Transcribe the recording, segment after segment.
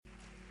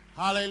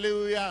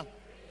Hallelujah.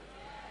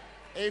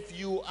 If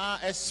you are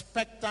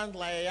expectant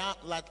like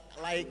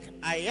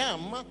I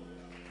am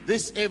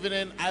this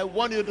evening, I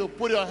want you to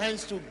put your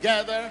hands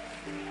together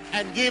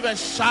and give a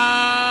shout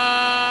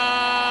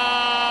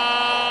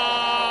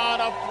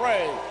of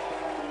praise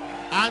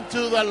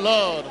unto the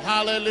Lord.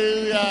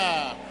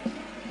 Hallelujah.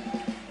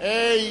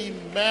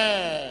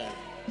 Amen.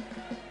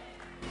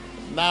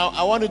 Now,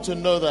 I want you to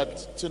know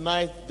that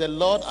tonight the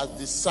Lord has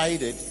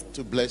decided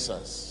to bless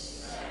us.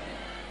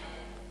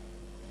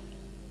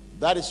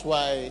 That is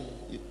why,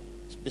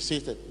 be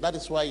seated. That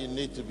is why you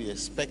need to be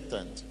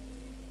expectant.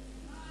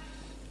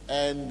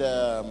 And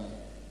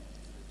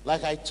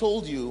like I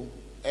told you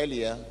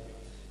earlier,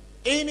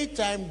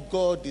 anytime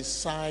God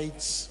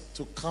decides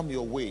to come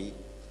your way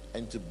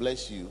and to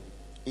bless you,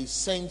 He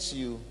sends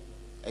you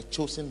a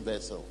chosen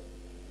vessel.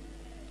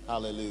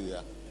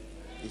 Hallelujah.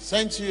 He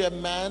sends you a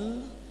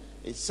man.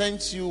 He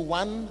sends you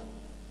one,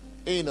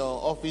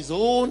 of His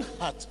own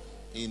heart,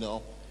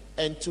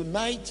 And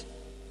tonight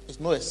is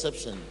no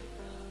exception.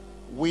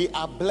 We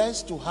are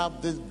blessed to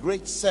have this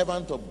great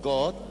servant of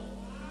God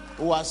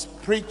who has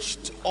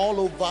preached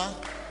all over,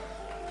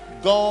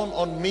 gone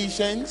on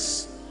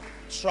missions,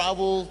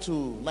 traveled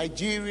to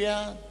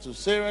Nigeria, to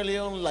Sierra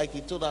Leone, like he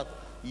told us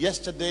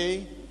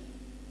yesterday.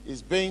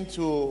 He's been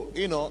to,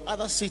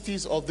 other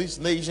cities of this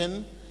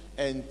nation,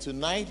 and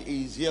tonight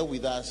he is here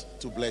with us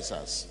to bless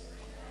us.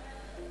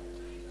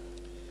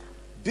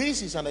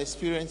 This is an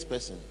experienced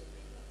person,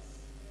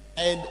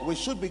 and we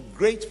should be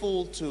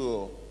grateful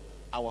to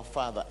our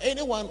Father.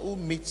 Anyone who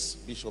meets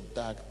Bishop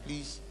Dag,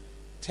 please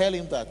tell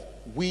him that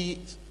we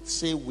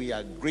say we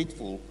are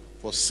grateful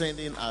for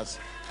sending us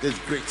this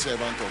great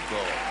servant of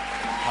God.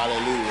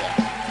 Hallelujah.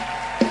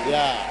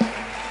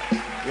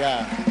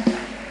 Yeah.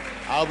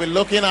 I'll be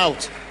looking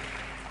out.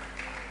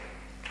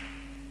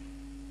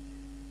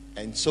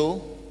 And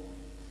so,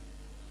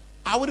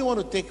 I wouldn't want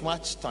to take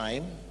much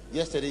time.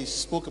 Yesterday, he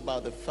spoke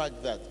about the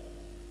fact that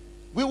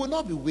we will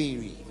not be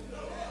weary.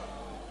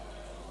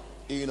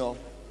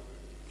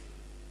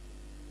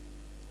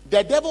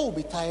 The devil will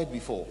be tired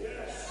before.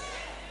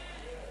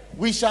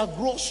 We shall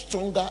grow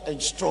stronger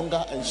and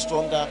stronger and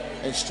stronger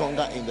and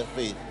stronger in the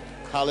faith.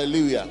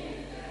 Hallelujah.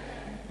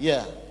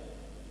 Yeah.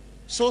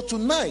 So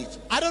tonight,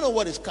 I don't know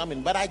what is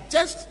coming, but I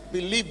just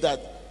believe that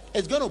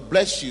it's going to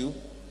bless you.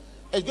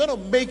 It's going to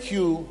make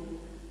you,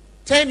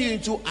 turn you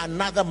into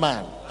another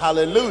man.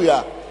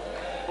 Hallelujah.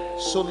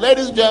 So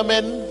ladies and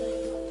gentlemen,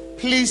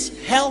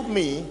 please help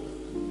me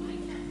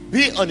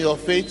be on your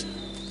feet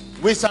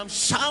with some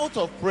shout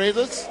of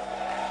praises.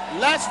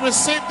 Let's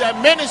receive the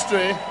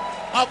ministry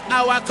of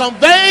our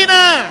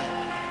convener,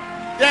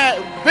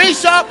 the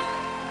Bishop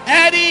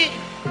Eddie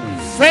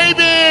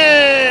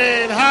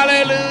Fabian.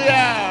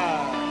 Hallelujah.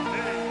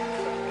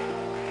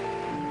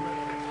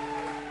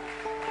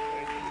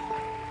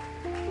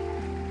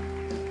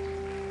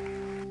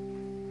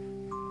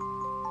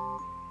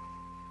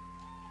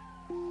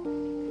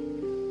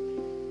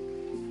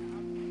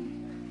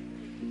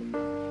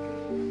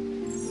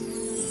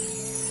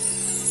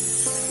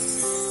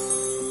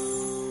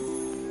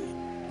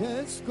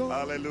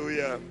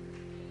 Hallelujah.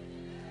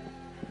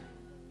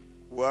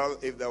 Well,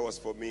 if that was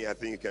for me, I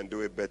think you can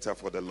do it better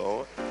for the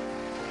Lord.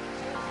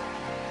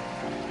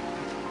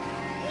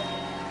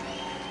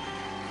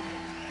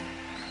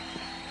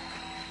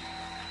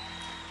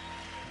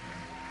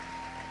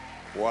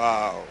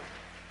 Wow.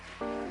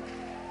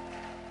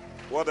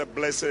 What a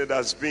blessing it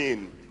has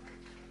been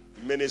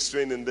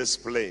ministering in this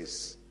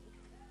place.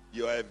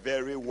 You are a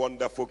very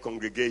wonderful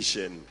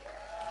congregation.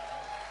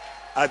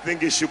 I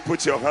think you should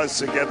put your hands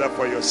together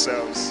for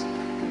yourselves.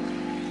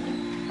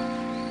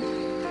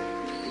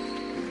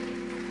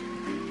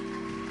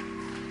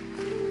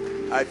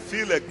 I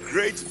feel a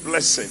great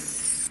blessing.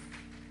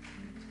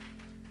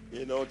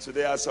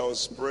 Today as I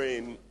was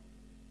praying,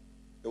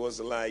 it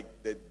was like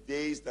the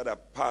days that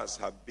have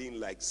passed have been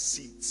like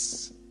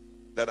seeds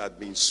that have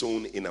been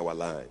sown in our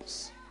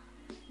lives.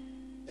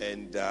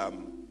 And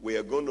we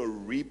are going to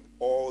reap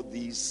all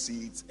these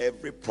seeds,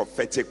 every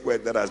prophetic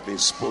word that has been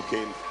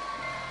spoken.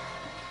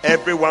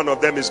 Every one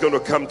of them is going to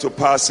come to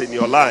pass in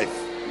your life.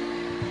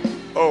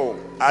 Oh,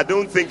 I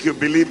don't think you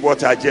believe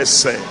what I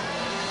just said.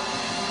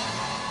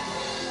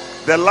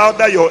 The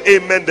louder your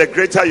amen, the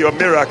greater your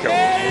miracle.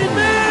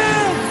 Amen.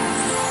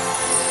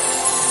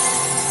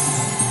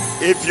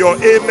 If your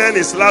amen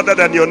is louder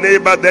than your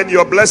neighbor, then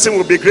your blessing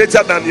will be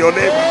greater than your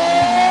neighbor.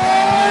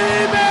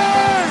 Amen.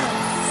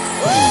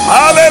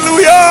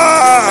 Hallelujah.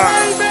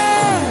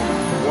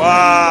 Amen.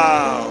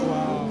 Wow.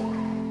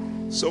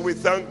 So we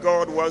thank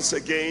God once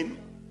again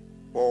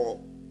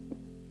for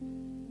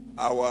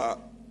our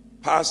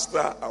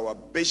pastor, our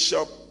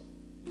bishop,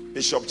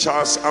 Bishop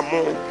Charles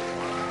Amon,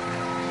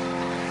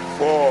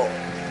 for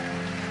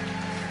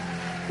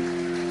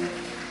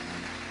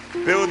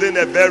building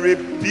a very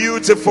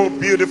beautiful,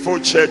 beautiful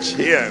church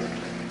here.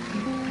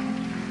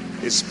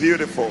 It's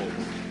beautiful.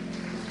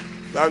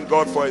 Thank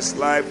God for his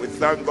life. We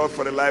thank God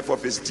for the life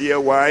of his dear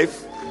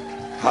wife.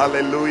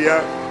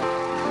 Hallelujah.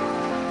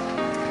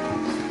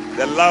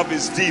 The love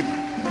is deep.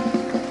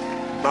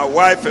 my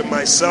wife and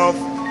myself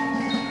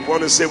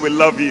want to say we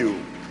love you.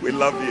 We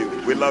love you.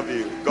 We love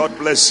you. God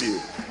bless you.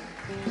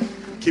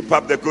 Keep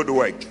up the good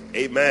work.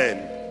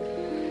 Amen.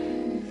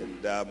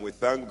 And we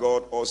thank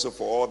God also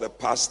for all the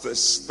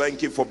pastors.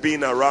 Thank you for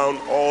being around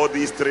all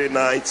these 3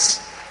 nights.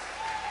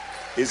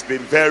 It's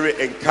been very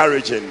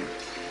encouraging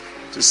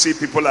to see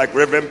people like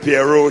Reverend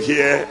Pierrot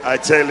here. I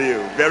tell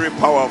you, very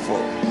powerful.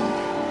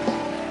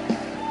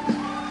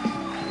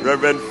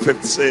 Reverend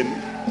Fitzin.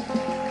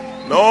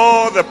 And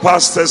all the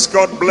pastors,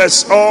 God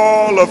bless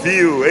all of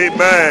you.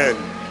 Amen.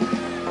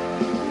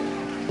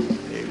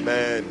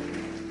 Amen.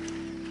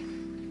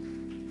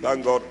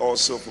 Thank God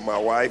also for my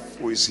wife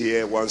who is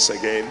here once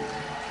again.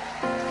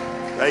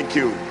 Thank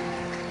you.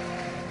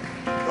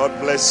 God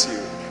bless you.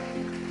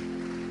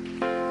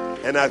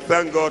 And I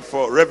thank God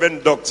for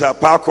Reverend Dr.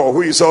 Parker,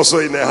 who is also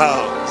in the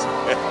house.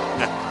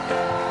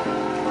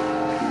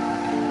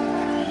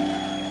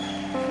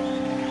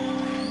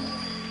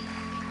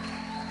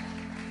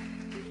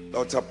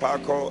 Dr.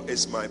 Parker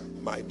is my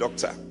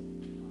doctor.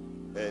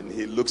 And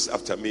he looks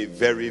after me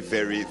very,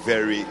 very,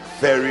 very,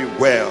 very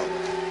well.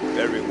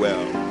 Very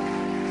well.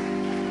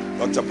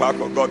 Dr.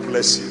 Parker, God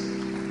bless you.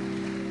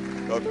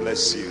 God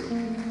bless you.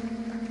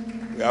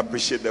 We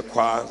appreciate the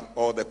choir,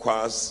 all the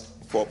choirs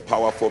for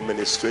powerful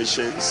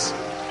ministrations.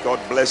 God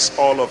bless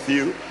all of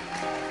you.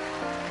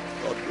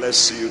 God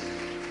bless you.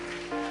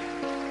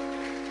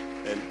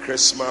 And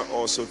Christmas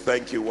also,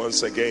 thank you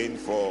once again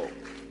for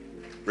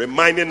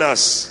reminding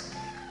us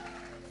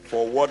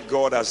for what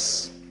God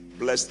has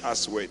blessed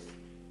us with.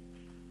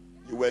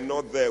 You were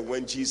not there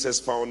when Jesus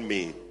found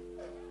me.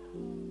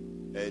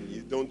 And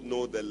you don't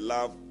know the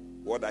love,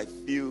 what I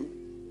feel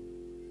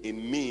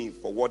in me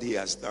for what he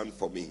has done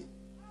for me.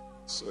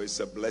 So it's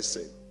a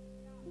blessing.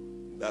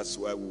 That's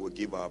why we will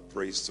give our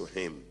praise to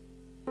him.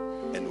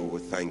 And we will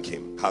thank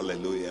him.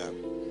 Hallelujah.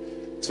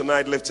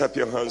 Tonight, lift up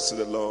your hands to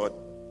the Lord.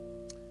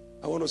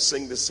 I want to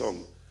sing this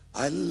song.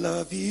 I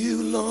love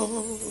you,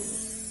 Lord.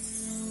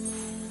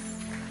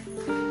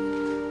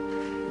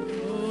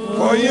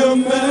 For your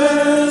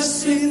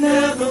mercy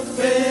never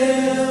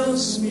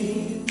fails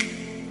me.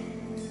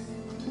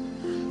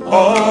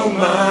 All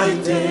my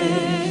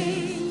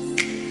days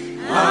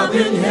I've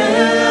been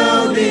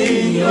held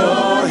in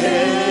your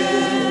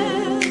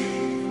hand.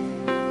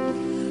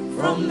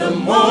 From the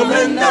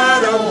moment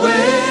that I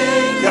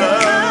wake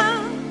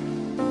up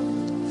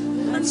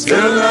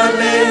until I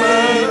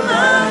lay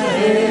my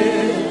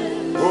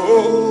head,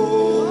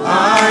 oh,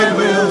 I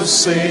will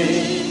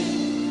sing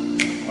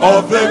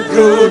of the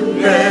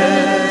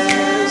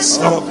goodness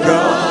of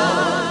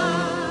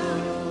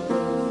God.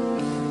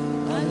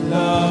 I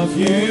love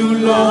you,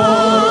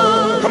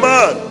 Lord. Come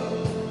on.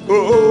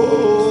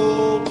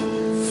 Oh,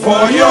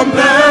 for your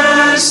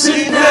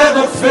mercy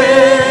never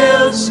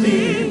fails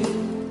me.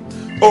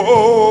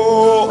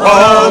 Oh,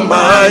 all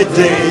my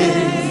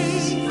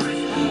days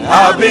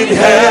I've been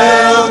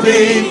held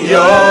in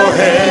your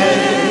hand.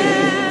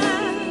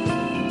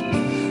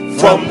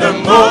 From the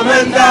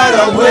moment that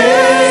I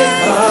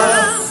wake up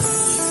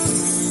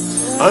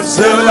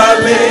until I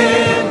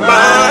lay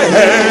my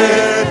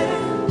head,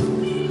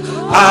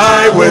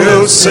 I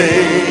will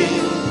sing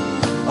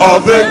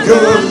of the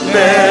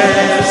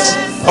goodness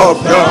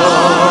of God.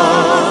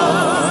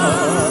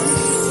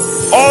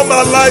 All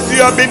my life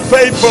you have been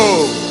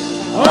faithful.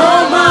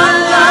 All my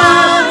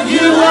life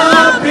you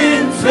have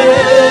been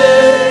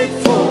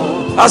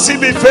faithful. Has he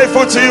been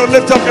faithful to you?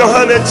 Lift up your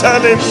hand and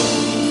tell him.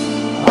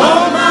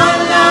 All my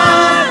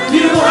life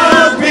you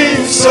have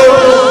been so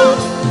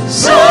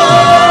good.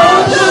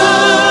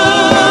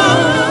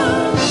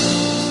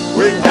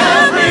 With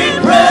every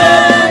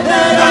breath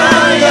that I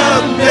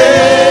am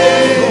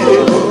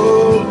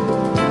able,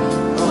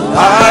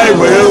 I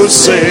will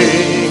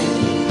sing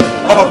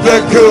of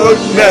the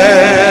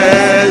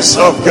goodness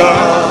of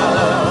God.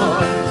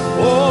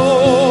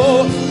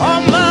 Oh,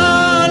 all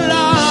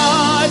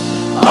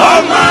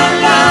my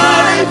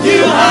life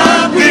you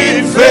have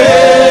been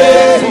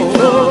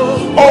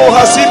faithful. Oh,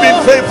 has he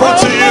been faithful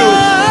to you?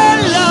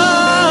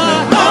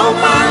 All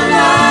my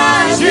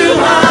life you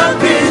have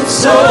been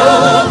so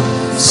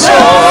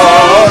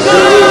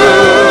good.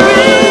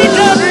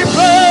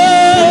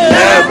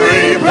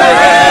 Every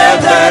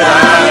breath that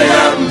I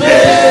am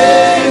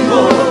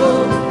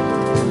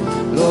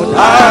able, Lord,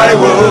 I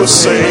will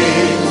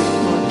sing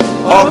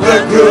of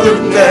the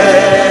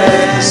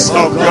goodness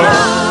of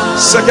God.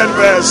 Second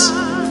verse.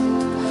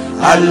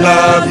 I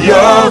love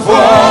your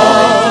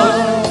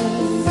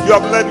voice. You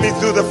have led me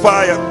through the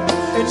fire.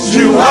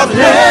 You have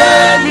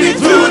led me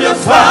through the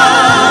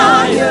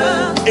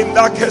fire. In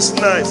darkest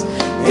nights.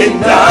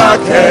 In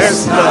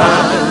darkest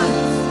night,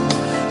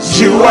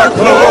 you are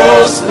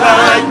close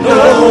like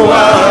no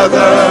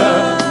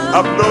other.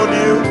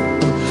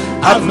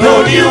 I've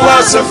known you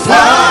as a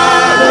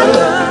father.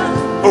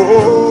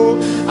 Oh,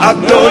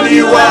 I've known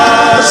you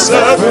as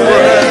a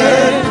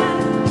friend.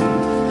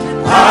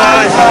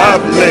 I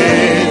have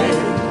lived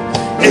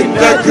in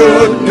the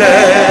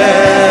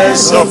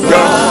goodness of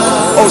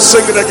God. Oh,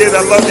 sing it again.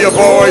 I love your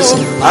voice.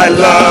 I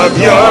love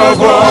your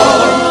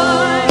voice.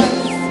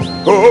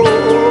 Oh,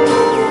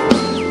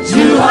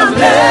 you have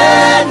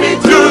led me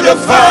through the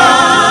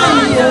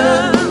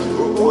fire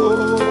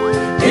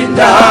in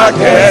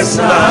darkest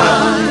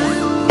night.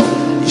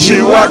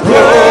 You are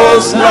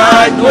close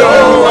like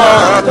no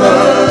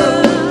other.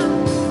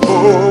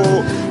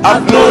 oh,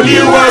 I've known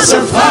you as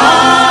a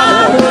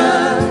father.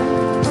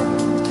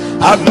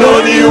 I've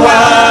known you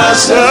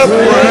as a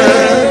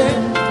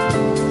friend.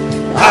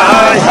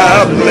 I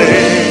have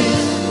lived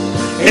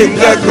in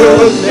the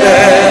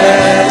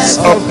goodness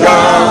of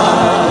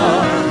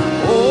God.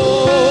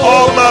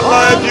 all my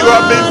life you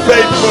have been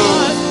faithful.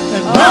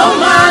 And all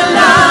my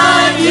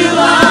life you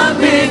have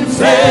been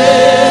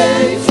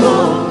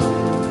faithful.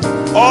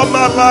 All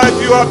my life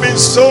you have been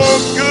so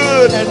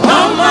good. And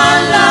all my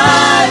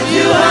life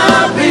you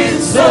have been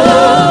so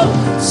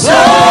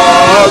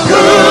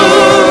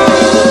good.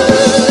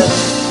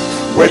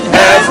 With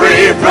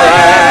every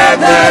breath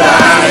that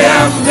I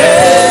am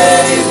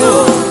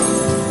able,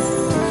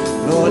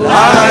 Lord,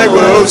 I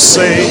will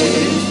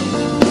sing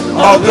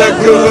of the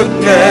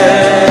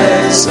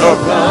goodness of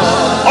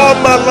God. All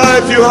my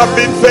life you have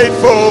been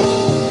faithful.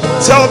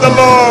 Tell the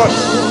Lord.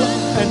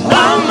 And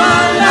all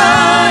my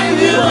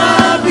life you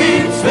have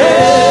been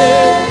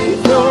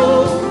faithful.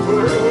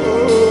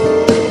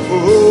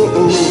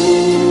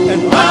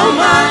 And all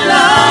my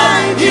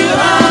life you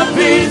have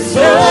been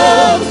so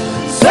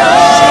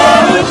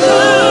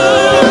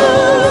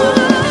good.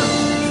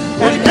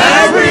 With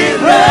every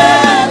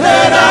breath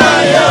that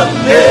I am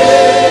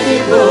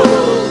able,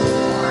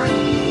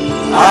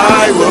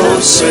 I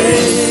will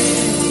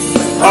sing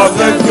of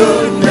the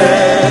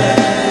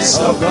goodness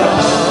of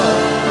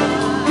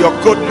God. Your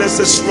goodness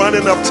is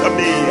running after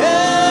me.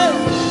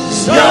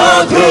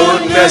 Your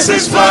goodness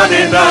is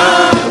running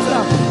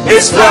after,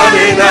 it's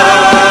running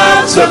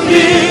after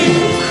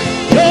me.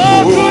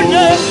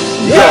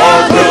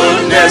 Your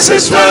goodness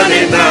is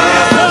running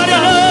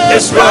after,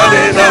 it's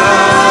running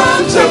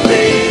after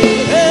me.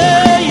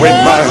 With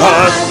my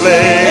heart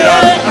laid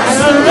up, I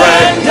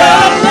surrender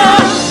now.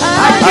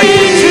 I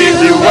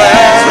give you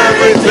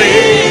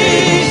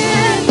everything.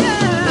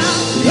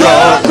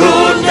 Your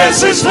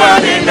goodness is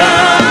running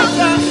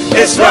after,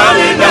 it's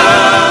running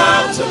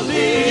after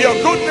me. Your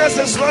goodness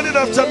is running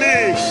after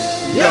me.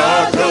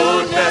 Your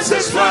goodness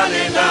is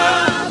running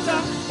after,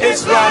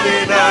 it's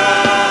running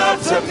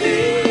after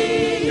me.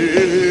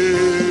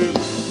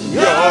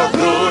 Your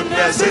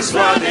goodness is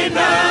running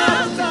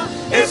after,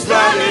 it's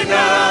running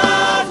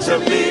after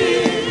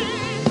me.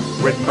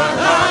 With my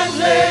heart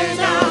laid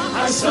down,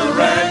 I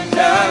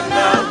surrender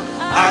now.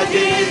 I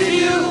give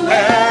you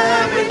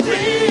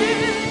everything.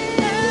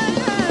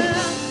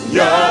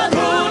 Your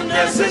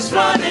goodness is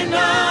running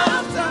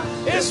after,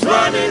 it's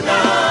running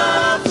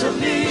after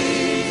me.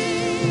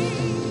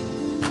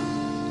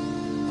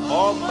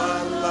 All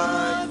my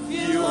life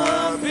You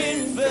have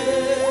been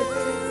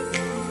faithful.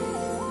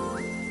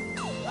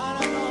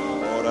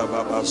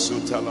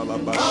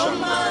 All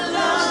my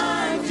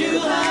life you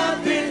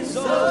have been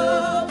so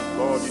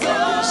Lord, you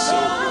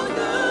have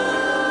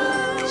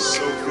been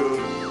so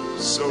good,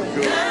 so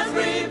good.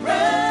 every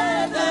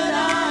breath that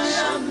I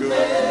am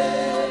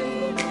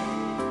made,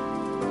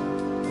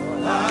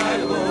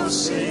 I will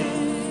sing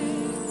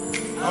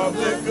of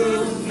the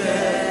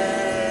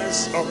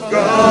goodness Of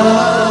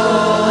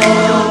God,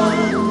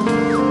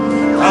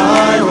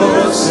 I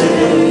will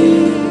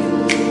sing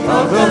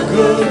of the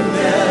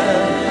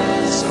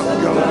goodness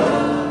of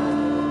God.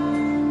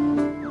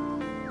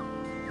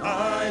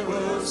 I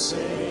will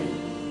sing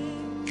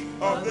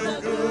of the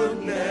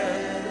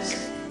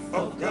goodness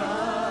of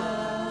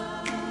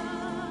God.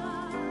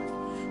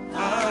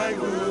 I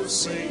will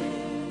sing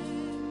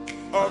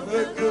of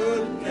the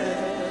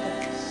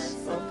goodness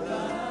of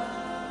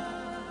God.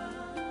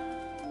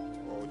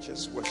 Oh,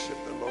 just worship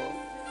the Lord.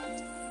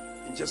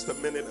 In just a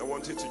minute, I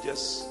want you to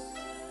just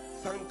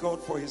thank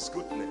God for His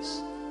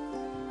goodness.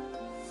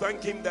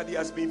 Thank Him that He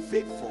has been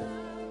faithful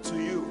to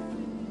you.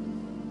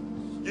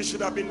 You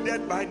should have been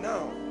dead by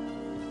now,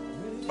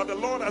 but the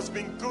Lord has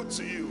been good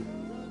to you.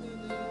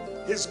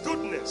 His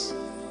goodness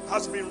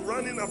has been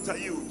running after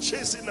you,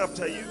 chasing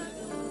after you.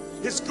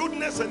 His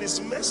goodness and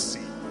His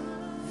mercy.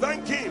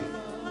 Thank Him.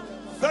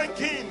 Thank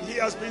Him. He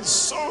has been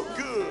so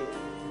good,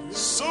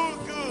 so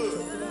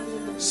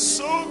good,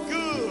 so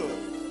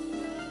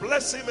good.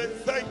 Bless Him and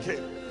thank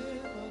Him.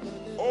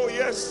 Oh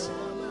yes,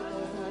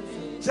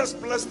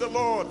 just bless the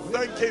Lord.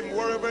 Thank Him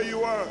wherever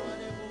you are.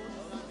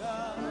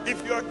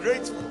 If you are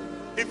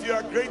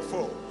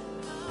grateful,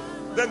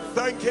 then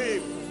thank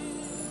Him.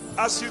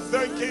 As you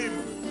thank Him,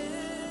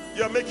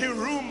 you are making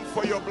room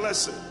for your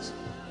blessings.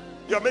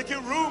 You are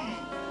making room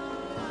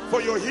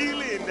for your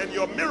healing and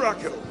your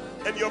miracle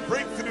and your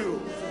breakthrough.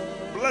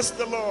 Bless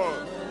the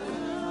Lord.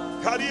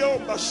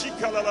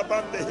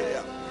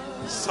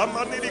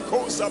 Samaniri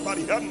kosa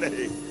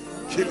bariande,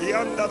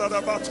 kilianda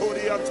da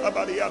batoria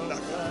tabarianda,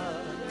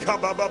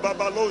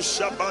 kababababalo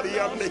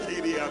bariande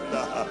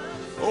kilianda,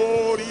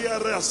 oh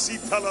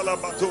rasita la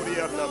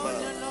batorianda.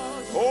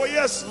 Oh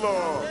yes,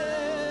 Lord.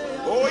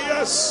 Oh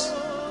yes,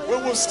 we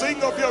will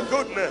sing of your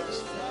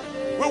goodness.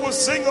 We will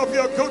sing of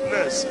your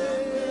goodness.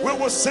 We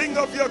will sing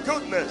of your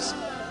goodness.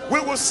 We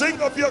will sing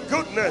of your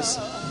goodness.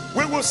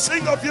 We will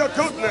sing of your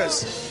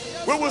goodness.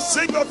 We will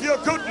sing of your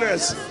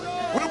goodness.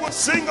 We will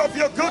sing of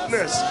your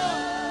goodness.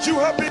 You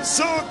have been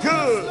so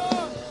good.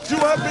 You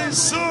have been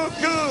so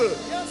good.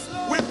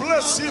 We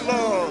bless you,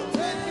 Lord.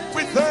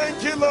 We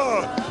thank you,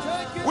 Lord.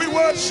 We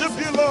worship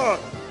you, Lord.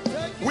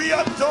 We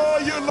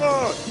adore you,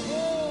 Lord.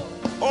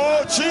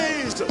 Oh,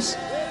 Jesus.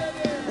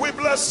 We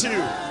bless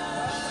you.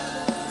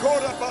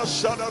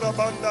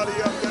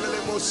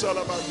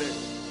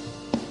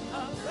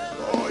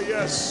 Oh,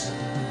 yes.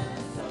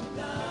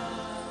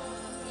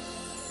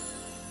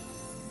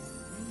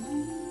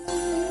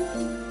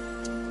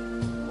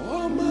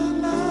 All my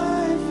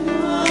life you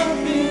have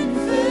been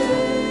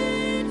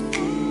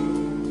faithful.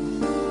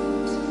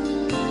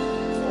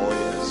 Oh,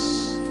 yes.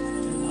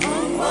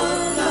 All my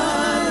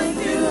life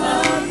you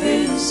have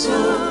been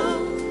so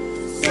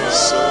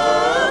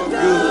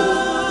good.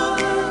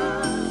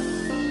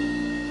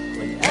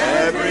 With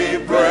every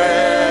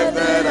breath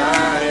that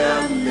I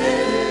am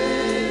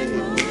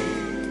able,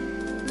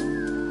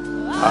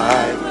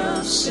 I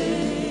will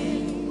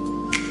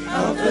sing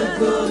of the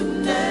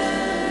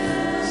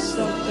goodness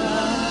of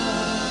God.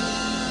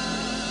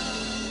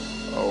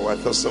 Oh, I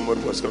thought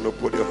someone was going to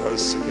put your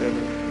hands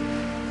together.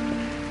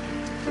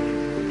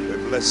 We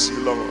bless you,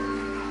 Lord.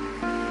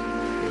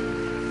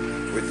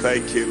 We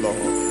thank you,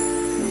 Lord.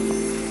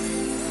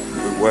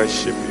 We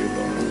worship you,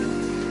 Lord.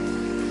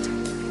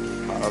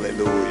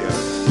 Hallelujah.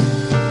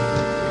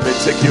 You may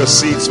take your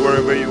seats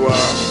wherever you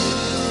are.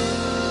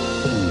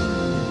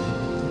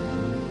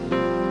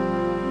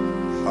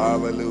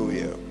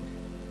 Hallelujah.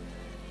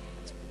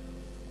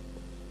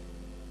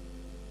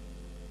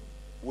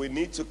 We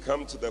need to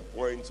come to the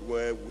point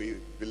where we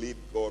believe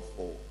God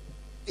for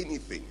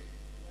anything.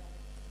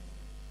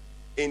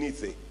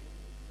 Anything.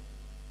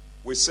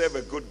 We serve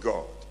a good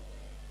God.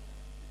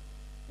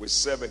 We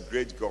serve a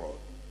great God.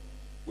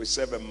 We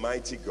serve a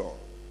mighty God.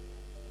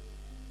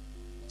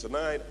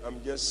 Tonight,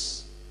 I'm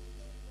just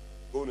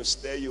going to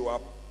stir you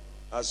up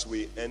as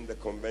we end the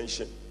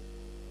convention.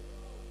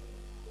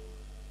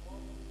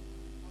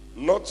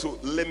 Not to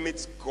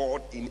limit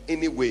God in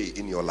any way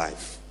in your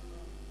life.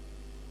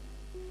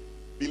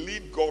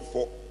 Believe God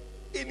for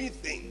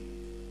anything.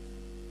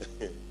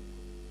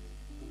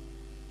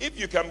 If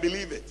you can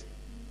believe it,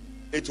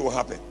 it will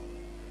happen.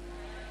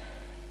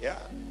 Yeah.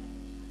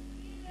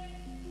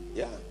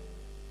 Yeah.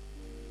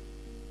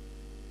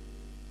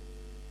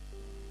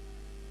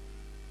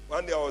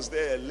 One day I was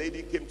there, a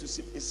lady came to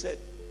see me and said,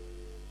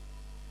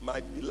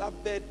 my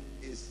beloved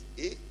is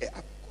A.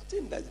 I've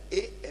gotten that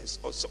AS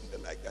or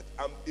something like that.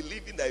 I'm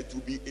believing that it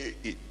will be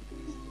AA.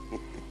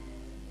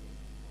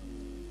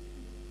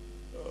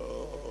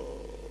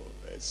 Oh,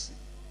 let's see.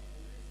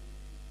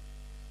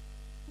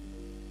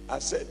 I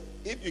said,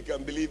 if you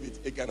can believe it,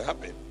 it can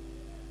happen.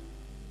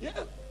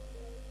 Yeah.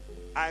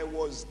 I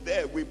was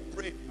there. We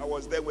prayed. I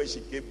was there when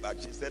she came back.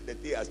 She said the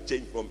day has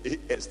changed from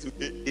AS to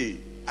AA.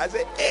 I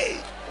said,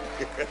 hey.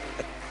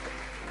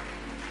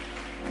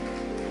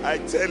 I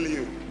tell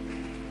you.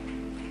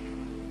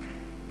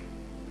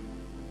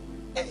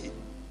 Hey.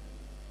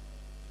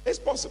 It's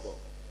possible.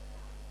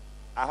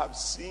 I have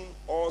seen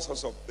all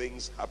sorts of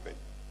things happen.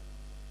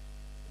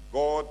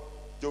 God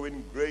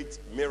doing great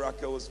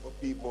miracles for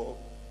people.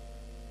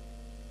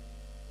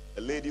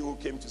 A lady who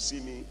came to see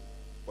me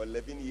for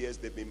 11 years,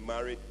 they've been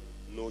married,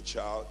 no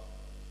child.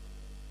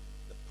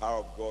 The power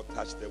of God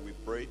touched her. We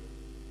prayed.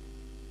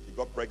 She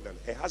got pregnant.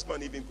 Her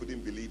husband even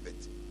couldn't believe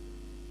it.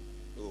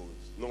 Oh,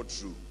 it's not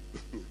true.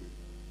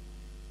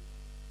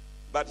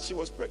 But she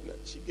was pregnant.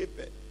 She gave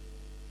birth.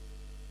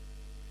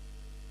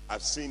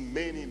 I've seen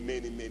many,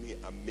 many, many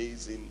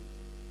amazing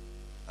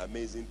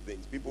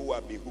things. People who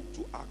have been hooked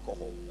to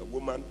alcohol. A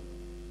woman,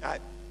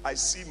 I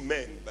see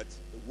men, but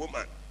a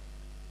woman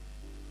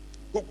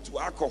hooked to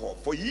alcohol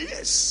for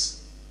years.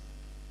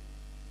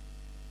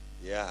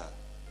 Yeah.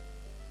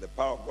 The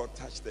power of God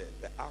touched her.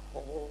 The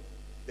alcohol,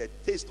 the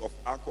taste of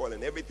alcohol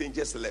and everything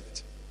just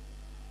left.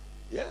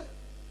 Yeah.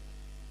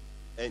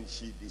 And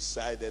she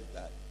decided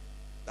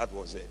that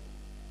was it.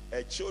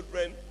 Her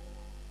children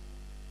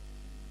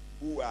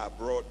who are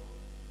abroad,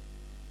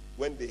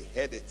 when they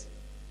heard it,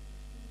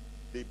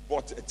 they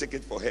bought a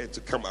ticket for her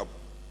to come up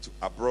to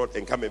abroad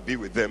and come and be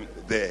with them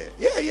there.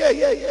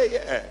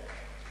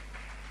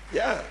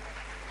 Yeah.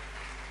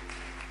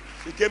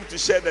 She came to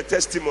share the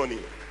testimony.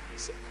 She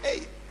said,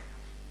 hey,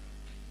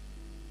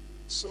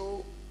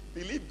 so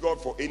believe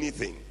God for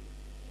anything.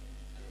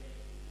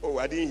 Oh,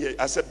 I didn't hear.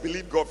 I said,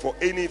 believe God for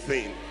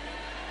anything.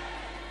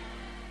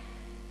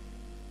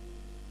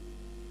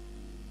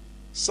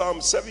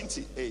 Psalm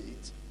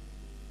 78.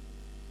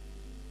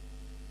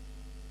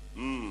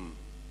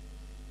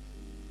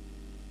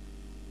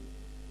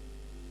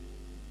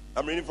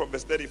 I'm reading from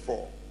verse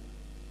 34.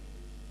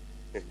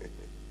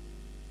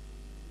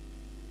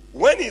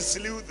 When he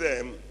slew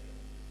them,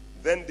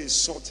 then they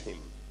sought him.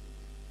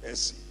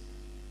 Mercy.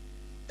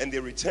 And they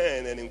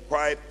returned and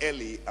inquired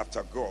early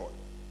after God.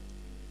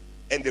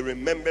 And they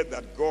remembered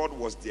that God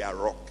was their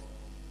rock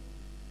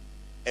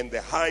and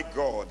the high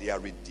God, their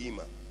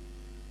redeemer.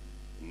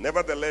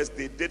 Nevertheless,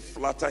 they did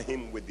flatter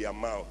him with their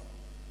mouth,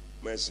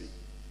 mercy,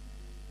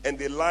 and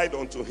they lied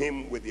unto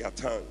him with their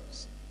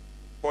tongues,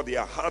 for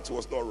their heart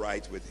was not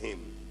right with him,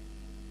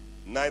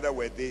 neither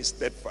were they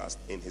steadfast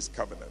in his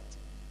covenant.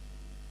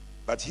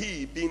 But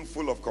he, being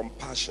full of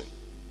compassion,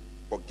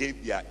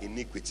 forgave their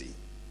iniquity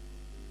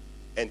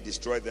and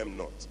destroyed them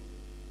not.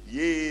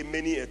 Yea,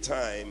 many a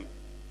time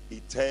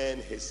he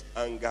turned his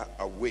anger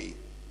away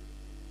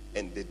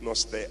and did not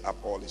stir up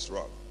all his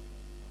wrath.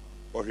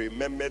 For he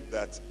remembered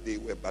that they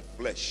were but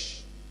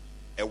flesh,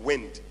 a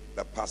wind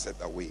that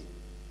passeth away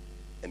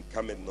and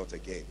cometh not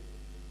again.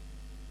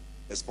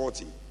 Verse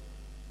 40.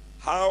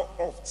 How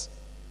oft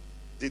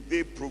did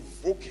they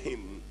provoke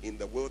him in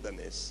the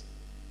wilderness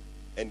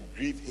and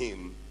grieve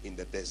him in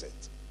the desert?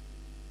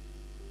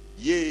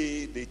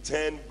 Yea, they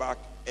turned back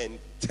and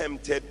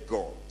tempted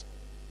God,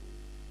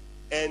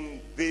 and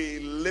they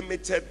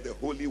limited the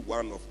Holy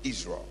One of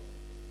Israel.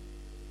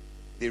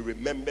 They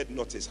remembered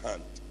not his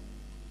hand,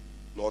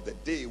 nor the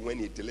day when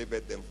he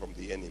delivered them from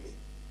the enemy.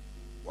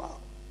 Wow.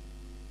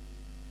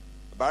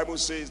 The Bible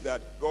says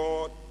that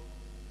God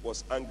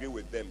was angry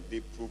with them. They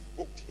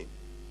provoked him.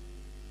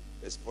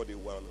 Verse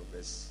 41 or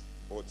verse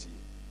 40.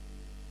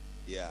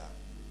 Yeah,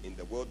 in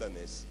the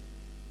wilderness,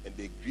 and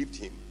they grieved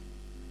him.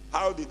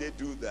 How did they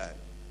do that?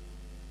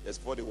 Verse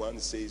 41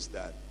 says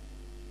that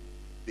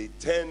they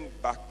turned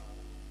back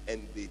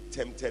and they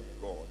tempted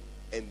God,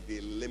 and they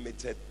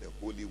limited the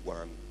Holy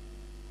One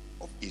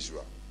of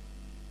Israel.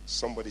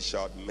 Somebody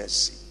shout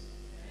mercy.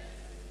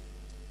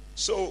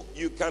 So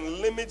you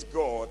can limit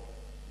God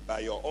by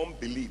your own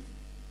belief.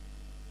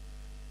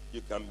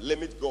 You can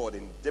limit God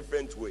in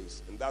different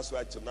ways. And that's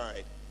why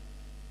tonight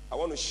I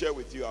want to share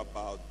with you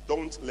about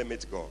don't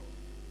limit God.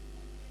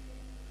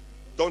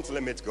 Don't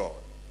limit God.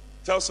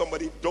 Tell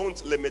somebody,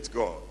 don't limit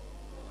God.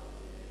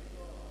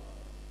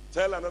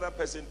 Tell another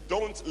person,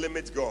 don't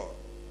limit God.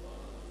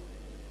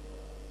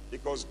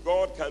 Because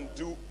God can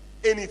do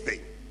anything.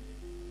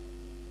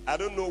 I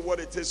don't know what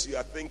it is you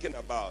are thinking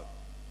about,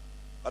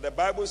 but the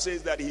Bible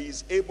says that he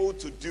is able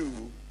to do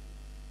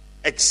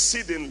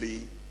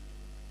exceedingly,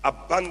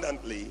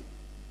 abundantly,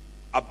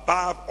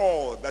 above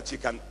all that you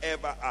can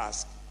ever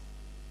ask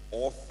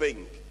or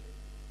think,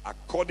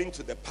 according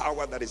to the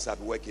power that is at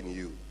work in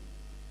you.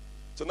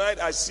 Tonight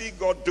I see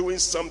God doing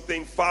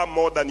something far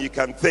more than you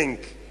can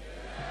think.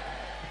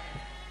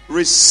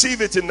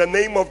 Receive it in the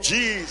name of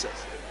Jesus.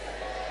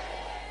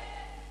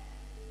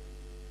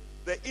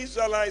 The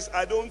Israelites,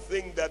 I don't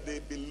think that they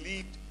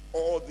believed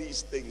all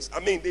these things. I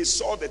mean, they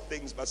saw the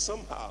things, but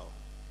somehow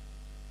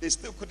they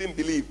still couldn't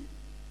believe,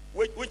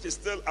 which is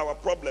still our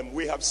problem.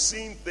 We have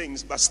seen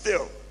things, but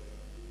still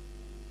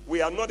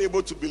we are not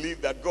able to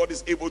believe that God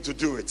is able to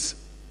do it.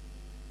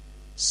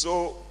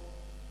 So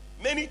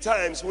many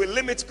times we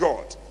limit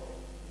God. The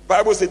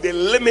Bible says they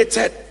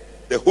limited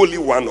the Holy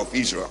One of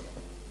Israel.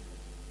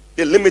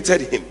 They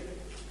limited him.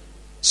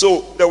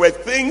 So there were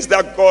things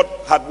that God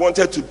had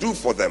wanted to do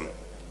for them,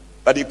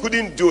 but he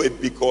couldn't do it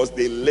because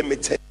they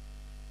limited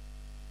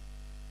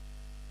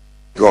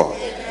God.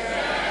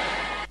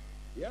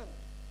 Yeah.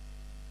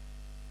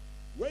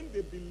 When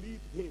they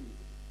believed him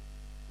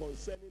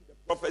concerning the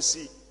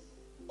prophecy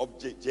of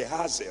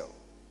Jehaziel,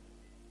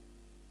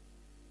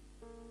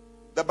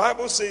 the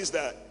Bible says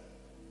that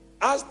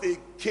as they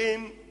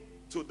came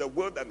to the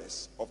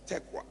wilderness of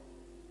Tekoa,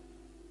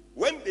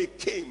 when they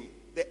came,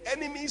 the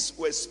enemies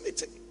were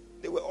smitten.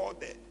 They were all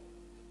dead.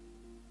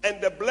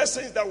 And the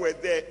blessings that were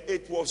there,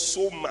 it was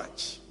so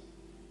much.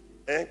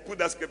 Put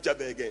that scripture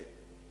there again.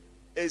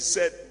 It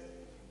said,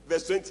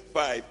 verse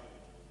 25,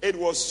 it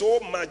was so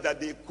much that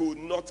they could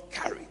not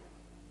carry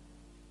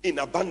in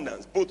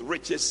abundance, both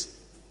riches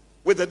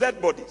with the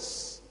dead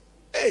bodies,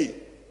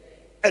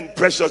 and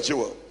precious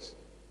jewels.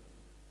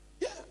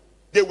 Yeah.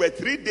 They were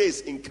 3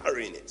 days in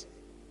carrying it.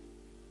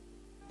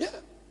 Yeah.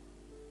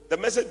 The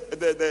message,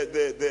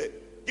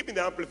 give me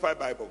the Amplified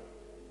Bible.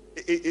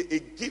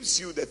 It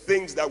gives you the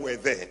things that were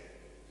there.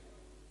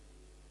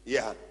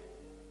 Yeah.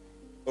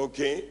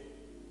 Okay.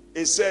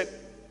 It said,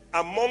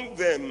 among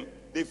them,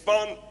 they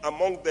found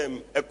among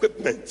them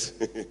equipment.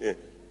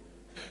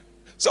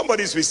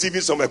 Somebody's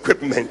receiving some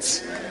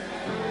equipment.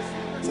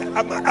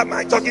 Am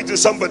I talking to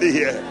somebody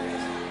here?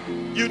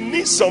 You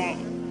need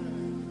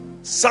some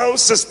sound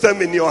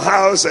system in your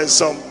house and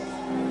some.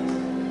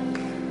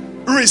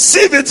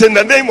 Receive it in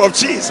the name of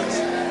Jesus.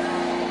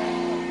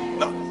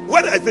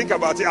 When I think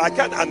about it, I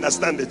can't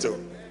understand it all.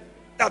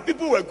 That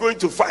people were going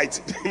to fight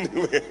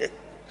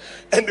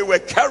and they were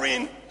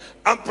carrying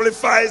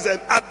amplifiers and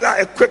other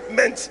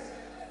equipment.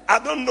 I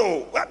don't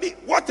know. I mean,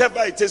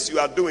 whatever it is you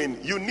are doing,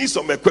 you need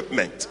some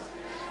equipment.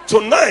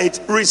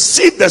 Tonight,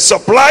 receive the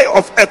supply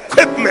of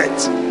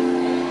equipment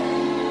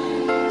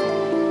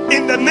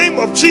in the name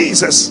of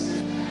Jesus.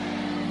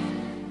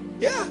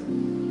 Yeah.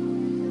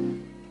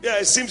 Yeah,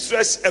 it seems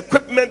stress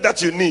equipment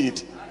that you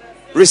need.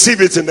 Receive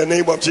it in the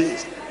name of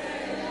Jesus.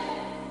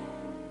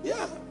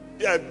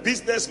 Yeah,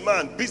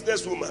 businessman,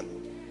 businesswoman,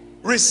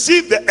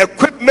 receive the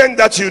equipment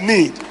that you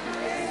need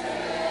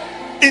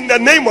in the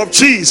name of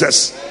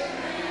Jesus.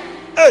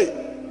 Hey,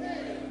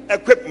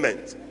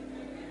 equipment.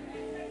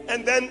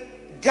 And then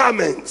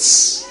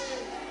garments.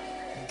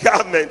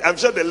 Garment. I'm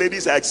sure the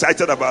ladies are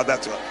excited about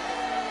that one.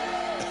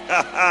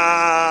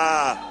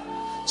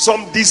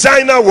 Some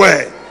designer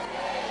wear.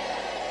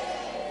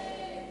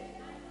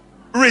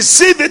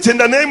 Receive it in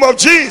the name of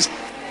Jesus.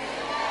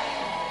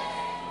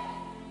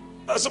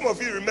 Some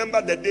of you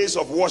remember the days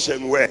of wash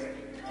and wear.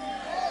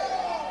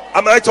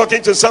 Am I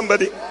talking to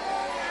somebody?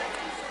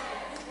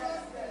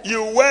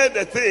 You wear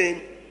the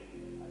thing,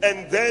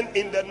 and then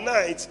in the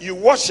night you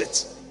wash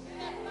it.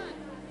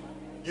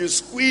 You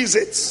squeeze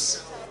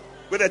it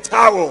with a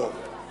towel.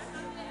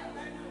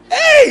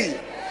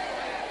 Hey!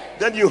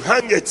 Then you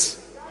hang it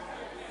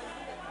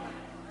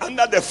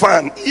under the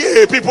fan.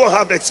 Yeah, people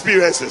have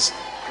experiences.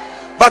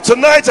 But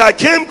tonight I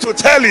came to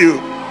tell you,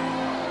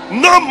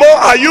 no more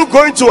are you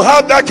going to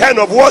have that kind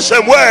of wash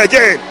and wear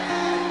again.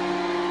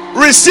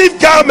 Receive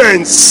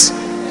garments.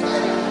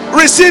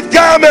 Receive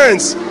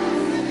garments.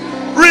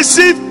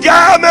 Receive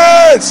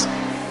garments.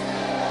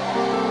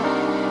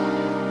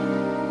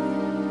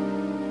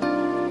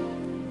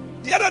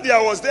 The other day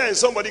I was there and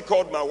somebody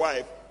called my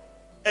wife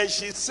and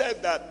she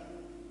said that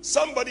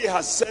somebody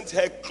has sent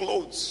her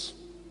clothes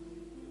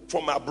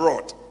from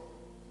abroad.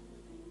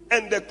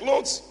 And the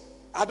clothes,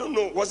 I don't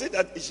know, was it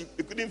that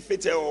it couldn't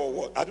fit her or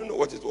what? I don't know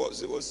what it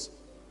was. It was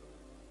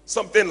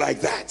something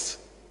like that.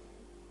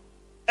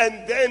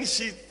 And then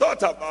she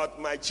thought about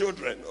my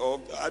children,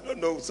 or I don't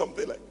know,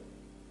 something like that.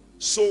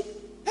 So,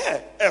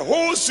 a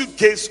whole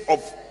suitcase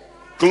of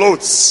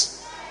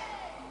clothes.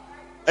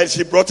 And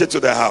she brought it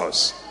to the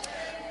house.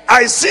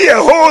 I see a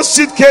whole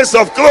suitcase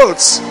of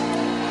clothes.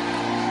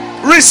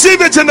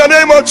 Receive it in the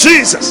name of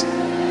Jesus.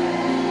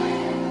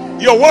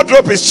 Your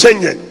wardrobe is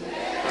changing.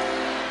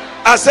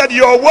 I said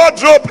your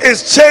wardrobe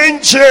is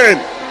changing.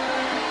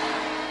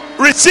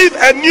 Receive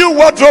a new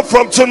wardrobe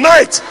from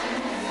tonight.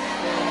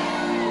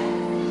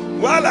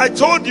 Well, I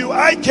told you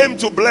I came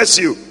to bless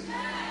you.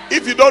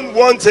 If you don't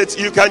want it,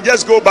 you can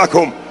just go back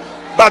home.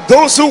 But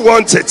those who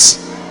want it,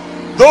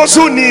 those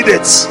who need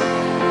it,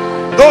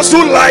 those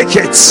who like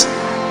it,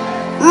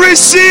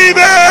 receive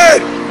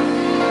it.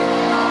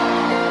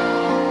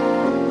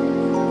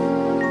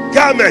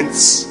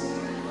 Garments.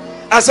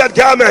 I said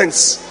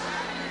garments.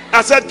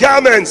 I said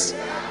garments.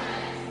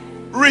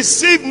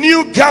 Receive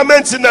new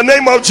garments in the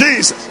name of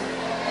Jesus.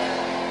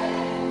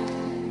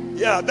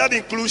 Yeah, that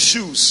includes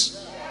shoes.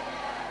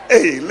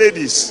 Hey,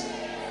 ladies,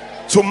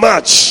 to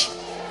match.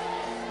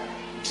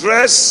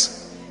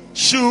 Dress,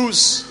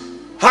 shoes,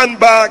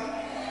 handbag.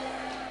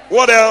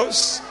 What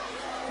else?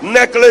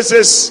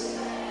 Necklaces.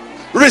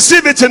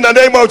 Receive it in the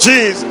name of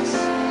Jesus.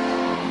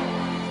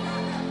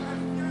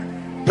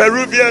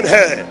 Peruvian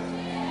hair.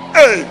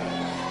 Hey.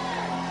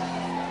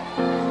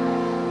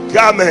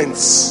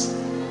 Garments.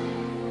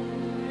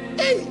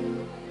 Hey.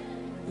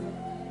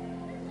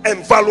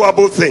 And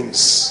valuable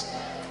things.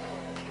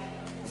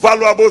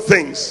 Valuable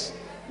things.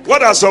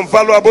 What are some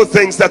valuable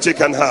things that you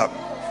can have?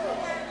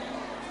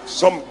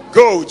 Some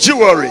gold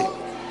jewelry.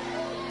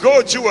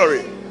 Gold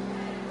jewelry.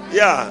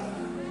 Yeah.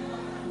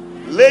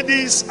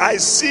 Ladies, I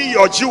see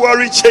your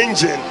jewelry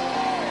changing.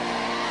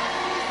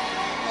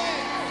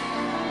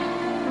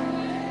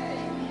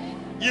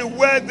 You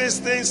wear this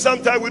thing,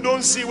 sometimes we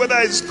don't see whether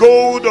it's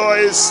gold or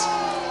it's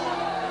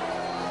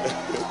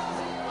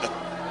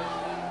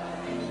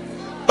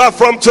but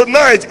from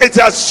tonight it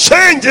has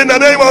changed in the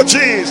name of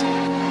Jesus.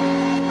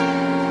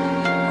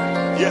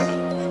 Yeah.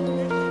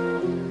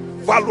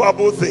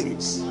 Valuable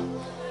things.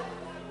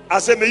 I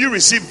said, may you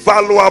receive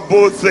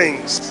valuable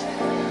things.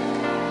 Yeah.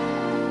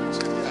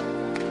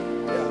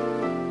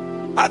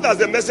 How does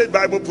the Message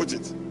Bible put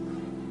it?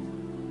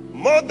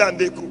 More than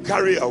they could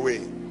carry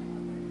away.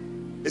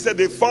 He said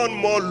they found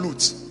more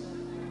loot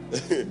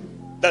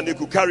than they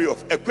could carry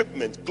off.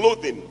 Equipment,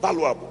 clothing,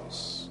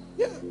 valuables.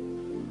 Yeah.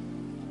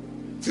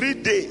 3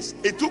 days.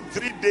 It took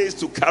 3 days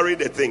to carry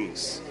the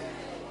things.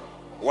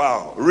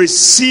 Wow.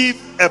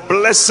 Receive a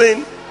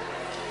blessing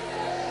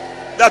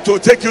that will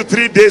take you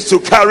 3 days to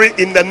carry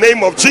in the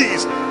name of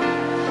Jesus.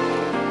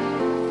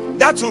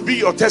 That will be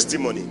your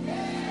testimony.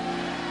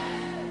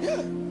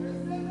 Yeah.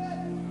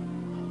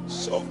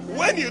 So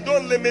when you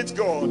don't limit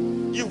God,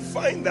 you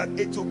find that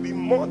it will be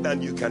more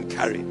than you can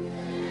carry.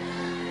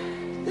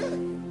 Yeah.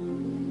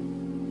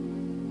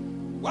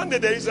 One day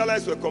the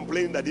Israelites were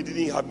complaining that they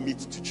didn't have meat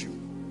to chew.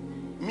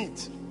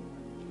 Meat.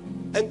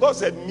 And God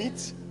said,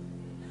 meat?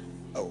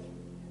 Oh.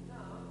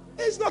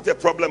 It's not a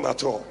problem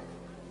at all.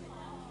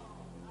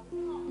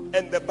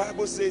 And the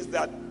Bible says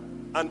that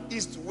an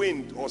east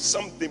wind or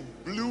something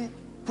blew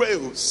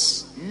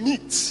quails,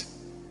 meat,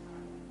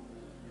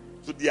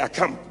 to their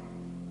camp.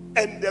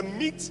 And the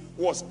meat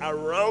was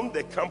around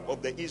the camp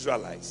of the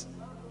Israelites.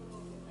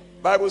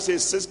 Bible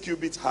says 6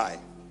 cubits high.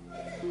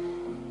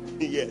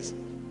 Yes.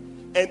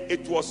 And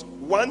it was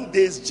 1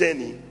 day's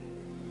journey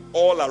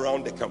all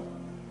around the camp.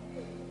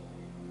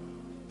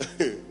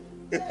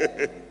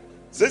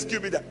 6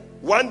 cubits.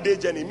 1 day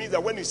journey means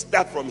that when you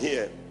start from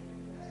here,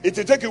 it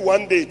will take you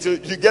 1 day till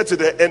you get to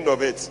the end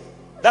of it.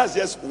 That's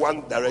just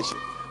one direction.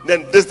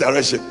 then this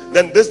direction,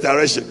 then this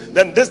direction,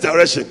 then this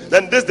direction,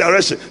 then this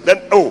direction,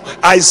 then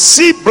I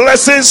see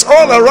blessings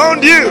all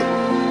around you.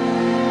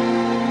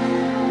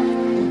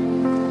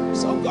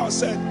 So God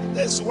said,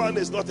 this one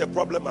is not a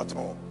problem at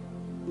all.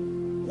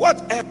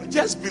 Whatever,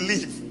 just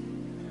believe.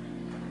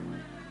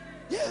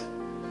 Yeah.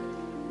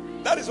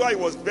 That is why he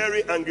was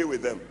very angry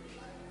with them.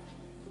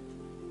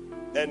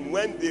 And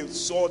when they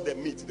saw the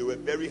meat, they were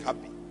very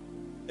happy.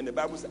 And the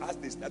Bible says, as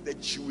they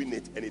started chewing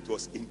it and it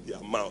was in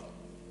their mouth,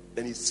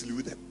 then he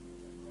slew them.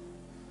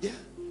 Yeah.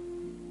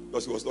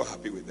 Because he was not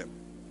happy with them.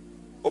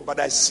 Oh,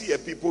 but I see a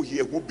people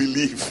here who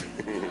believe.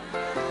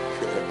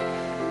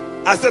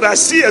 I said, I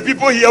see a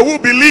people here who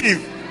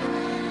believe.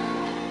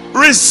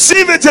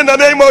 Receive it in the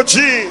name of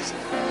Jesus.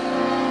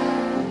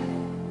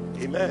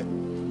 Amen.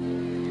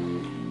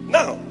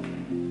 Now,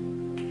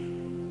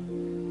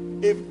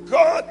 if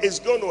God is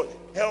going to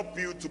help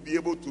you to be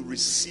able to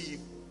receive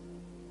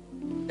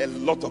a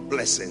lot of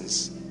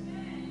blessings,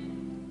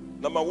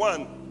 number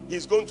one,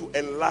 he's going to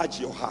enlarge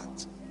your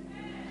heart.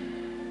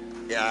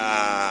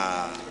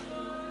 Yeah.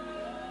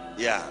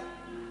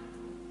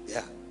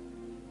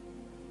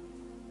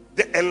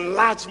 The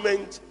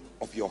enlargement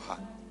of your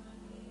heart.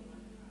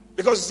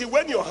 Because you see,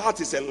 when your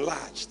heart is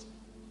enlarged,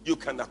 you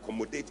can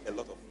accommodate a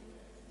lot of.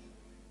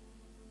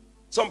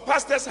 Some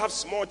pastors have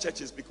small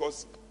churches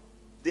because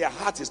their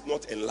heart is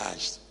not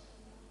enlarged.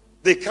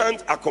 They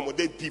can't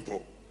accommodate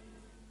people.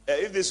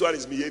 If this one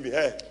is behaving,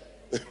 hey,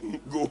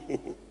 go.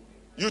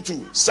 You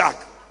too,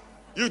 sack.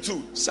 You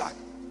too, sack.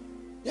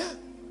 Yeah.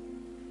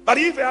 But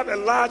if you have a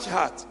large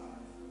heart,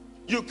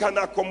 you can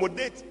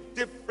accommodate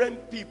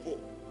different people.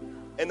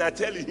 And I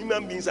tell you,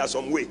 human beings are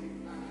some way.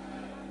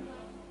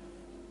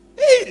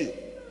 Hey,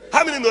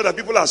 how many know that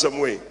people are some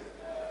way?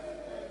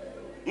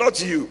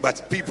 Not you,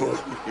 but people.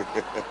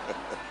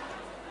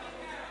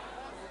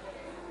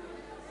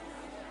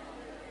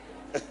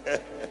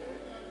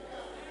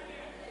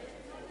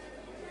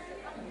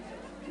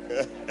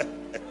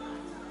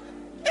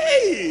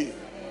 Hey!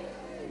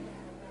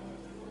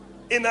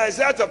 In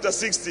Isaiah chapter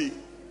 60,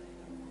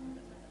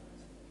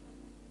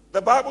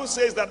 the Bible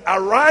says that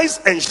arise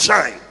and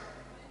shine,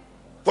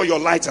 for your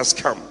light has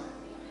come.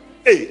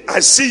 Hey, I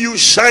see you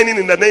shining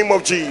in the name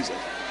of Jesus.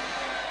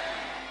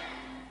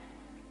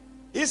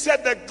 He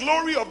said, the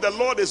glory of the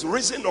Lord is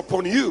risen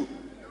upon you.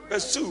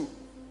 Verse 2.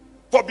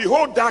 For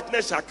behold,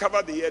 darkness shall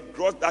cover the earth,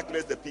 gross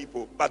darkness the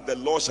people, but the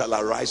Lord shall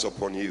arise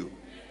upon you,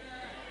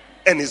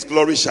 and his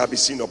glory shall be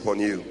seen upon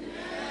you.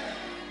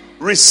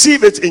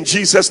 Receive it in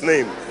Jesus'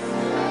 name.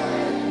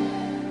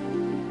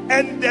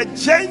 And the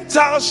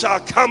Gentiles shall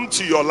come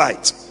to your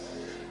light.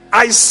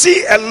 I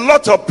see a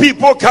lot of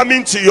people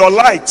coming to your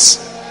light.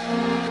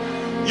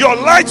 Your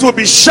light will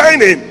be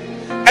shining,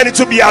 and it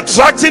will be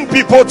attracting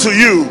people to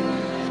you.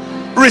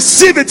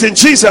 Receive it in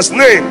Jesus'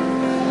 name.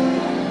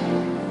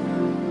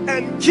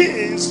 And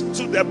kings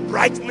to the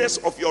brightness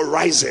of your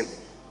rising.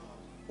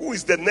 Who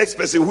is the next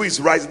person who is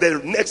rising? The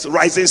next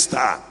rising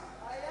star.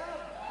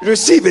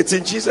 Receive it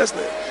in Jesus'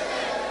 name.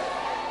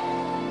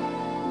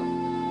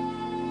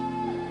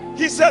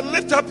 He said,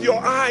 lift up your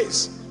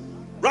eyes,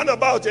 run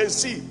about and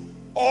see.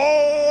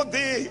 All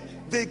they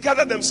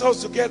gather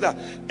themselves together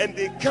and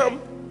they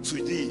come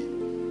to thee.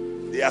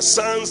 Their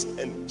sons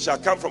and shall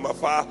come from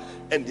afar,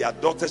 and their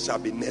daughters shall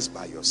be nursed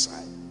by your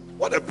side.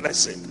 What a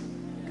blessing.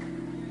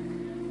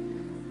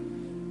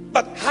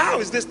 But how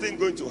is this thing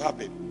going to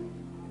happen?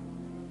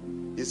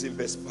 It's in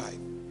verse 5.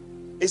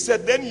 It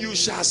said, then you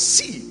shall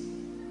see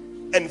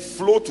and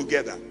flow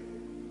together,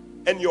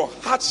 and your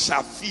heart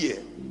shall fear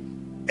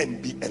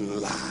and be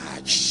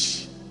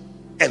enlarged.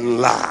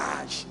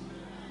 Enlarged.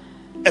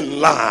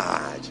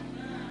 Enlarged.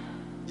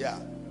 Yeah.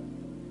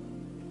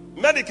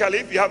 Medically,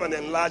 if you have an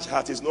enlarged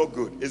heart, it's not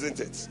good, isn't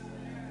it?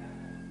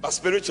 But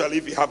spiritually,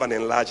 if you have an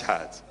enlarged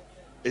heart,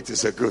 it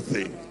is a good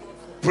thing.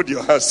 Put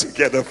your hands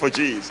together for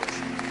Jesus.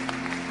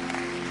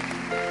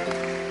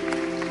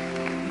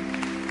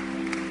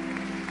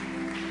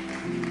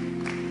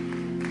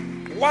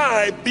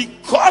 Why?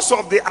 Because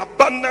of the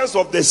abundance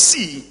of the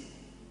sea,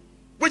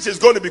 which is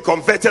going to be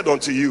converted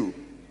unto you.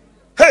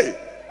 Hey,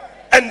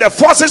 and the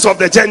forces of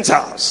the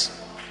Gentiles.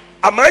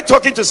 Am I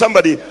talking to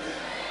somebody?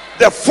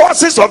 The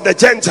forces of the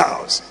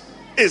Gentiles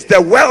is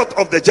the wealth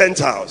of the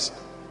Gentiles.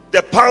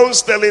 The pounds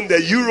sterling, the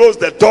euros,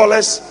 the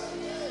dollars.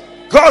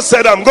 God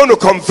said, I'm going to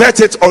convert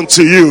it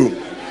unto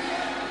you.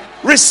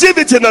 Receive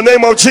it in the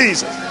name of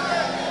Jesus.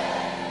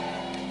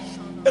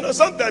 You know,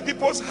 sometimes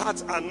people's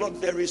hearts are not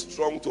very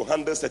strong to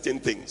handle certain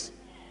things.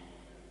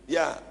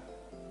 Yeah.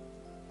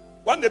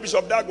 One day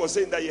Bishop Dag was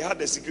saying that he had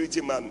a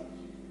security man,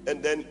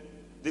 and then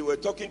they were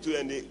talking to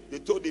him, and they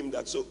told him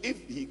that, so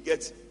if he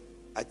gets,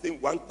 I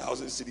think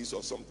 1,000 cities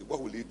or something,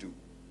 what will he do?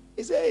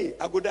 He said, hey,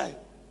 I go die.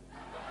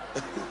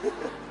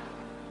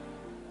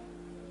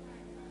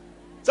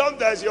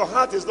 Sometimes your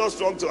heart is not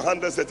strong to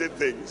handle certain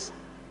things.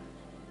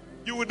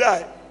 You will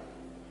die.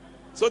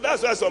 So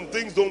that's why some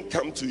things don't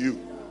come to you.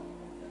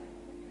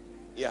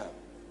 Yeah.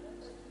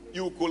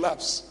 You will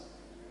collapse.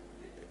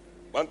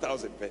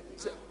 1,000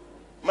 pence.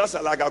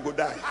 Master, like I go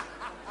die.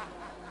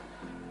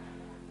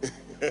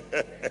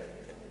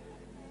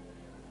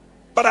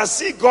 But I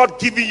see God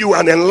giving you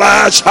an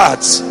enlarged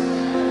heart.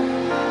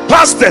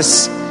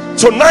 Pastors,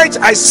 tonight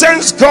I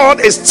sense God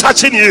is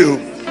touching you.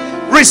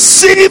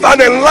 Receive an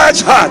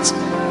enlarged heart.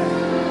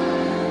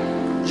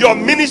 Your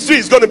ministry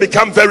is going to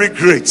become very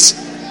great.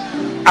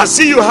 I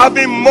see you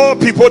having more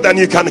people than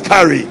you can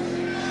carry.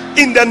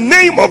 In the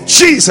name of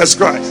Jesus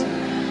Christ.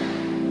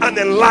 An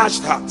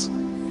enlarged heart.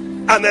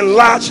 An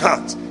enlarged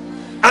heart.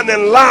 An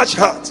enlarged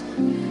heart.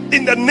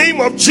 In the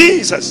name of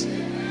Jesus.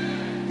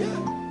 Yeah.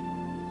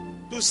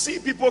 To see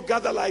people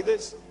gather like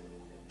this,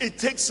 it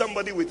takes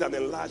somebody with an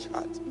enlarged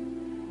heart.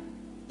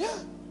 Yeah.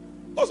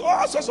 There's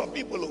all sorts of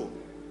people. Oh.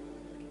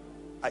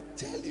 I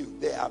tell you,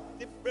 there are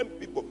different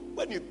people.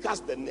 When you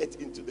cast the net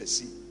into the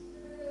sea,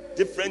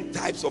 different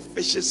types of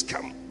fishes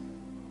come.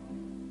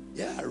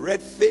 Yeah,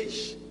 red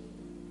fish,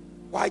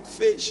 white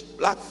fish,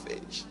 black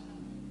fish,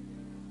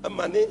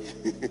 money,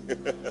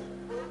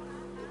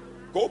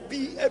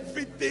 goby,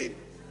 everything,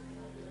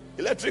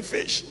 electric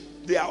fish.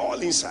 They are all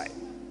inside.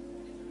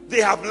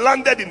 They have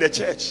landed in the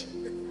church.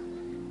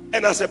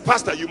 And as a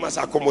pastor, you must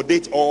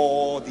accommodate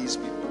all these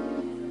people.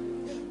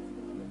 Yeah.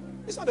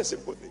 It's not a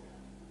simple thing.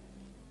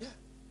 Yeah.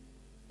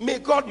 May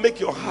God make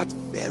your heart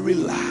very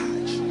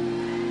large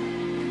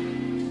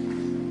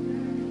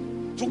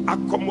to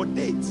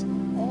accommodate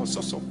all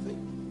sorts of things.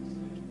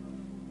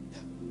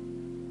 Yeah.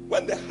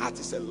 When the heart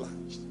is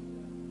enlarged,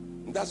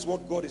 that's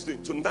what God is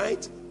doing.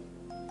 Tonight,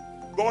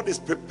 God is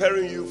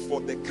preparing you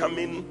for the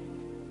coming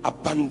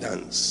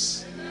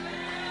abundance.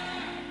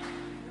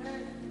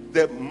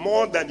 The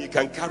more than you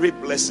can carry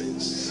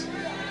blessings.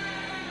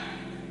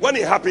 When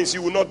it happens,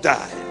 you will not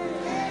die.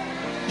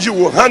 You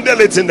will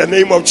handle it in the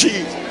name of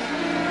Jesus.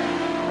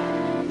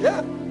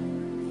 Yeah.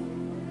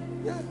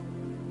 Yeah.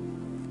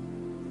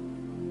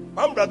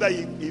 One brother,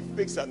 he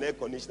fixed an air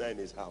conditioner in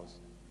his house.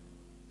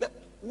 Now,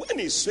 when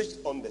he switched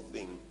on the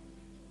thing,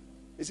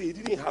 he said he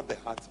didn't have the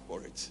heart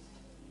for it.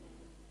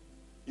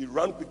 He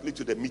ran quickly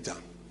to the meter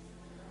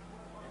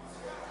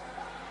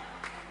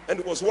and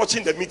he was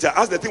watching the meter.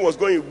 As the thing was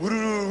going,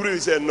 he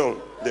said,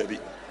 no, Daddy.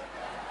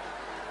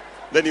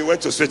 Then he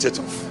went to switch it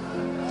off.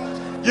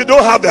 You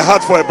don't have the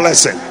heart for a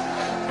blessing,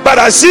 but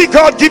I see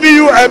God giving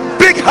you a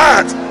big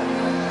heart.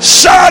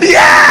 Shout,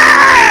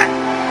 yeah!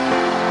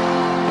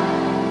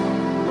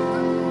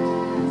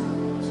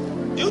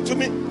 You to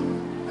me.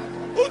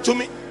 You to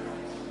me.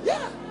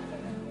 Yeah.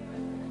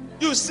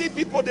 You see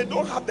people, they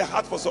don't have the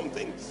heart for some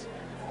things.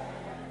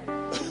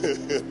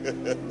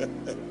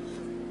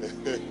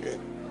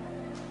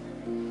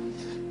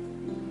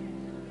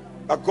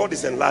 But God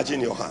is enlarging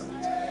your heart.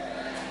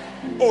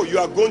 Oh, you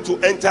are going to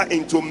enter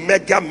into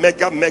mega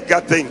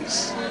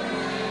things.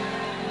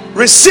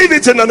 Receive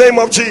it in the name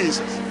of Jesus.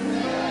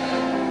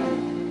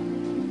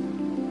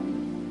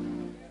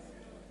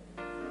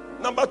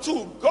 Number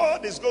 2,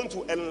 God is going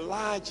to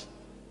enlarge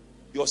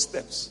your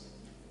steps.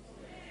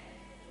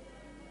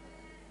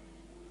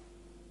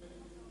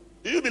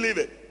 Do you believe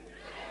it?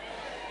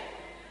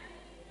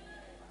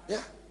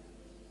 Yeah.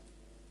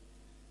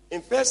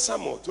 In 1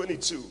 Samuel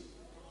 22.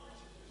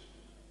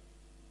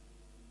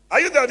 Are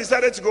you there?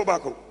 Decided to go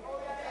back home?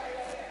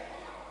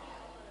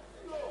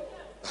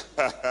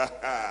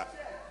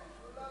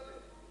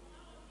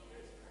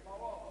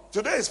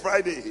 Today is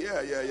Friday.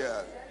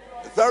 Yeah.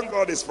 Thank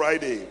God it's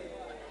Friday.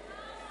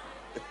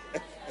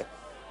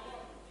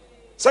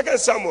 2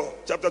 Samuel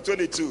chapter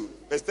 22,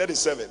 verse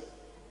 37.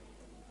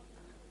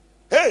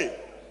 Hey.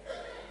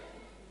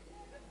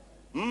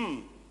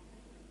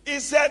 He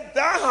said,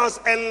 thou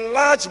hast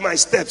enlarged my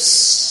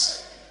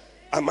steps.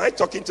 Am I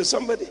talking to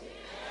somebody?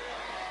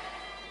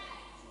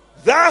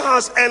 Thou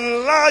hast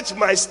enlarged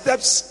my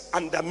steps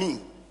under me,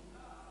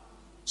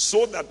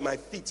 so that my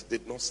feet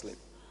did not slip.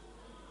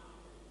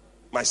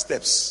 My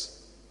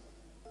steps.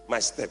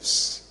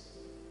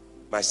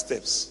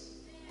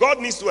 God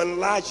needs to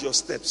enlarge your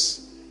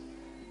steps.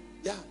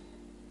 Yeah.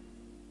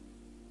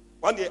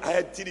 One day I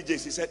had TD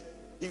Jakes. He said,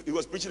 he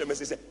was preaching a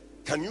message. He said,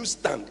 can you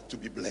stand to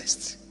be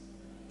blessed?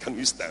 Can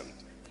you stand?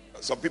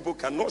 Some people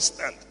cannot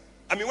stand.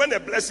 I mean, when a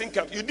blessing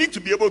comes, you need to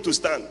be able to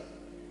stand.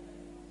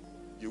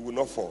 You will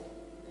not fall.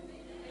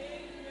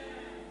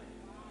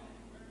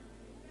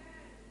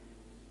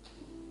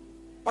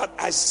 But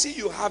I see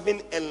you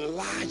having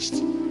enlarged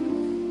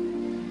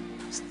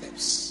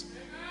steps,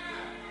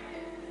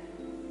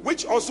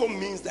 which also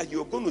means that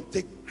you're going to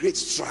take great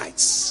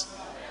strides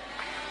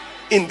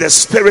in the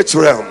spirit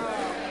realm.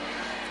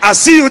 I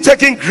see you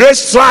taking great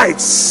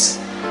strides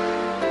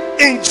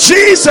in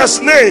Jesus'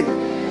 name.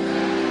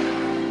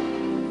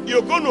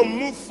 You're going to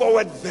move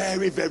forward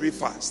very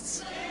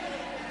fast.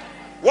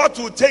 What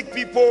will take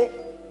people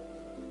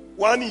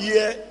 1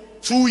 year,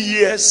 2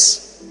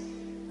 years,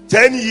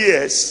 10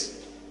 years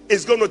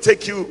is going to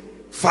take you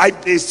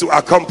 5 days to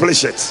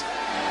accomplish it.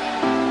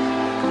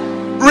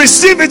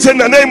 Receive it in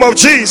the name of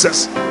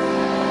Jesus.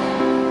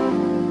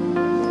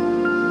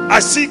 I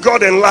see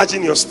God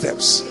enlarging your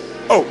steps.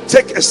 Oh,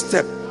 take a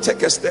step.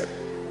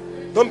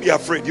 Don't be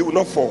afraid, you will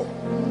not fall.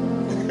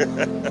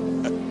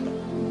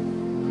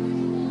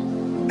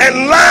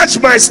 Enlarge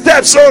my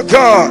steps, oh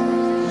God.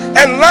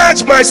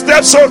 Enlarge my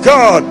steps, oh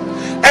God.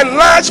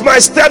 Enlarge my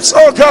steps,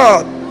 oh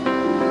God.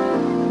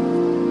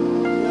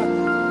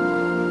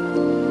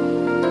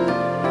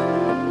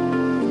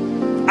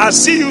 I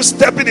see you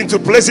stepping into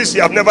places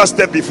you have never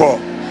stepped before.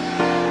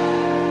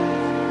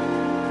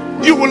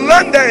 You will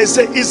land there and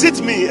say, is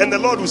it me? And the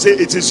Lord will say,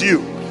 it is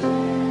you.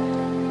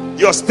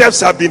 Your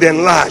steps have been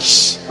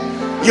enlarged.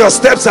 Your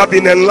steps have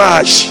been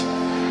enlarged.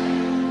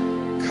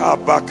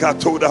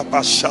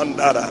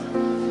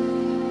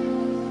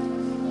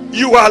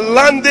 You are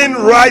landing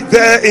right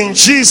there in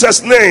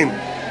Jesus' name.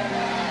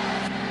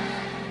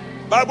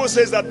 Bible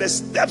says that the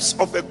steps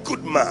of a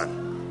good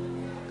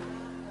man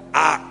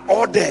are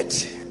ordered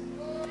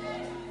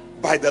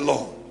by the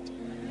Lord.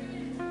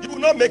 You will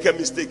not make a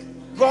mistake.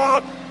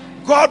 God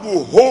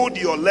will hold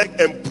your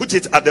leg and put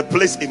it at the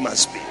place it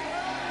must be.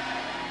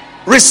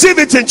 Receive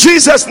it in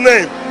Jesus'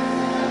 name.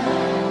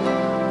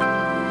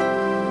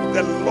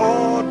 The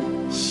Lord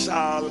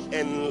shall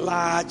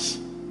enlarge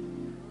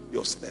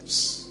your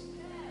steps.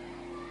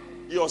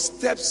 Your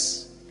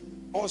steps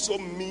also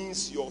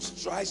means your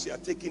strides you are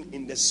taking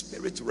in the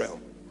spirit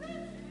realm.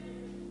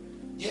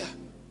 Yeah.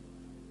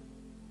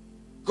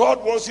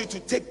 God wants you to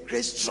take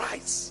great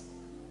strides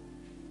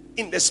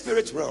in the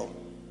spirit realm.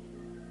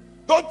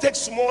 Don't take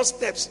small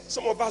steps.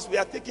 Some of us, we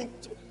are taking,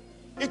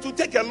 it will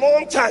take a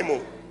long time.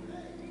 Oh.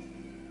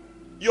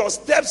 Your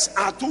steps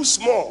are too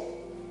small.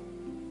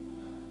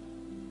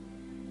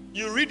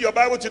 You read your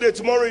Bible today,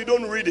 tomorrow you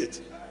don't read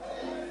it.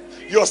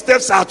 Your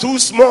steps are too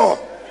small.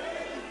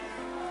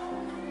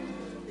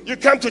 You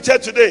come to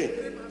church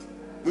today,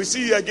 we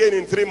see you again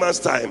in 3 months'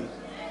 time.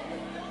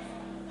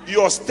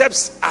 Your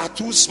steps are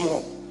too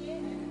small.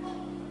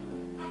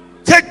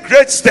 Take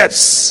great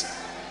steps.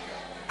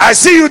 I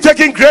see you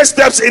taking great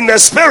steps in the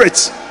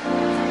spirit.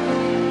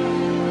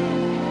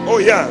 Oh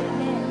yeah.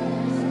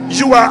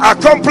 You are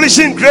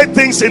accomplishing great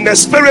things in the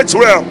spirit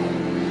realm.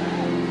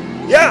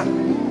 Yeah.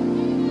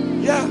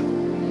 Yeah.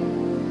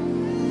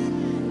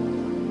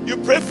 You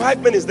pray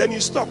 5 minutes, then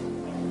you stop.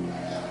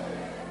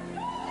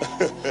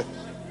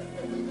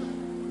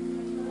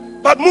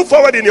 But move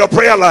forward in your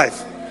prayer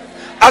life.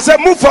 I said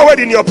move forward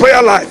in your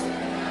prayer life.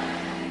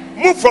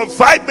 Move from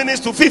 5 minutes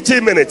to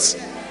 15 minutes.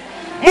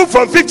 Move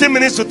from 15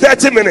 minutes to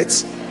 30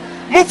 minutes.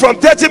 Move from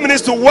 30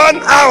 minutes to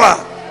 1 hour.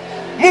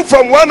 Move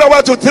from 1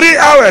 hour to 3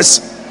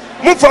 hours.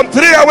 Move from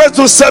 3 hours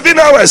to 7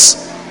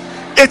 hours.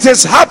 It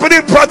is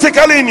happening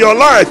practically in your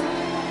life.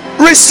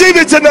 Receive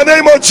it in the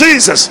name of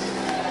Jesus.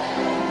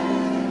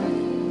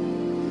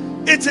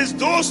 It is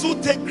those who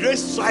take great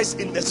strides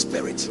in the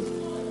spirit.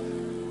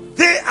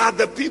 They are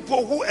the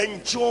people who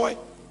enjoy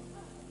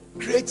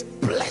great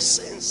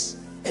blessings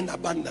and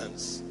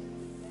abundance.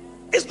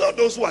 It's not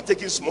those who are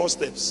taking small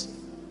steps.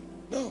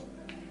 No.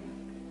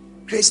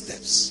 Great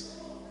steps.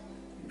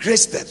 Great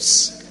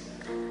steps.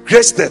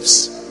 Great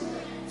steps.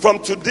 From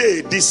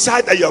today,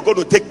 decide that you are going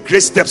to take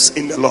great steps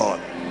in the Lord.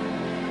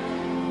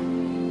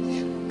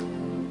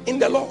 In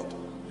the Lord.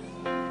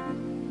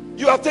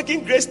 You are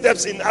taking great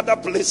steps in other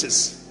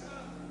places.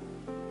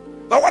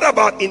 But what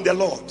about in the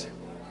Lord?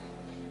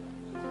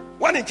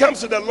 When it comes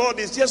to the Lord,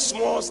 it's just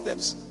small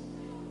steps.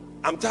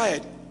 I'm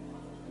tired.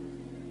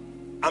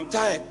 I'm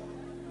tired.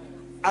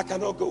 I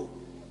cannot go.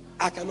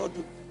 I cannot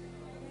do.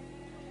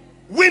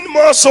 Win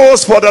more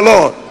souls for the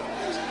Lord.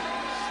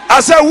 I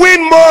said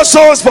win more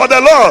souls for the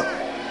Lord.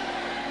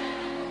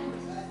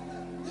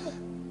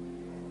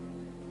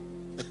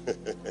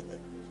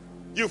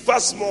 You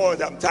fast more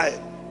and I'm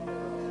tired.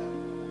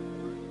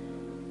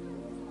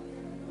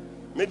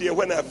 Maybe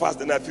when I fast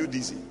then I feel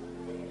dizzy.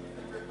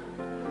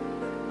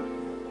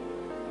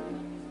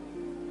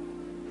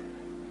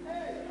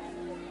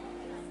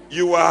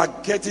 You are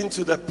getting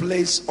to the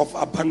place of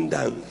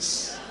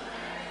abundance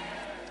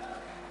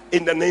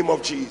in the name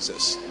of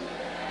Jesus.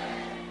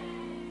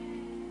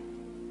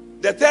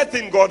 The third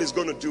thing God is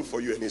going to do for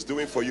you, and He's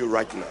doing for you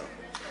right now,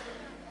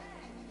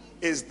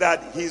 is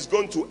that He's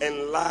going to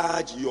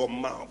enlarge your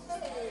mouth.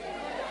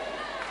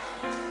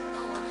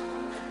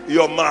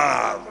 Your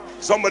mouth.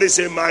 Somebody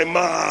say, my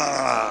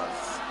mouth.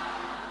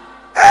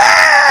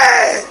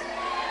 Hey!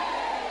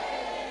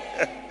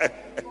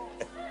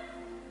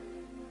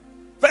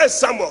 First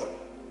Samuel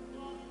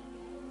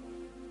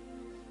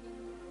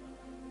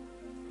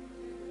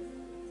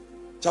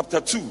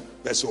chapter 2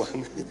 verse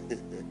 1.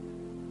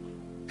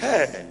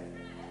 Hey.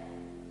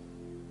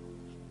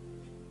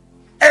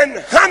 And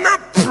Hannah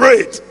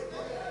prayed.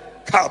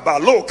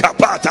 Kabalo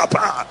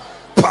kapatapa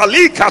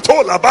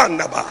palikato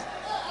labandaba.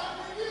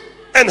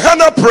 And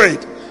Hannah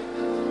prayed.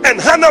 And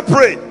Hannah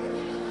prayed.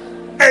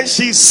 And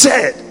she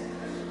said,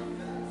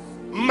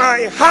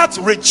 my heart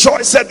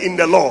rejoiceth in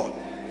the Lord.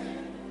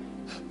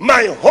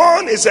 My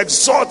horn is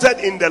exalted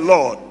in the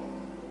Lord.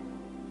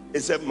 He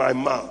said, my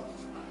mouth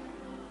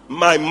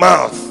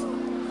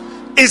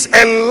is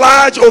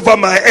enlarged over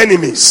my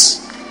enemies,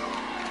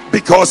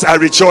 because I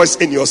rejoice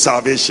in your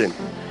salvation.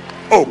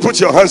 Oh, put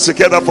your hands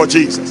together for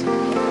Jesus.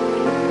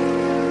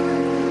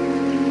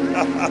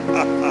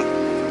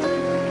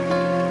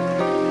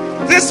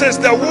 This is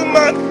the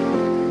woman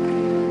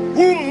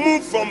who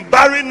moved from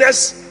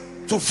barrenness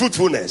to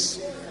fruitfulness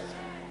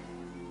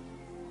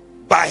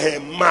by her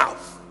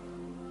mouth.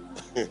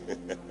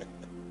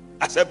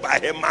 I said by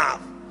her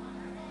mouth.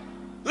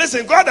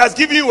 Listen, God has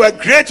given you a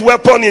great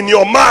weapon in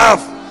your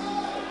mouth.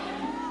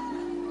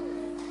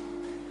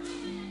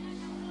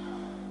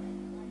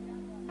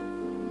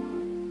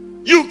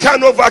 You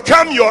can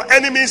overcome your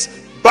enemies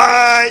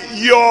by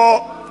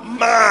your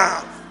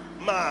mouth.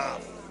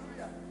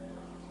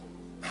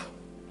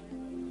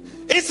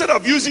 Instead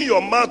of using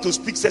your mouth to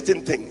speak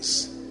certain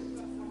things,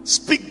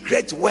 speak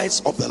great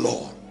words of the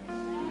Lord.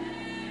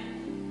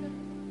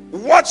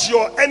 Watch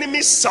your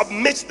enemies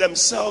submit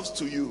themselves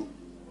to you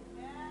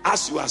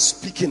as you are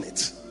speaking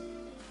it.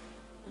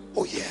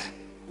 Oh yeah.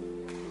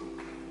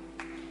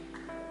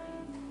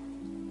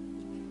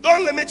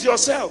 Don't limit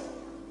yourself.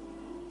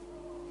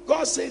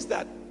 God says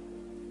that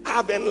I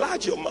have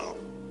enlarged your mouth.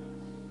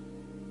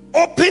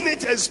 Open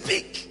it and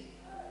speak.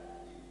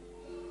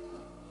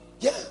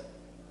 Yeah.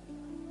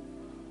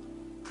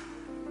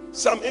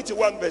 Psalm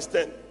 81 verse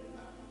 10.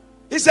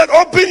 He said,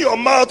 open your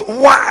mouth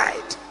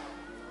wide.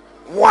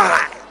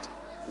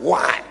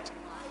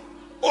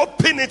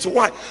 Open it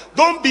wide.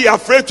 Don't be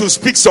afraid to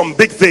speak some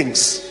big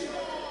things.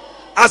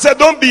 I said,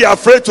 don't be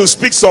afraid to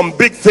speak some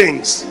big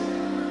things.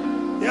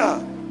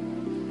 Yeah.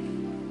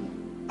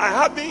 I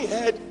haven't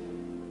heard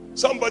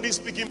somebody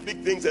speaking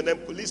big things and then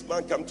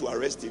policeman come to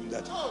arrest him.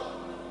 That,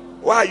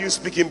 why are you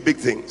speaking big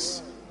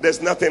things?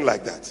 There's nothing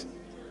like that.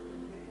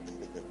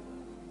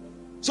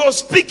 So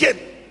speak it.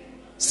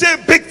 Say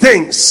big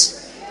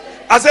things.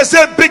 As I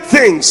say big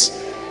things,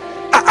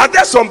 are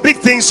there some big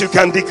things you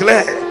can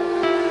declare?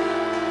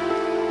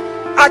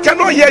 I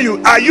cannot hear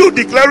you. Are you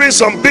declaring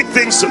some big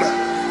things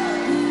tonight?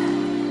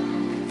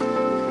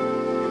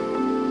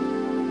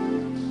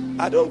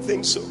 I don't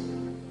think so.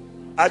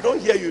 I don't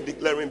hear you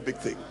declaring big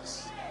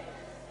things.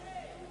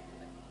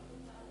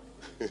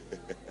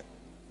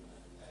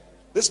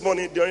 This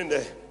morning during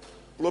the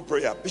Globe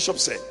prayer, Bishop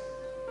said,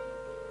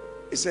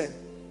 he said,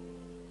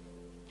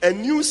 a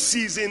new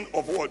season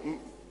of what?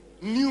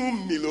 New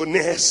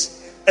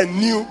millionaires and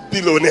new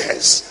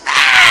billionaires.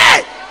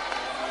 Hey!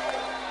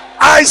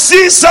 I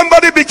see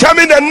somebody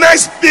becoming the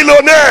next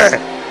billionaire.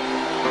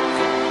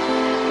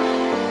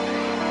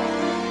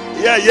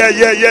 Yeah.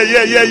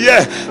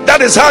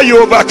 That is how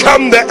you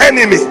overcome the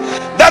enemy.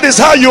 That is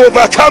how you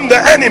overcome the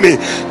enemy.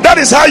 That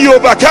is how you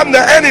overcome the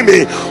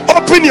enemy.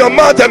 Open your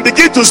mouth and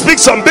begin to speak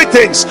some big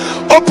things.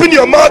 Open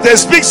your mouth and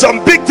speak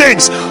some big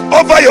things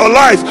over your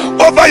life,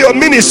 over your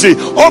ministry,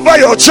 over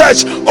your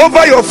church,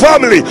 over your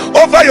family,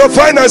 over your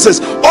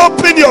finances.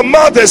 Open your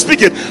mouth and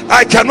speak it.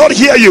 I cannot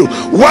hear you.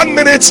 1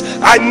 minute.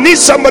 I need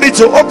somebody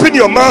to open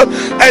your mouth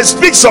and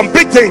speak some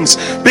big things,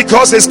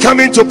 because it's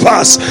coming to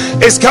pass.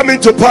 It's coming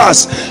to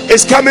pass.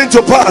 It's coming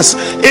to pass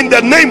in the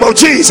name of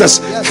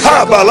Jesus.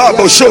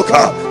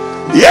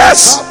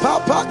 Yes.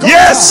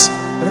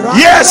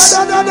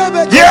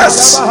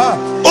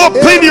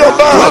 Open your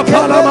mouth.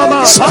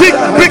 Speak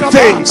big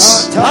things.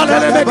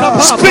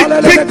 Speak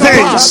big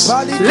things.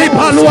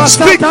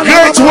 Speak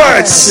great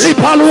words in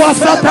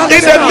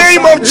the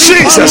name of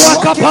Jesus.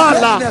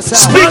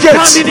 Speak it.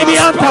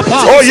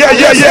 Oh yeah.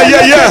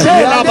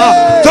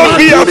 Don't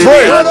be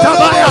afraid.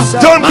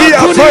 Don't be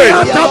afraid.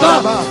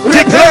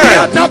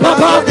 Declare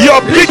your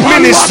big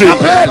ministry,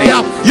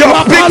 your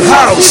big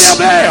house,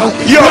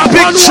 your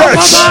big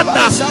church,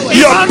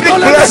 your big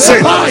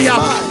blessing.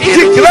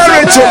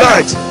 Declare it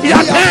tonight.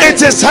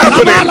 It is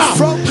happening.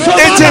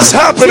 It is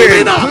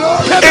happening.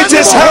 It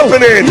is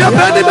happening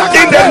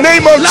in the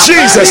name of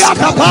Jesus.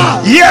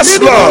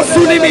 Yes, Lord.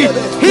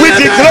 We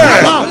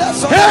declare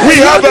we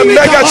have a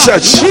mega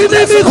church.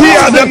 We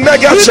are the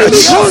mega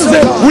church.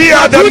 We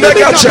are the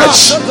mega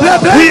church.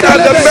 We are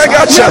the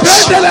mega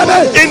church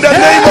in the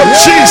name of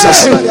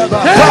Jesus.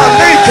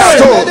 Yes,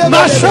 Lord.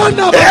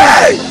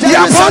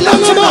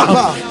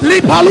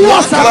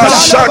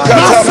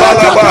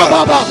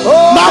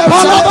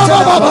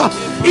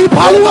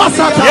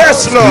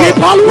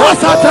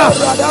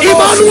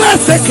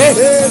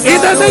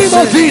 In the name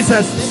of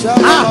Jesus.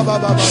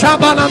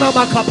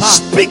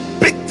 Speak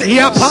big things.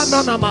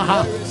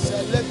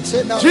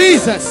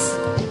 Jesus.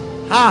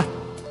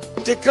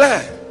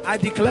 Declare. I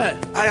declare.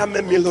 I am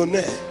a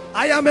millionaire.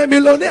 I am a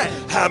millionaire.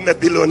 I am a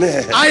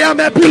billionaire. I am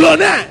a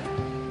billionaire.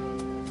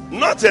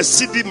 Not a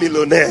city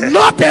millionaire.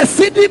 Not a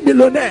city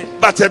millionaire.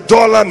 But a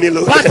dollar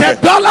millionaire. But a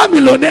dollar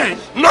millionaire.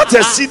 Not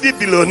a city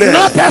billionaire.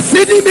 Not a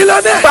city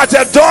millionaire. But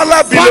a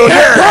dollar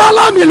billionaire. But a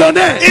dollar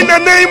millionaire. In the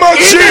name of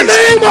Jesus. In the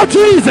name of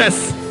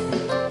Jesus.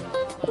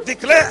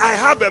 Declare, I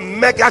have a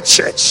mega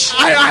church.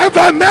 I have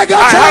a mega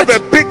church. I have a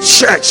big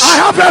church. I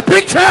have a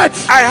big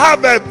church. I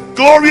have a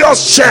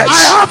glorious church.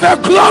 I have a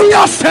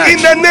glorious church.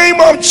 In the name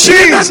of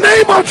Jesus. In the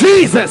name of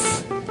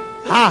Jesus.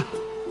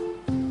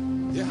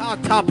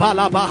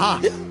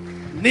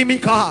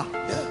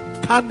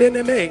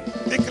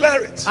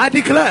 Declare it. I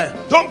declare.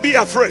 Don't be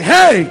afraid.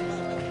 Hey,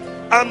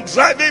 I'm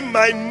driving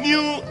my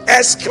new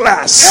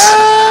S-Class.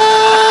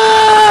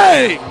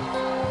 Hey!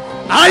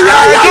 I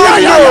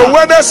don't know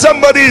whether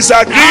somebody is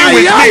agreeing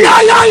with me.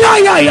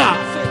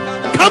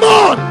 Come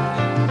on.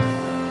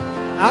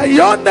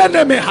 Ayonda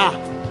Nemeha.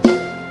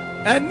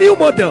 A new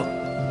model.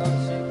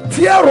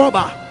 Tia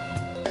Roba.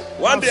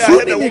 One day I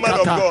heard a woman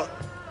of God.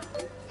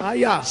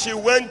 Aya. She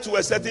went to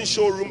a certain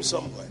showroom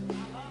somewhere.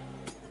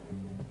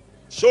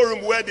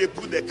 Showroom where they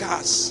put the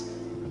cars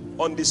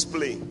on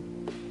display.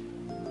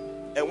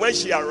 And when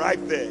she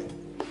arrived there,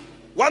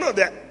 one of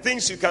the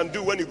things you can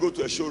do when you go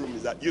to a showroom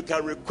is that you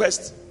can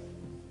request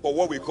for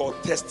what we call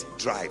test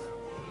drive.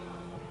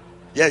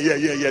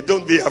 Yeah.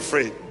 Don't be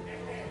afraid.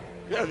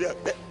 Yeah.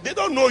 They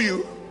don't know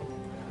you.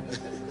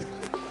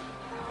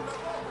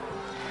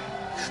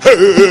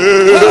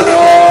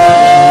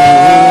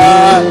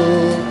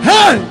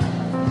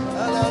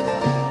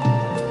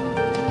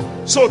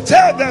 So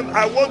tell them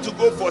I want to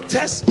go for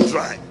test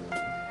drive.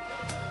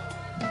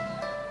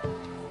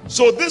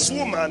 So this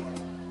woman,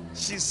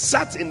 she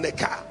sat in the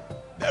car,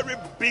 very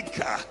big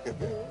car.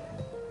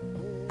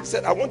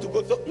 Said, I want to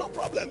go. No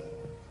problem.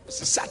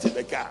 She sat in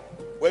the car,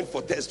 went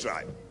for test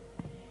drive.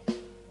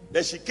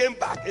 Then she came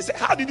back and said,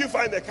 how did you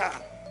find the car?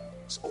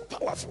 So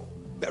powerful,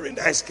 very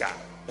nice car.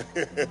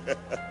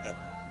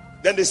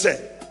 Then they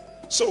said,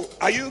 so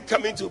are you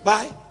coming to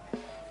buy?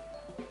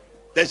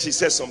 Then she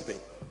said something.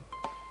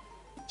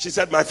 She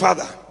said, my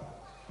father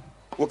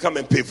will come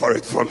and pay for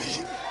it for me.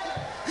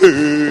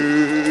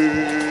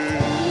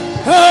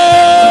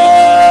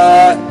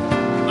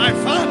 My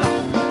father.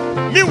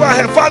 Meanwhile,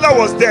 her father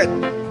was dead.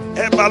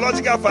 Her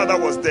biological father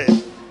was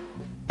dead.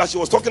 But she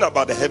was talking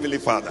about the Heavenly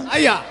Father.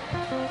 Aya.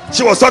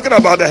 She was talking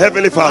about the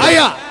Heavenly Father.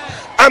 Aya.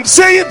 I'm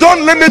saying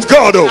don't limit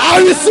God. Oh.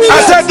 I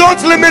said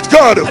don't limit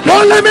God. Oh.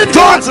 Don't limit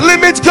God. Don't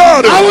limit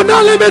God. Oh. I will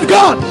not limit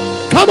God.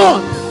 Come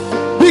on.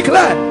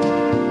 Declare.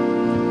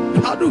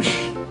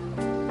 Padush.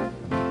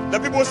 The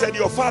people said,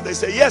 your father?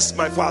 Said, yes,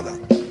 my father.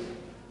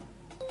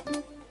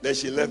 Then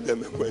she left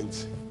them and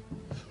went.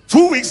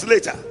 2 weeks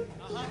later,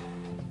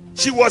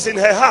 she was in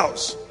her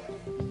house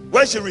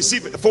when she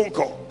received a phone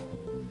call.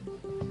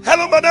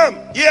 Hello, madam.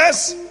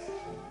 Yes.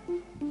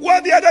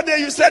 Well, the other day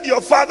you said your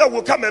father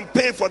will come and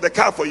pay for the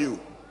car for you.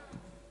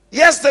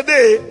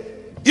 Yesterday,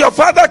 your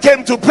father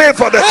came to pay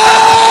for the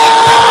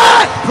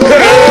car.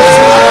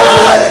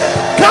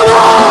 Come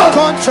on.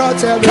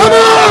 Come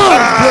on.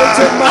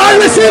 I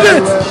receive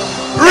it.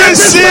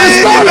 Receive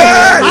it.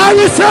 I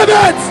receive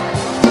it.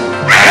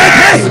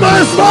 It is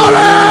my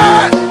story.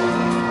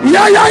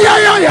 Yeah.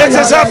 It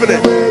is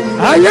happening.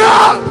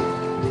 Yeah.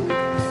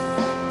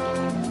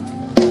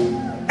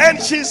 And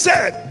she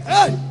said,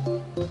 Hey.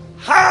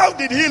 how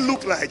did he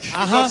look like?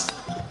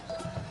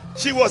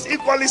 She was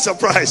equally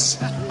surprised.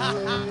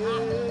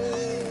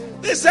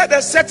 They said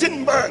a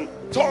certain man,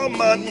 tall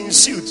man in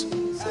suit,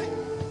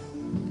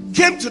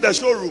 came to the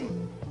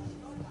showroom.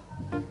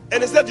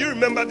 And he said, do you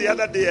remember the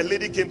other day a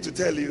lady came to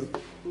tell you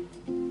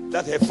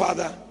that her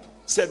father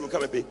said we'll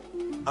come and pay?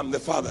 I'm the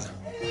father.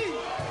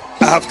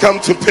 I have come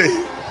to pay.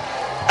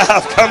 I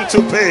have come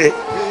to pay.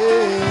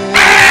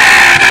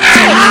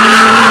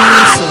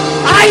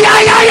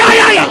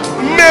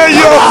 May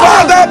your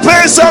father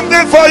pay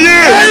something for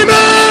you.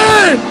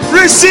 Amen.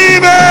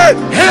 Receive it.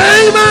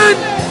 Amen.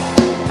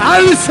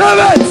 I receive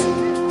it.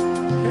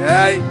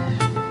 Hey.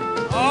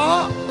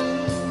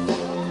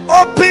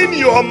 Open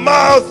your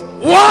mouth.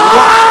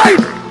 Why?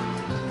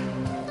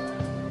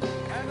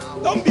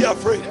 Don't be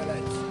afraid.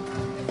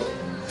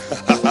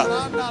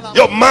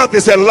 Your mouth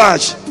is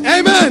enlarged.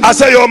 Amen. I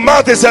say your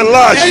mouth is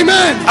enlarged.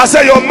 Amen. I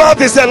say your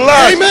mouth is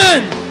enlarged.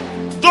 Amen.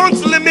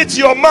 Don't limit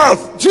your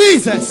mouth.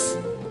 Jesus.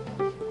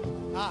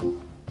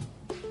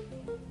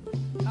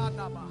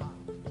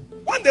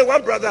 One day,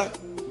 one brother,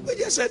 he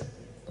just said,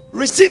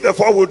 receive a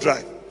 4-wheel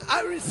drive.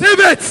 I receive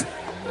it.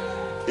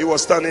 He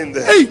was standing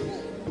there. Hey.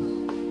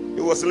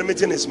 He was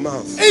limiting his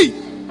mouth. Hey.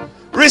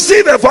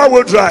 Receive a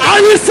 4-wheel drive.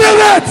 I receive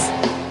it.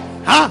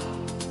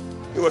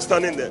 He was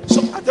standing there.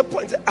 So at the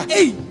point,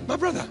 hey, my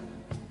brother,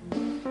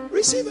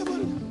 receive a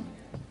 4-wheel.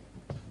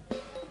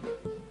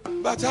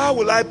 But how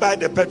will I buy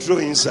the petrol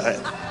inside?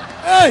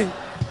 Hey.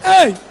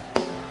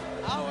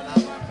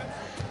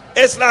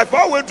 It's like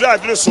 4-wheel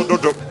drive.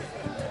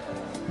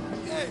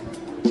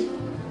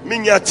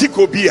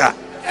 Minyatiko bia.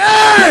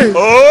 Hey.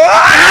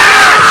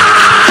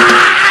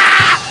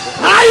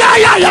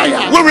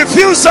 We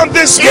refuse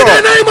something small. In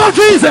the name of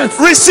Jesus.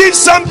 Receive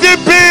something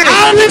big.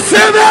 I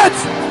receive it.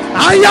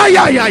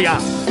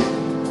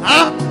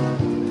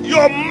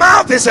 Your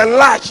mouth is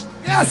enlarged.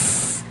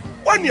 Yes.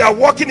 When you are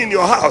walking in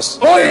your house,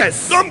 oh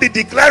yes, don't be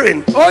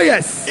declaring, oh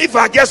yes, if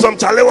I get some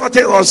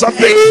chalewote or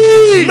something.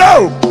 Hey.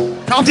 No.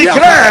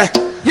 Declare,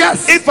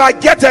 yes, if I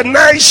get a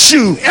nice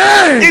shoe,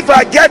 hey, if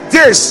I get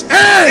this,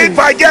 hey, if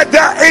I get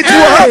that, it hey,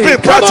 will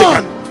happen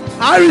practically.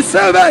 I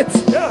receive it.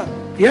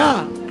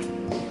 Yeah.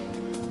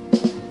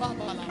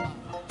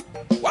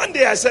 One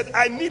day I said,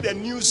 I need a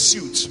new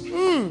suit.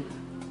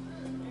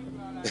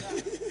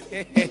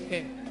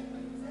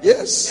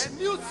 Yes. A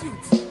new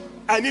suit.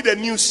 I need a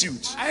new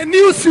suit. A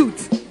new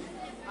suit.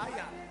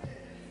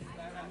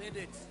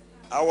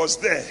 I was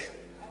there.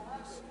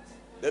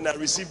 Then I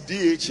received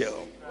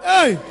DHL.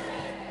 Hey.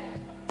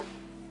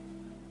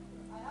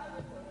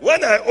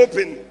 When I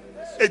opened,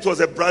 it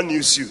was a brand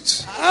new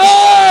suit.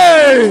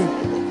 Hey!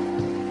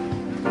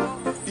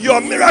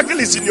 Your miracle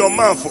is in your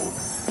mouth.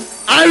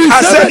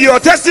 I said it. your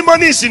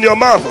testimony is in your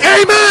mouth.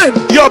 Amen.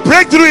 Your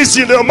breakthrough is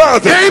in your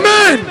mouth.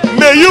 Amen.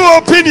 May you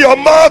open your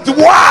mouth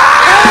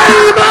wide.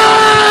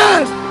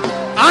 Amen.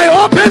 I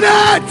open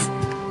it.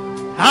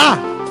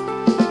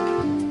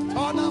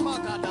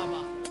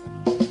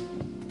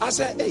 I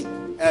said,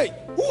 hey,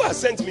 who has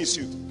sent me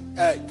suit?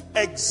 Hey.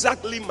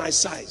 Exactly my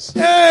size.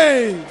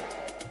 Hey.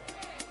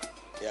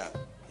 Yeah.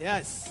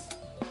 Yes.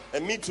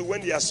 And me too,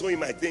 when they are sewing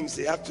my things,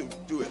 they have to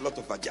do a lot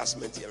of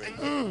adjustment here and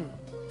there.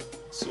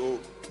 So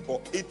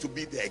for it to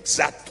be the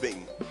exact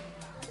thing.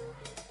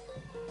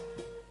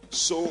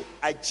 So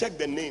I checked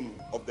the name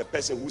of the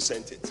person who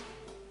sent it.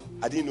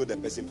 I didn't know the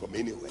person from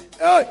anywhere.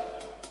 Hey.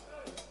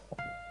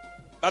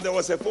 But there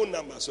was a phone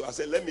number, so I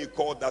said, let me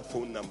call that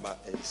phone number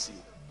and see.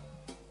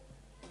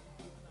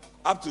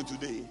 Up to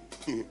today,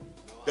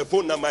 the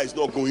phone number is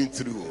not going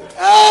through.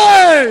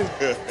 Hey!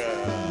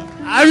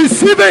 I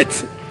receive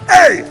it.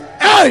 Hey!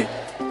 Hey!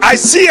 I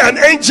see an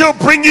angel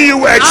bringing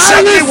you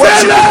exactly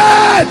what you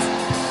need.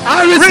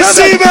 I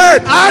receive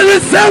it. I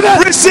receive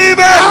it. Receive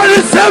it. I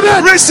receive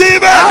it. Receive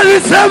it. I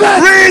receive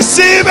it.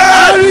 Receive it.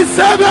 I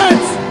receive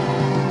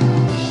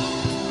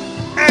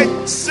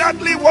it.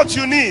 Exactly what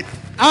you need.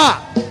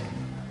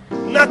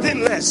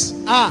 Nothing less.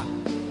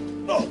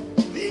 No,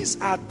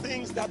 these are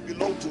things that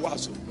belong to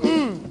us.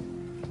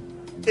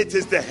 It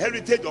is the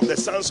heritage of the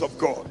sons of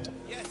God.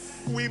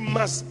 Yes. We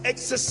must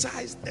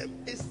exercise them.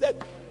 It's that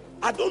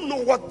I don't know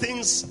what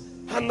things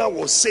Hannah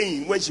was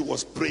saying when she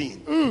was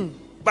praying,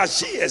 but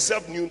she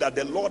herself knew that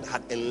the Lord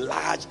had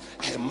enlarged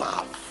her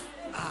mouth.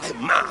 Her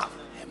mouth.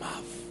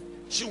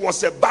 She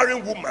was a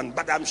barren woman,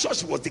 but I'm sure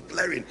she was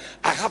declaring,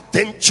 I have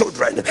 10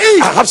 children.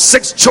 I have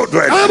 6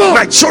 children.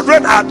 My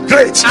children are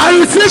great. I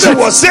receive it. She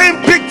was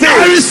saying big things.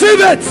 I receive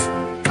it.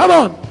 Come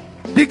on.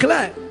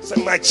 Declare. So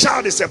my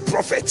child is a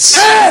prophet.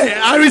 Hey,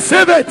 I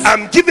receive it.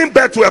 I'm giving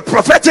birth to a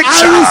prophetic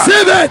I child.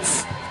 receive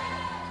it.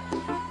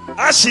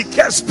 As she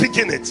kept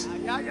speaking it,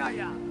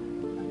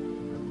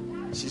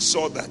 she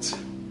saw that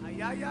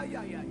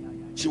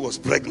she was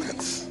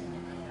pregnant.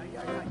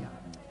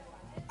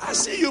 I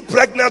see you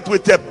pregnant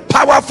with a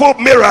powerful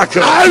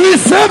miracle. I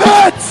receive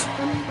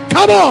it.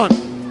 Come on.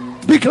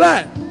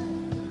 Declare.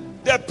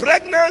 The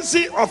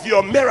pregnancy of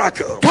your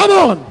miracle, come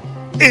on,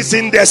 is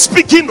in the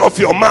speaking of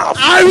your mouth.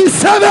 I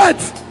receive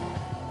it.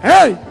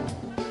 Hey,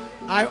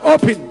 I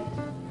open.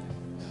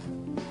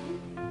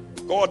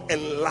 God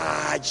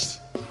enlarged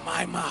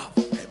my mouth.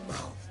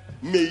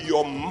 May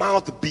your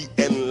mouth be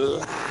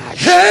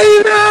enlarged.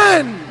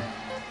 Amen.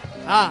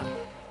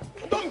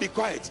 Don't be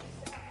quiet.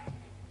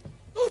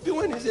 Don't be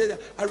when he says,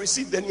 I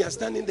received, then you are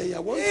standing there. You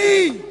are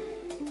hey.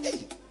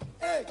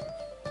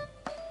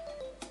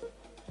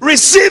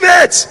 Receive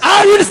it.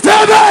 I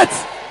receive it.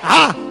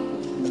 I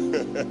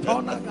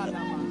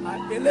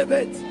believe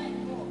it.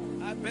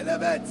 I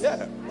believe it.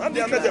 Yeah. One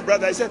day I met a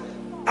brother. I said,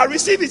 I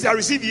receive it. I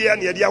receive it.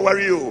 And you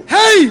worry you.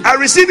 Hey. I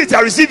receive it.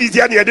 I receive it.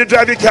 And you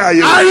driving car.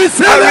 You. I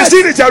receive it. I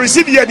receive it. I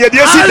receive it. And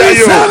you sit there.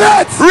 You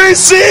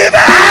receive it. I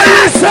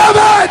receive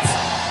it.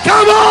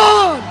 Come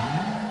on.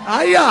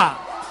 Aya.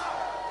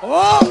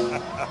 Oh.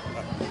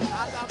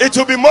 It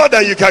will be more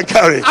than you can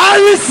carry. I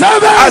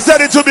receive it. I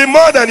said it will be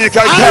more than you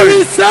can carry. I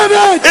receive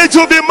it. It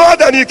will be more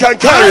than you can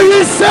carry. I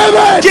receive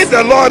it. Give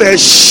the Lord a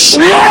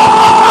shout.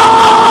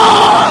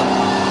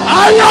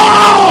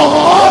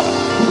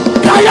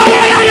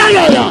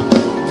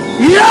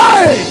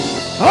 Yay!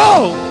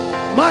 Oh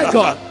my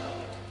God.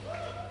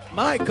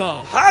 My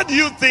God. How do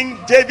you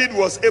think David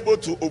was able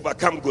to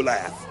overcome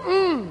Goliath?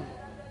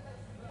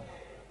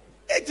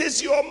 It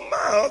is your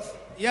mouth.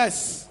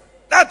 Yes.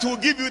 That will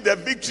give you the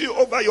victory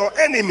over your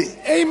enemy.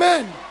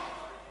 Amen.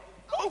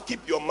 Don't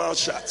keep your mouth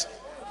shut.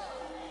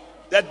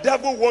 The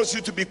devil wants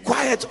you to be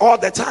quiet all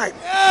the time.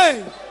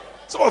 Hey.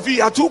 Some of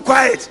you are too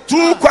quiet.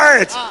 Too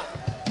quiet.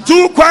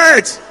 Too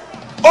quiet.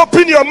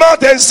 Open your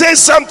mouth and say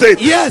something.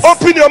 Yes.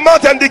 Open your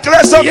mouth and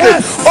declare something.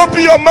 Yes.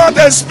 Open your mouth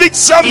and speak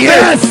something.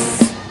 Yes.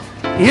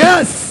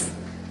 Yes.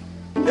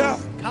 Yeah.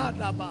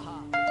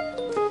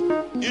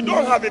 You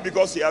don't have it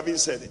because you haven't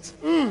said it.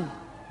 Yeah.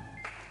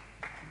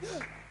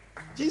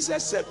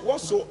 Jesus said,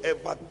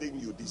 whatsoever thing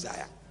you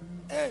desire,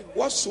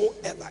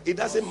 whatsoever, it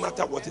doesn't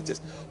matter what it is,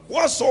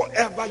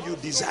 whatsoever you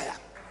desire,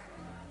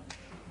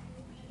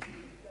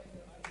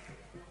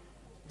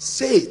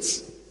 say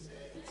it.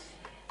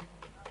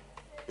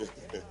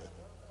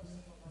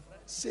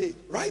 Say it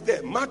right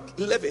there. Mark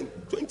 11,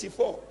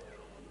 24,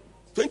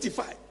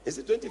 25. Is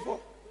it 24?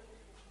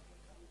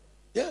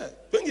 Yeah,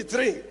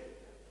 23.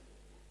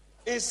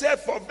 He said,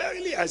 for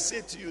verily I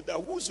say to you that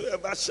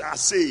whosoever shall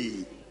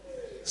say,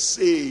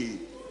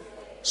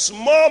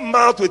 small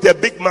mouth with a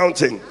big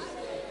mountain,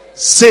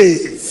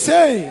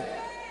 say.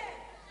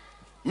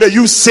 May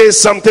you say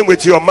something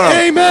with your mouth.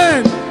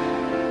 Amen.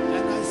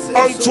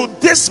 Unto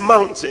this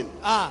mountain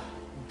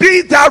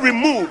be thou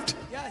removed,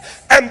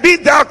 and be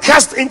thou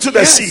cast into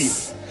the sea.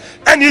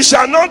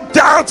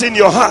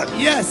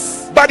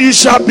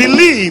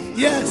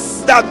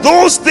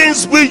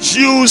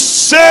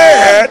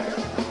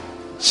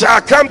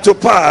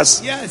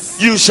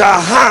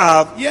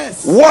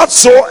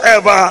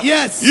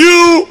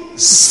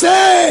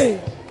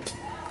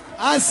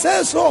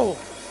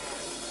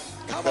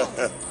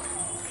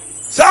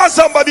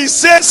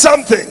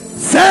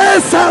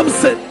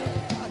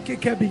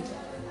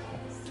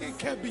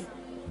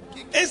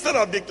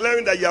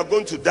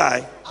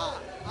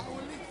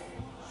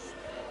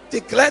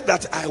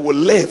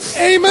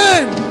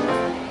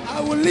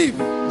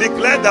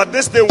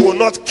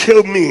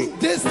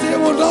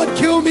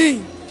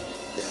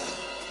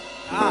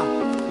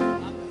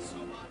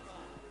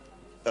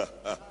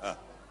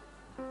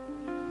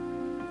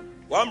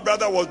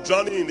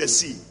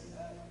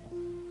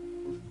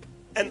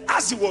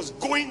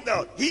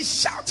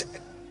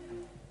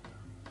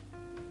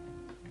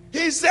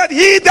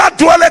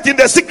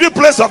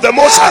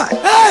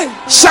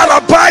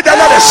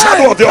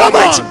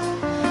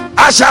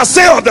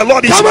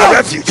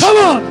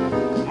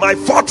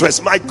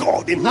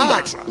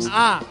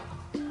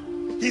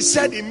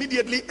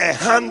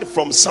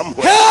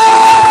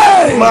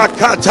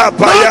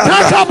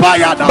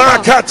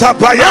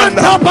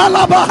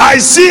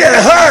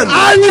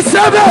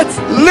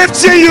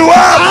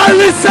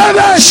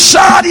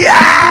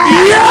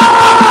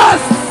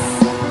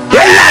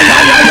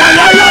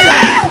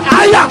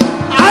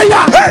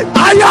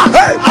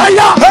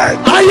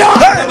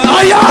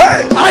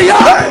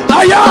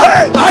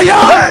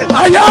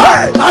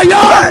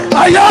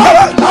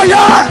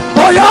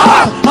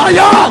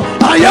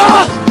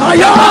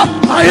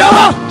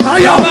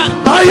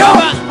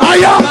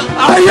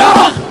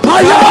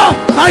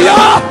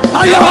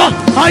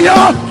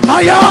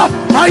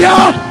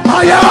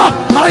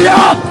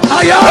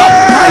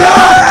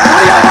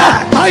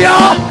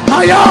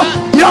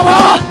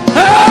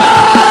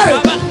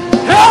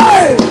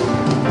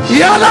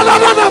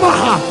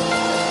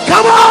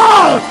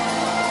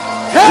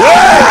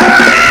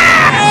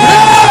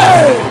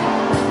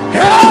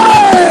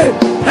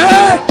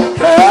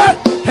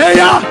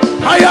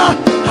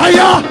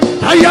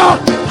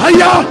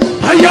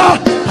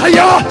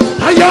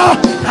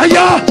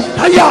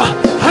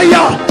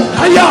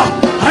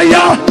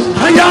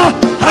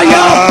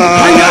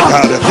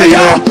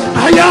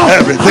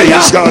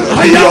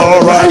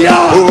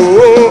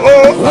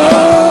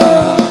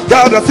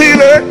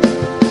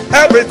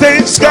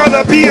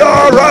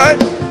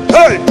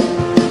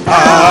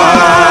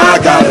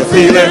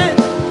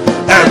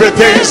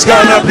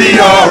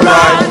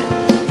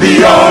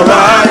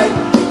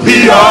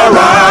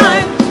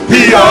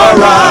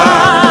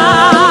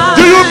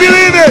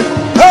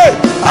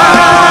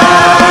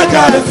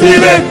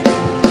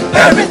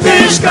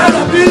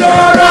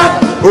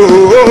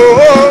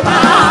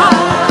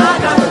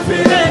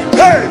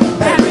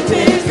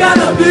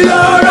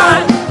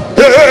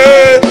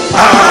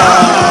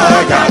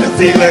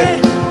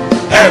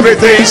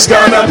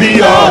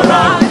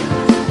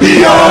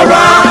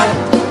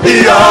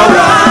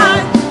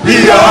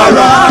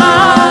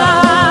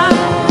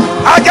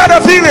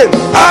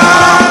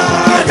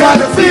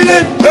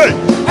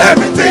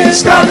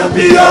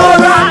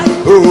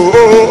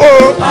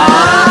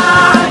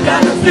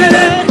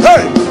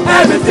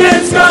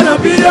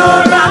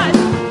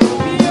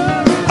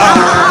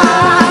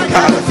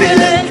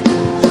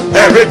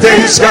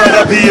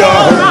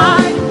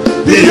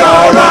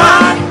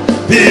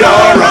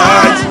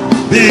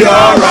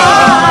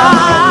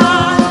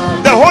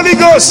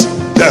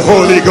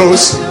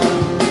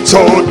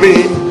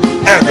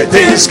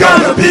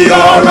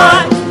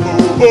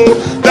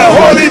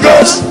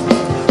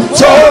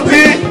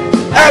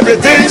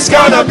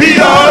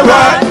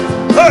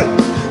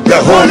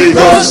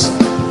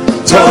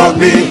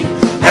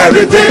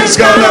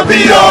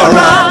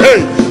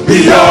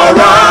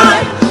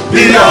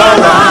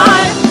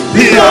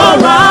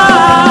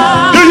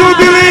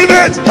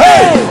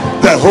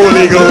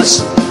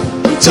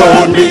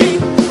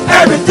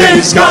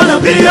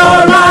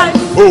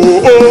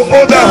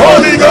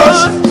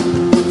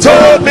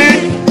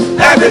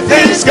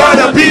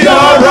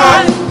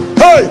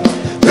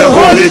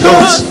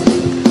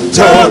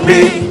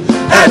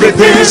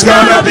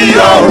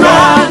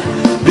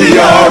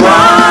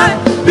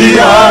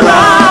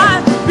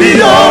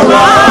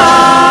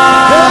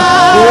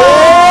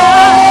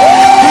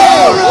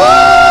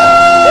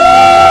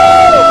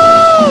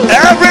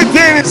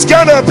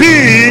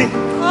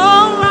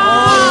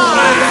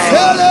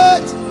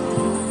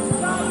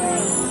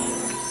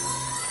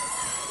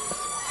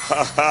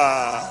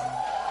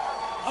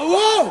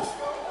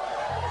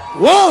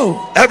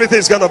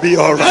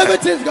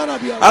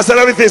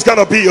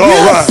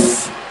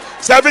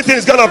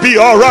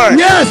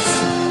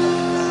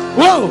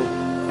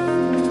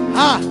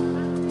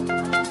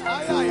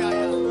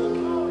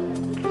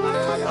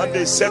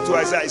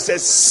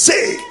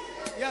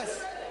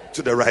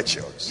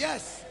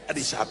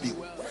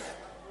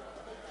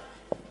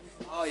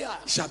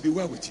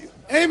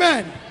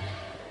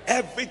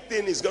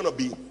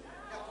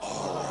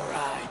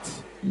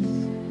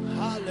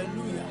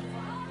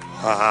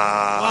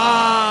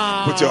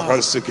 Put your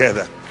hands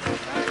together.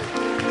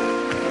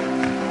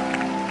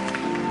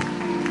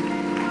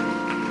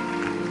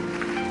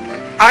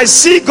 I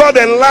see God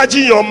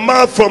enlarging your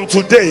mouth from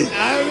today.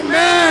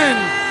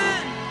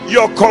 Amen.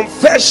 Your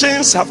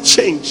confessions have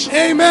changed.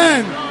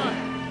 Amen.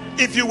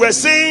 If you were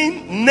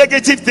saying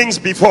negative things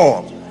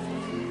before,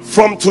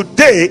 from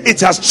today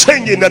it has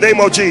changed in the name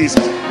of Jesus.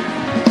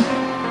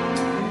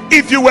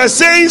 If you were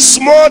saying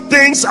small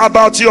things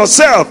about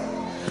yourself,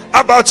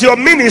 about your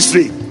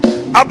ministry,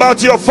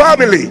 about your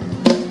family,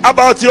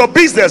 about your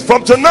business,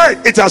 from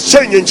tonight it has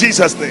changed in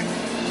Jesus' name.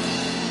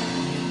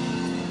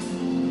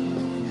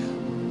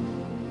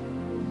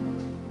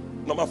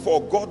 Number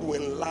 4, God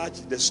will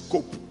enlarge the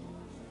scope.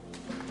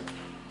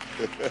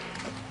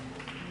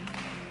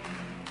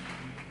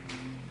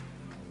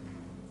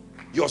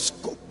 Your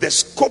scope, the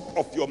scope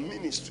of your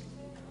ministry.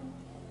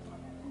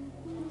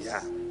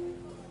 Yeah.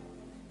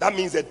 That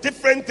means the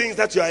different things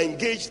that you are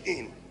engaged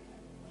in.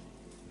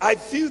 I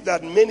feel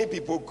that many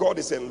people, God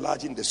is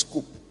enlarging the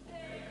scope.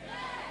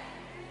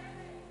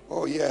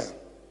 Oh yeah.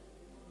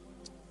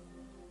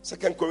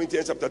 2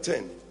 Corinthians chapter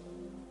 10.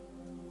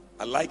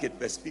 I like it,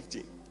 verse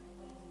 15.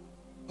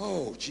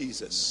 Oh,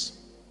 Jesus.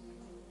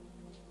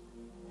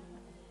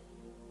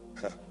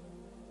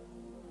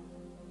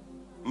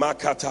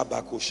 Makata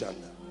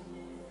bakoshanda.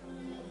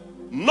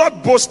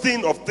 Not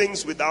boasting of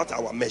things without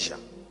our measure.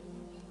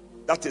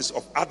 That is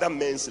of other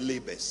men's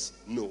labors.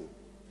 No.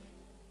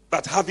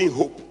 But having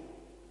hope.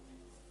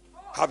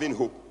 Having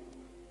hope.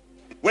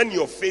 When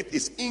your faith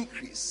is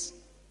increased,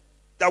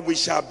 that we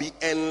shall be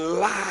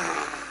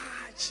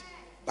enlarged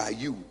by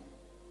you,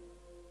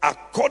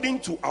 according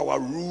to our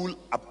rule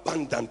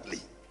abundantly.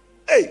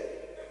 Hey,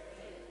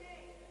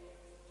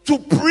 to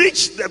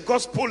preach the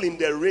gospel in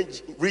the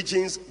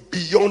regions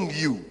beyond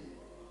you,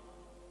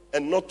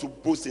 and not to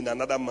boast in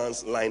another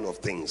man's line of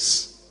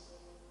things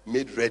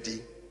made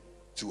ready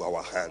to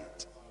our hand.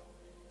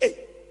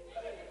 Hey,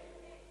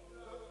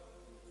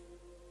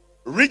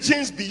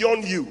 regions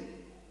beyond you,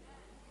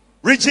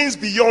 regions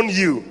beyond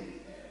you,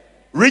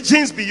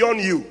 regions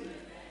beyond you.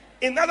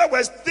 In other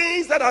words,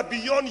 things that are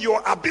beyond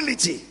your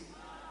ability.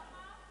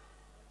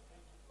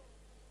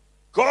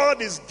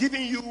 God is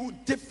giving you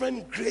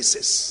different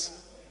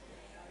graces.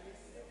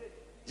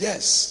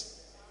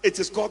 Yes, it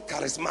is called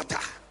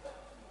charismata.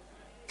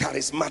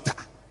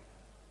 Charismata.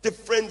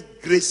 Different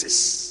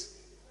graces.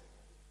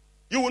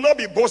 You will not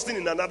be boasting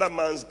in another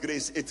man's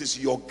grace. It is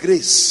your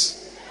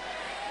grace.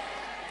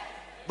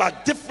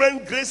 But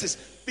different graces.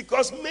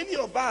 Because many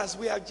of us,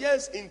 we are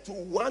just into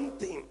one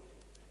thing.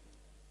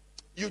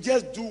 You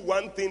just do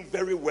one thing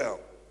very well.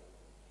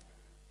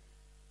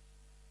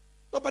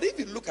 No, but if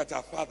you look at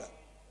our Father,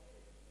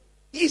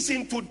 He's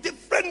into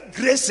different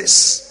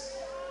graces.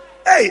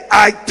 Hey,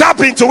 I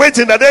tap into it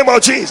in the name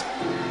of Jesus.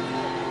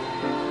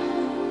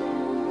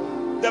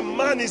 The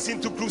man is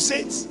into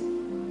crusades.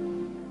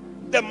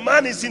 The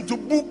man is into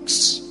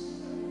books.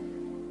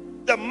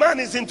 The man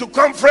is into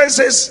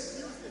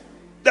conferences.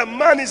 The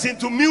man is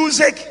into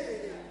music.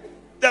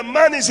 The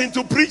man is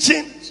into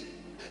preaching.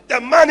 The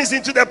man is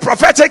into the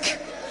prophetic.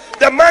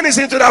 The man is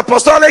into the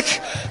apostolic.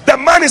 The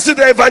man is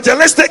into the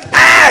evangelistic.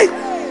 Hey!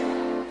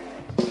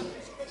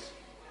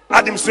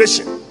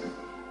 Administration.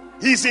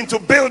 He's into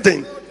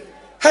building.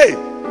 Hey,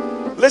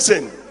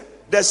 listen.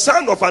 The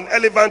son of an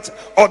elephant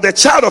or the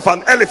child of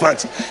an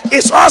elephant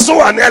is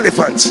also an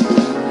elephant.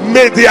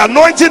 May the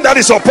anointing that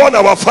is upon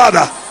our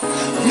Father,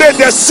 may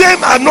the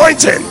same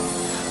anointing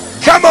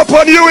come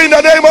upon you in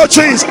the name of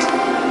Jesus.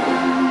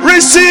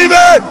 Receive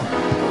it.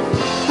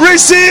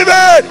 Receive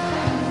it.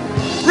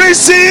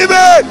 Receive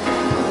it.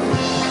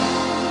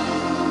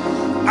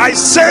 I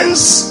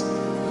sense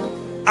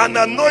an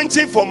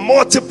anointing for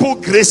multiple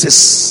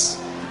graces.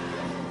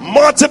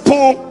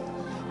 Multiple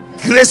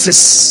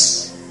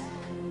graces.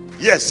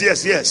 Yes,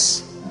 yes,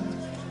 yes.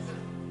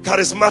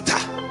 Charismata.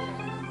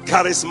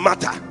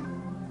 Charismata.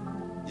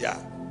 Yeah.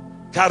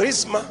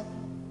 Charisma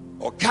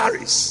or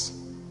charis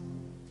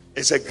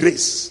is a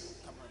grace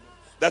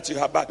that you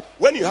have. But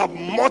when you have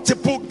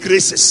multiple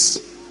graces,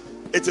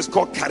 it is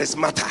called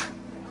charismata.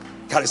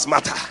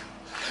 Charismata.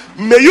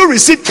 May you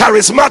receive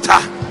charismata.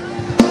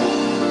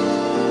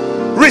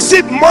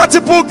 Receive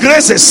multiple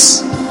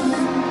graces.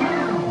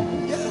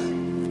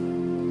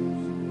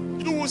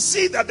 You will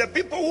see that the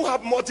people who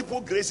have multiple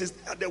graces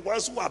are the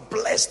ones who are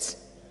blessed.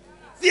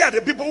 They are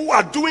the people who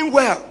are doing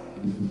well.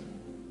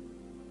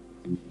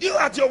 You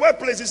at your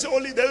workplace, you say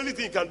the only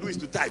thing you can do is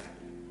to type.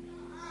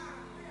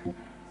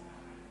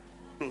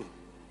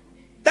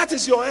 That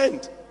is your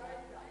end.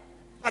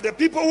 And the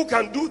people who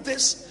can do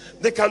this,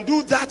 they can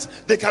do that,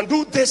 they can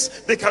do this,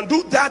 they can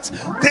do that,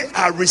 they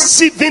are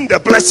receiving the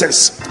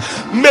blessings.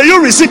 May you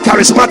receive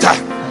charismata.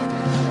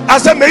 I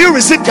said, may you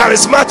receive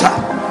charismata.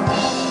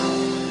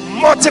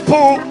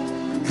 Multiple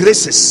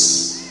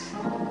graces.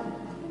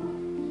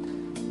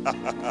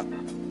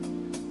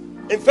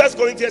 In 1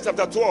 Corinthians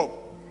chapter 12,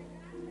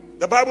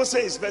 the Bible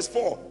says, verse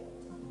 4.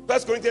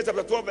 1 Corinthians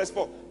chapter 12, verse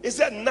 4. It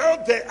said, now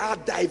there are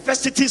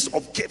diversities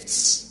of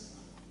gifts.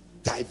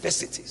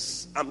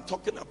 diversities. I'm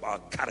talking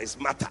about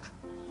charismata.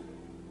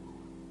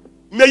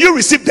 May you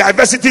receive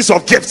diversities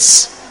of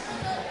gifts.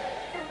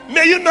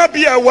 May you not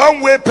be a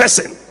one-way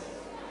person.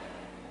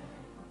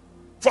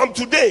 From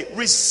today,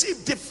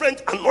 receive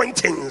different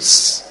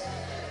anointings.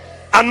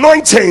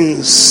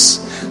 Anointings.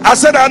 I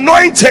said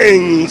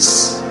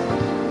anointings.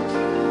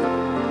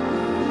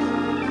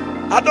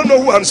 I don't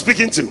know who I'm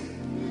speaking to.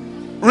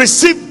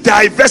 Receive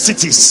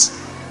diversities.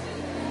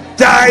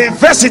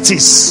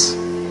 Diversities.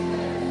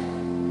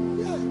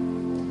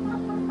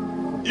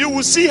 You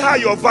will see how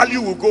your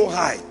value will go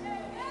high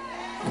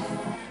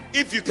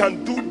if you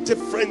can do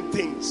different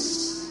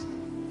things.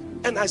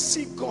 And I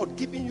see God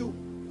giving you.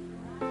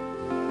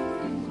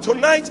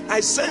 Tonight I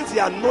sense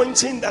the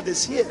anointing that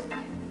is here.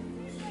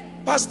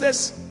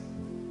 Pastors,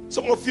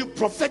 some of you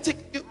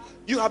prophetic,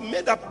 you have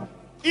made up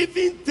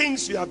even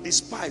things you have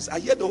despised. I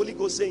hear the Holy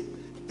Ghost saying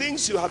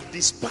things you have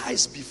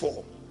despised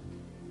before.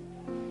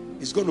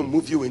 It's going to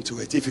move you into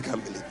it if you can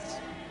believe it.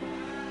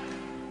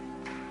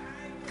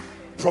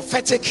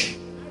 Prophetic,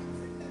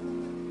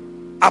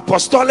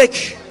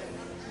 apostolic.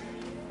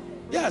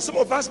 Yeah, some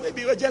of us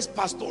maybe we're just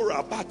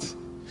pastoral, but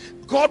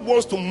God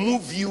wants to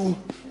move you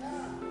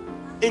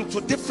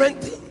into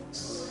different things.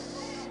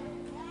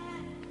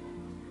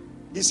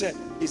 He said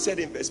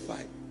in verse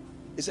 5,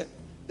 he said,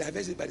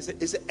 diversity, but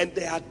he said, and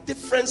there are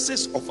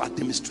differences of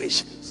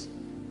administrations,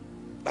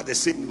 but the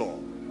same law.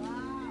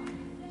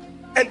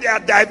 And there are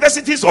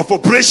diversities of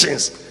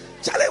operations.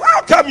 Charlie,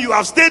 how come you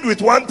have stayed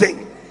with one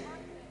thing?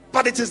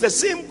 But it is the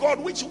same God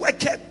which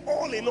worketh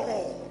all in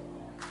all.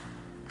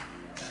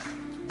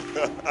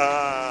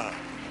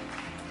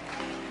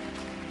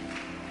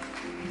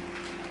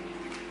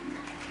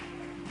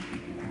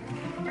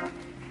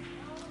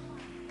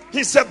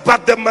 He said,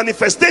 but the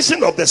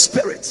manifestation of the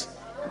Spirit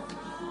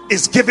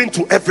is given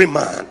to every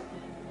man.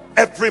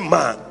 Every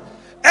man.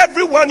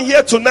 Everyone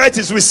here tonight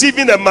is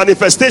receiving a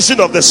manifestation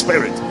of the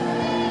Spirit.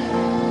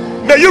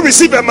 May you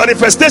receive a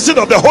manifestation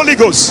of the Holy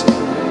Ghost.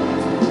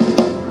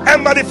 A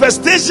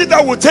manifestation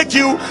that will take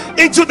you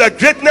into the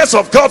greatness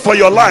of God for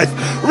your life.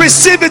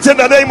 Receive it in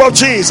the name of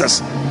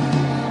Jesus.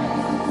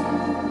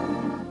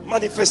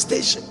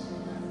 Manifestation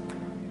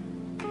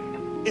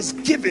is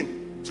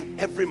given to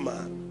every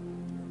man.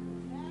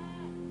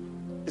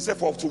 Except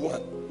for to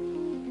one.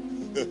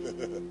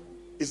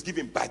 It's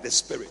given by the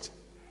Spirit,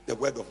 the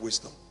word of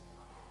wisdom.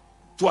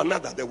 To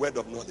another, the word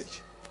of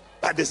knowledge.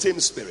 By the same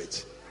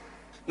Spirit.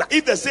 Now,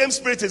 if the same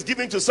Spirit is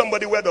given to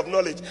somebody word of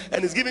knowledge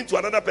and is given to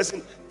another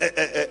person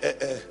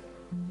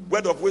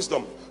word of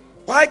wisdom,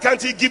 why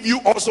can't he give you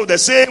also the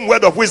same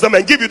word of wisdom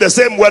and give you the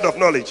same word of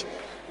knowledge?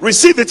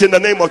 Receive it in the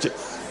name of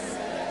Jesus.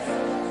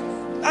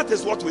 That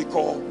is what we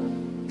call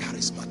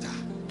charismata.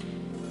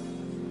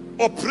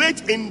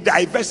 Operate in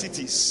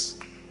diversities.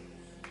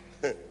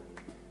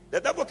 The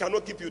devil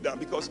cannot keep you down,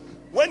 because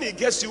when he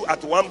gets you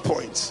at one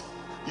point,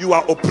 you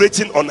are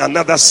operating on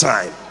another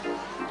side.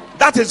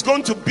 That is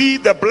going to be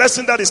the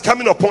blessing that is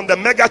coming upon the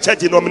mega church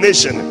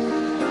denomination.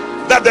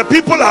 That the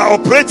people are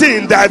operating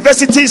in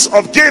diversities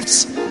of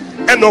gifts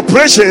and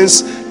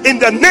operations in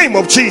the name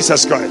of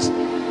Jesus Christ.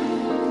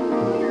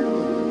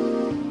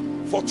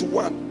 For to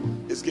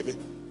one is given,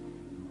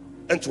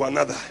 and to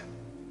another.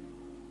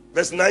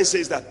 Verse 9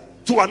 says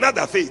that to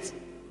another faith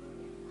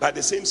by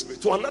the same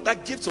Spirit, to another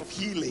gifts of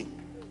healing.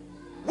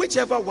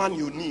 Whichever one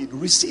you need,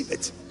 receive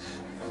it.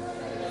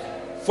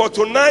 For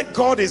tonight,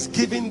 God is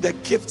giving the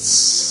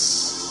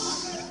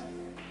gifts.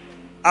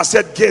 I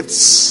said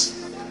gifts.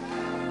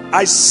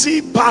 I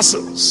see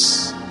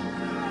parcels.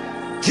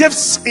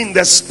 Gifts in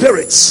the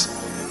Spirit.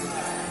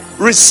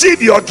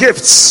 Receive your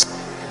gifts.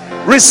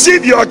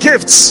 Receive your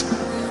gifts.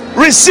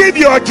 Receive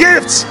your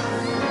gifts.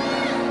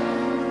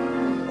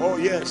 Oh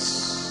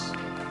yes.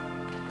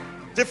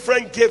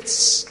 Different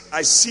gifts.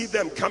 I see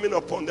them coming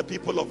upon the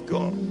people of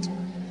God.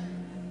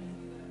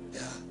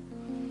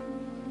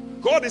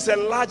 God is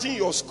enlarging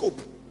your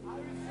scope.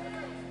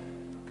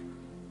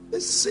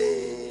 The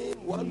same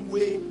one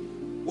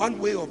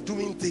way of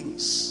doing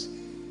things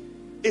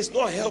is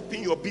not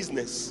helping your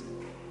business.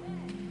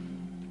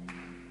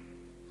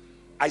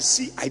 I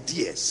see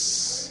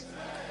ideas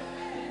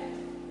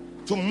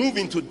to move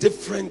into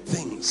different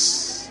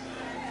things.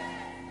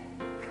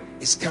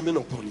 It's coming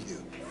upon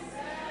you.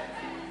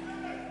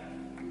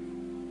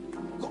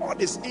 God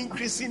is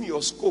increasing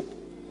your scope.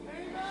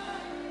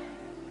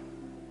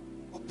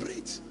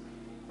 Operate.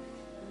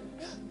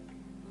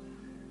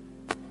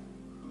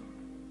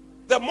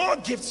 The more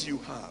gifts you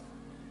have,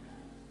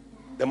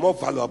 the more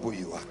valuable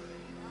you are.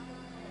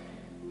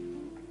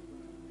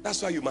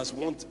 That's why you must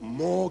want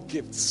more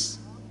gifts.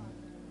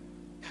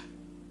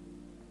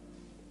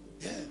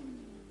 Yeah.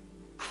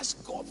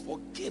 Ask God for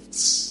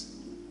gifts.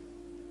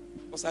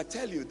 Because I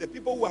tell you, the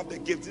people who have the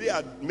gifts, they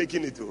are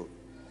making it too.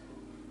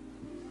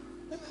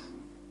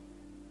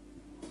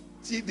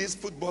 See these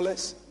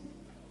footballers?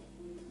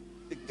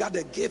 They got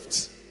a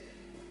gift.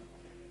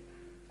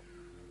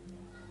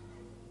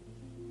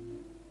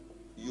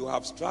 You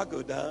have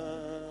struggled. Yeah.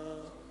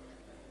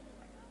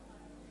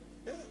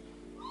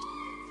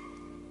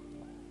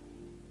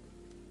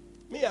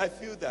 Me, I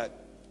feel that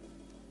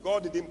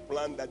God didn't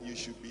plan that you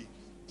should be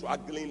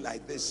struggling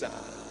like this.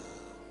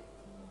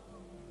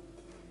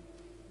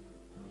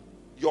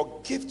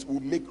 Your gift will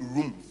make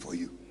room for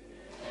you.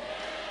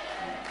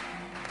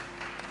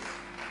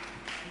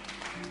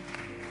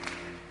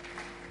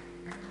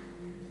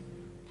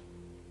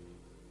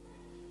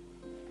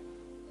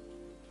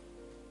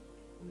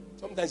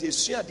 Sometimes you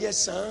see dear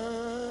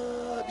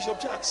son, Bishop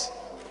Charles.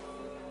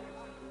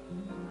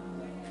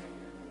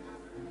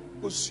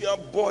 You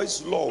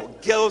boys' law,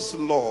 girls'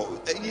 law,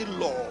 any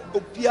law,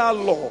 Opia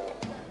law.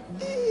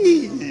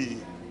 Hey.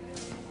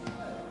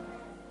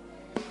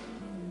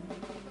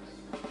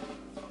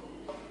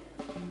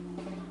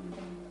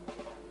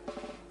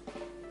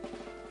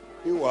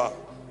 You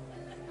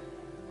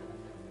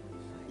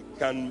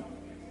can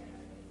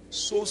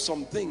sow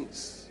some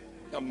things,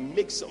 you can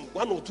make some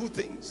one or two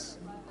things.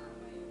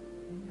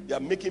 You are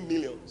making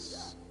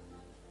millions.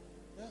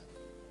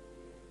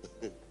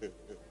 Yeah.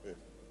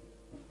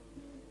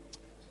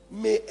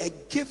 May a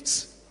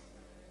gift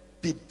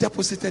be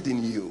deposited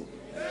in you.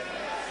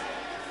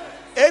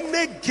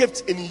 Any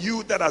gift in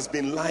you that has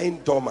been lying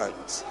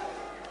dormant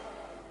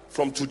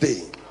from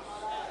today,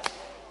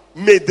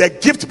 may the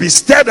gift be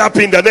stirred up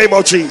in the name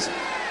of Jesus.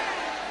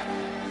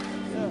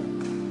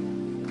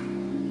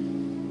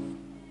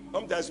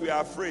 Sometimes we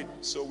are afraid,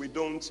 so we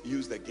don't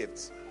use the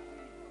gifts.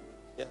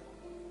 Yeah.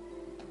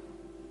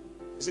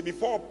 You see,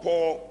 before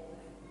Paul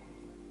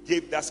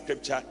gave that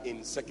scripture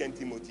in 2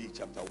 Timothy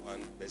chapter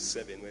 1, verse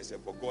 7, where he said,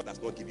 "For God has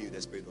not given you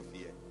the spirit of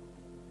fear,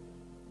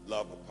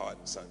 love, and power,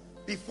 and son."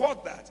 Before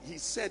that, he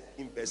said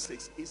in verse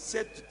 6, he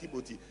said to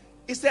Timothy,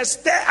 he said,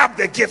 "Stir up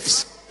the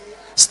gifts.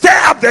 Stir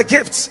up the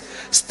gifts.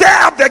 Stir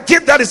up the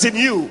gift that is in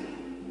you,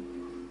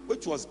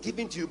 which was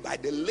given to you by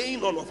the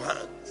laying on of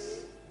hands."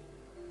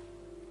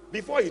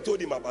 Before he told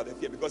him about the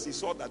fear, because he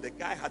saw that the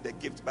guy had the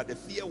gift, but the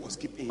fear was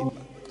keeping him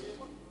back.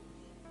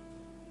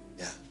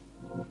 Yeah.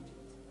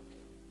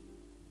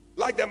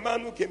 Like the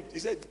man who came, he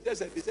said,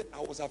 "I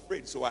was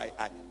afraid, so I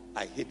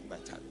hid my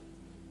talent.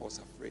 I was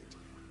afraid."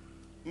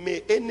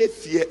 May any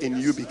fear in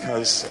you be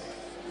cancelled.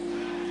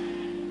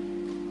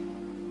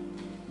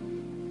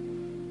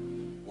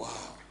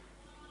 Wow.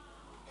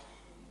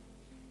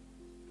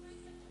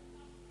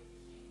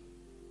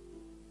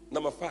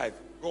 Number 5,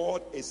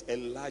 God is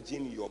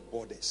enlarging your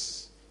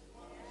borders.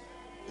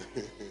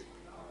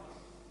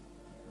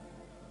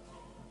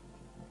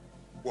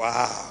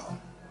 Wow.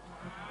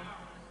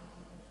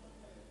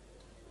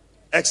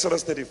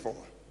 Exodus 34.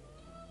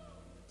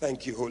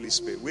 Thank you, Holy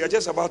Spirit. We are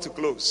just about to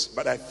close,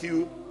 but I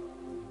feel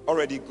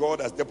already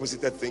God has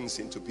deposited things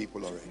into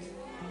people already.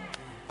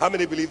 How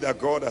many believe that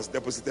God has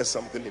deposited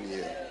something in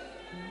here?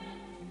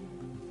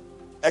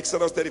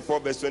 Exodus 34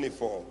 verse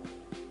 24.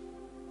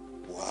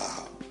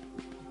 Wow.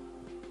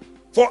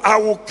 "For I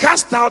will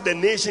cast out the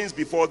nations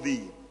before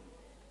thee,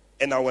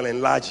 and I will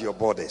enlarge your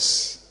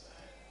borders.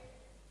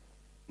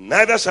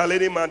 Neither shall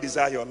any man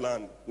desire your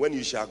land when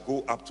you shall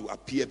go up to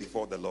appear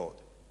before the Lord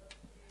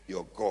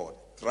your God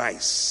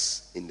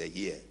thrice in the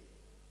year."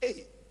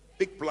 Hey,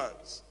 big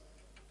plans.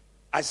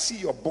 I see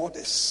your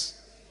borders.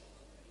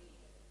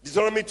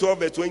 Deuteronomy 12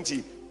 verse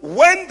 20.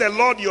 "When the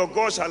Lord your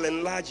God shall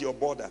enlarge your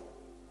border,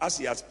 as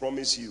he has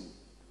promised you,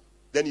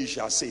 then you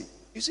shall say."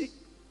 You see,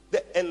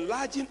 the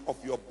enlarging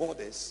of your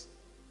borders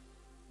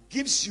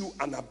gives you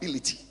an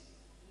ability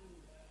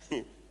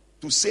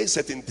to say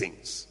certain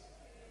things.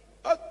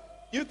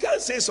 You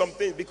can't say some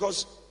things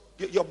because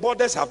your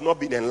borders have not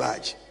been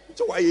enlarged.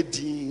 So why you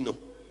know?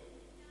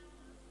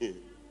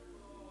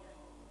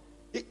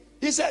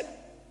 He said,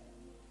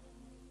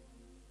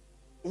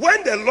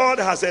 "When the Lord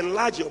has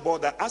enlarged your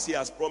border, as he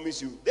has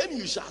promised you, then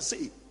you shall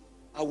say,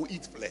 I will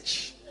eat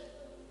flesh."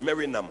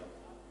 Marinam.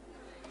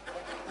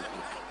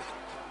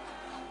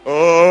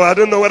 Oh, I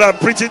don't know what I'm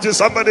preaching to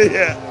somebody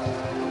here.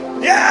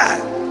 Yeah.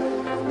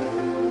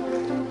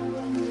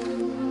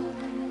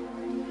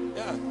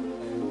 Yeah.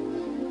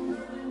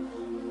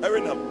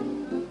 Marinam.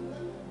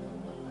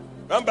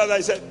 Remember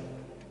I said,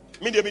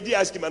 "Me de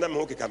ask him and I'm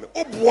okay coming.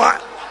 Oh boy.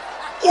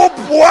 Oh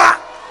boy."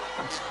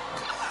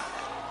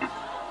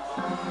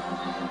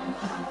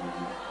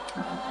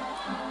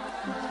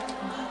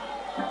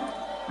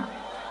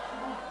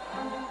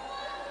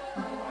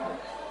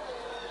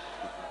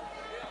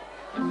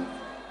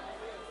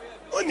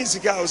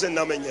 Nisika was in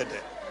Namenyede.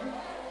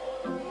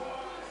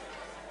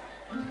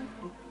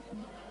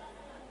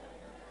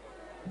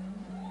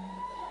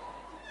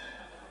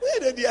 Where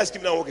did he ask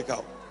him now? Okay,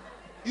 cow.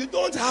 You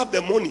don't have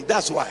the money,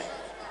 that's why.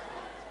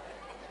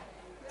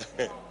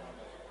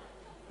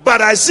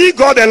 But I see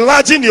God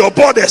enlarging your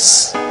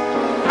borders.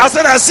 I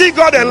said, I see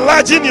God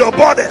enlarging your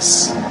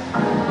borders.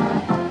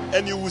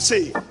 And you will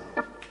say,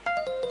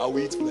 I will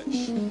eat flesh.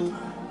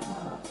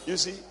 You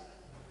see?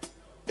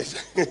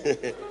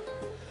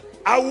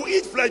 I will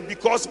eat flesh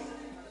because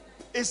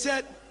he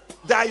said,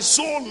 thy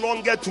soul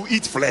longer to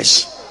eat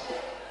flesh.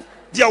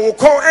 They will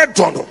call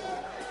Edono.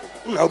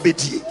 Now be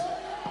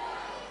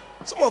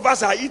some of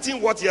us are eating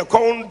what you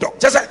call dog.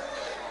 Just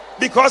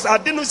because I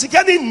didn't see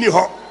any new.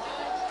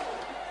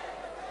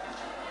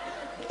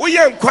 We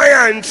ain't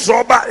quiet in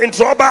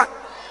trouble.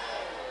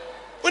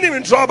 We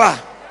even trouble.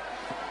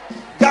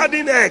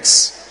 Garden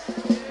eggs.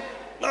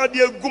 Now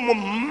they go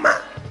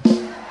mama.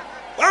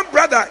 One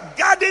brother,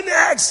 garden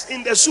eggs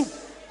in the soup.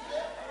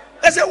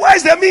 I said,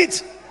 where's the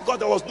meat? Because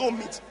there was no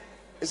meat.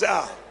 He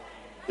said,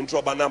 in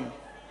trouble now.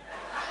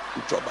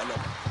 In trouble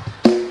now.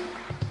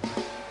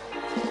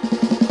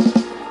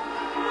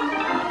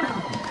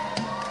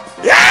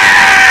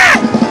 Yeah!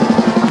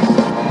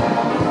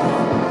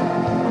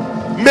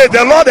 May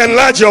the Lord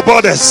enlarge your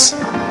borders.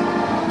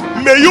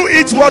 May you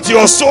eat what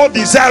your soul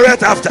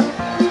desireth after.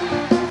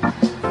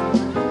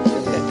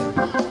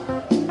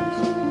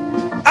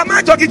 Am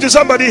I talking to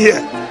somebody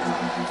here?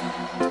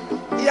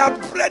 Yeah,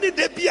 ready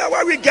the beer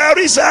where we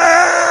carry, sir.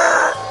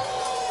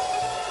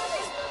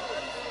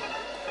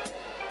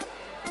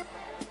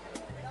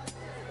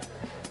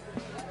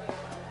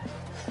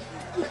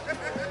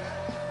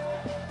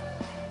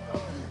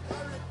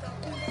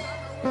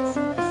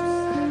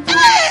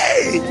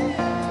 Hey!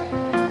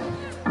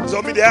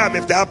 So me there,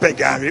 if they are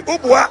pegari.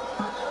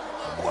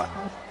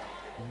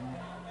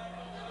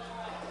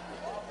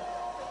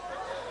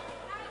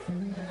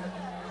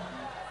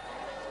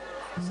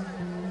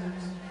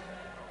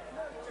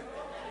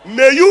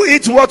 May you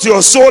eat what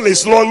your soul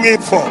is longing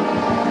for.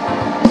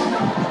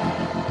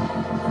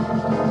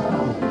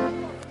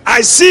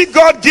 I see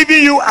God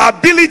giving you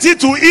ability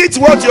to eat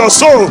what your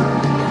soul.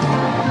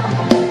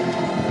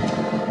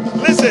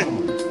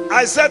 Listen,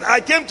 I said I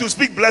came to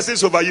speak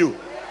blessings over you.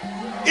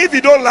 If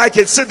you don't like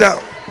it, sit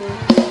down.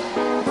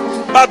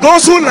 But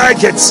those who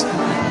like it,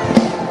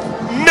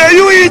 may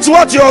you eat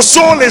what your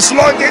soul is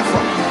longing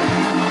for.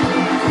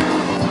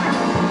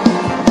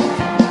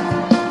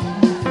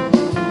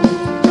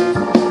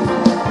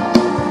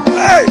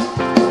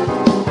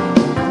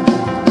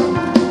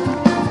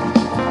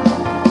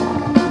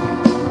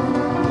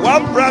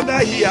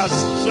 He has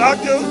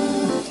struggled.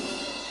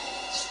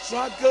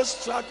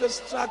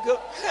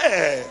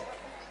 Hey,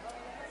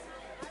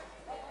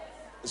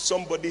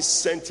 somebody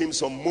sent him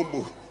some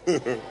mumu.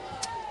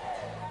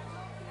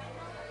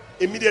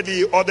 Immediately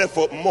he ordered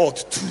for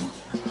malt too.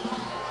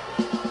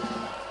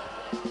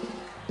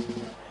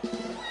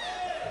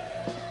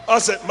 I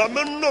said,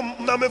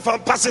 "Mama, fan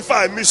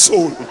pacify me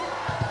soul."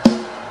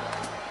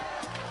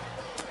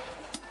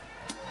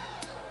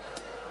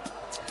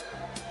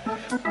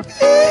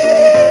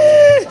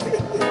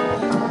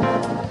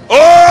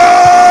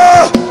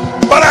 Oh,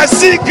 but I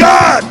see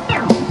God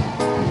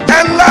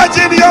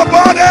enlarging your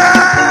body.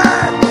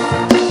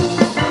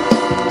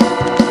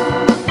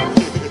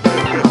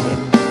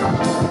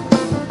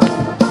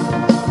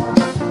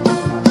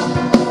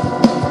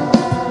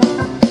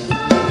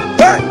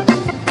 Hey.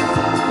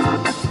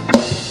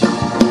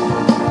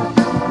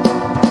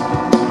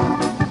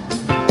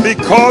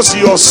 Because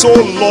your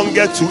soul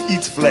longeth to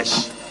eat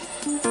flesh.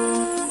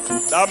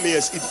 That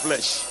means eat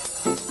flesh.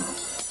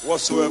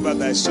 Whatsoever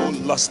thy soul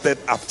lusted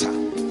after.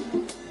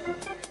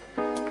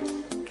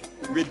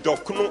 With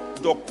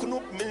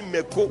dokno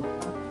meko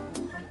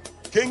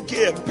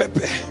kenke and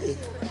pepe.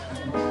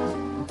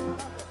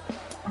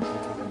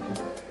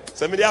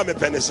 Somebody am a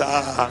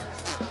penisa.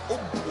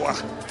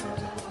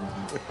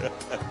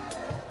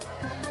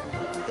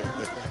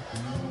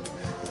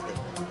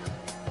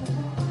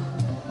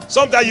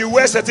 Sometimes you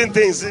wear certain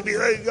things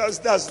because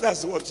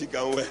that's what you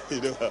can wear,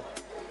 you know.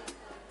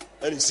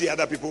 And you see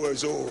other people who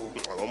say, "Oh,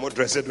 I'm more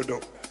dressed to do."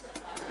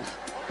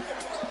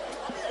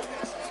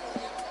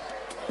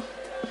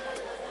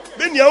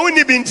 Then you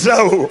only been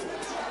trouble.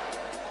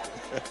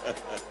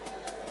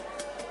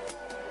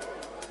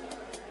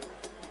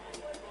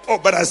 Oh,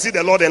 but I see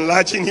the Lord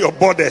enlarging your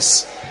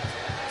borders.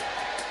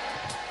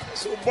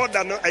 So,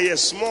 border no, are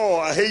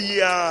small,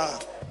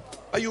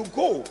 but you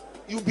go,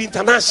 you be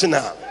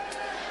international.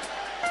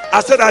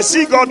 I said, I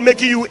see God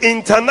making you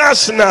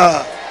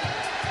international.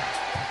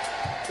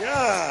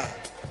 Yeah.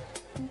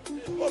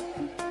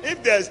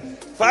 If there's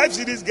 5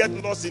 cities get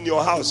lost in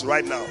your house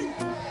right now,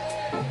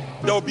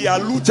 there will be a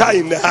looter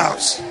in the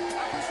house.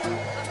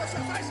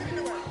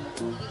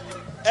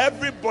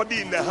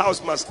 Everybody in the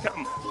house must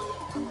come,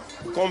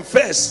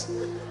 confess,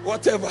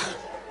 whatever,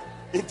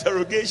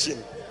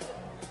 interrogation.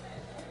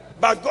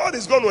 But God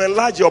is going to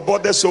enlarge your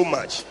border so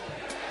much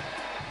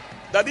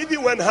that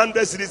even when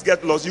 100 cities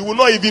get lost, you will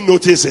not even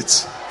notice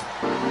it.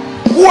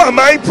 Who am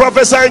I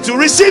prophesying to?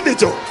 Receive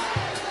it all.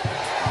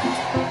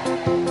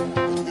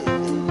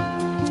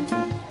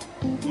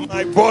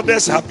 My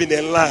borders have been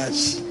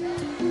enlarged.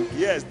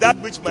 Yes, that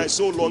which my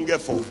soul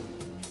longeth for.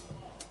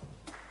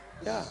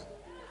 Yeah.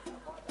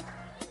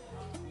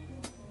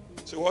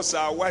 So what's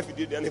our wife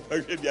did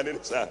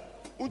the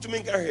Won't you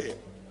make her here?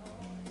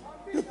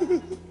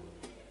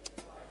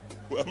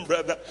 One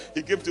brother,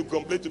 he came to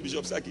complain to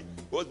Bishop Saki. He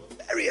was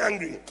very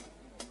angry.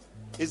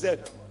 He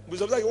said,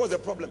 Bishop Saki, what's the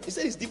problem? He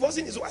said he's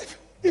divorcing his wife.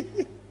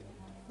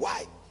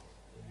 Why?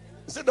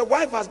 He said the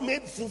wife has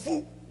made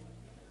fufu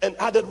and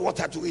added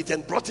water to it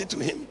and brought it to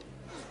him.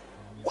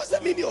 What's the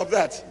meaning of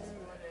that?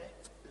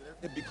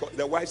 Because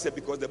the wife said,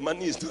 because the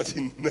money is not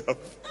enough.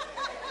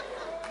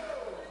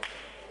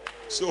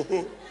 So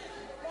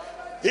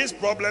His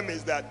problem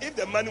is that if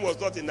the money was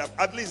not enough,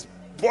 at least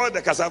boil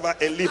the cassava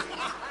and leave.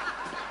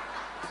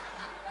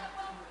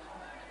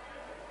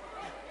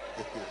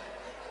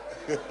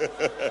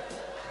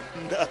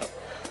 Now,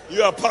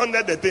 you have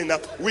pounded the thing now.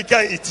 We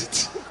can't eat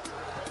it.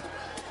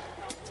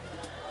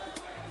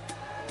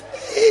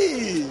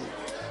 Hey.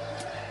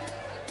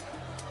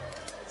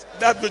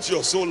 That which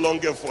you're so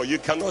longing for, you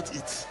cannot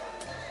eat.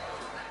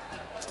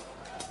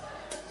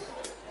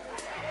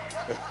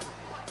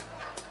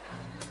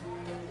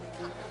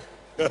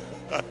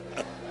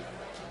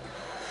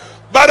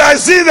 But I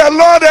see the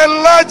Lord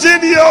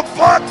enlarging your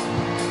pot.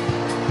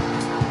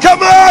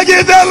 Come on,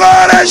 give the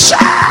Lord a shout.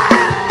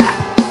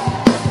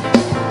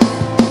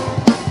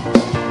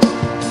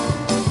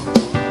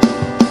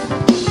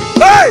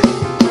 Hey!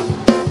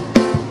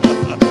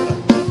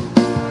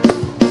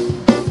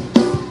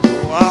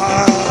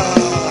 Wow!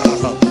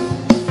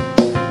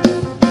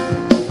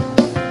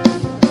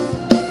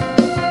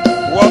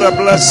 What a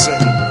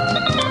blessing.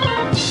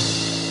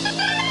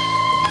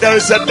 There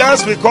is a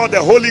dance we call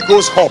the Holy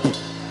Ghost hop.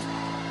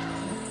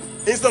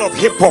 Instead of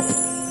hip hop,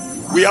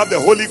 we have the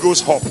Holy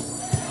Ghost hop.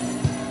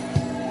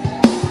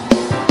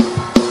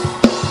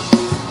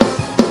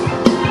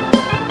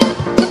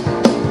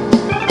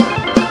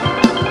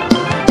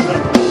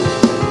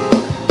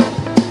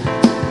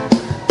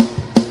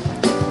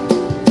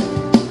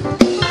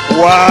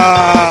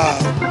 Wow.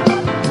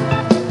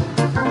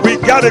 We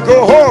gotta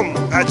go home,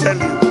 I tell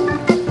you.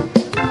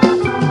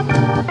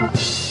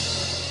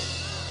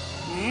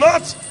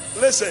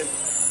 Listen.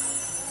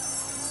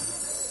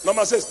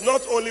 Mama says,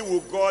 not only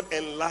will God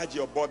enlarge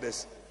your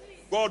borders,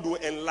 God will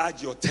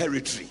enlarge your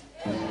territory.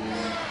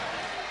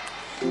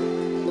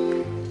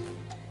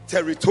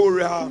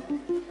 Territorial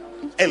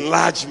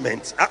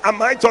enlargement.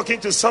 Am I talking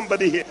to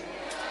somebody here?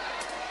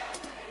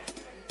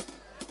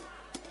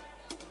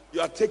 You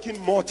are taking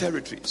more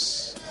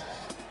territories.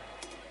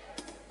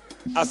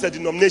 As a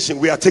denomination,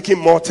 we are taking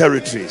more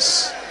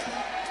territories.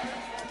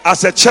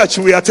 As a church,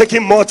 we are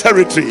taking more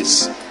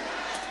territories.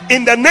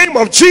 In the name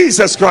of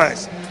Jesus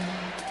Christ.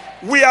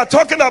 We are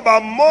talking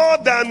about more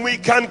than we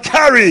can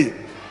carry.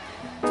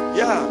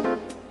 Yeah.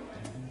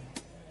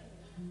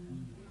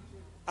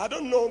 I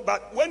don't know,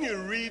 but when you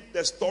read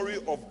the story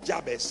of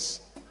Jabez,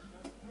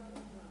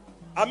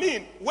 I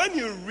mean, when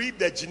you read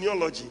the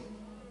genealogy,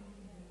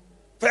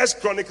 1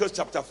 Chronicles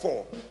chapter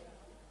 4,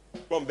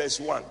 from verse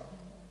 1,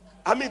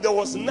 I mean, there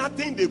was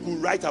nothing they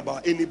could write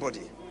about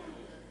anybody.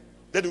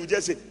 They would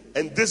just say,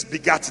 and this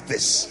begat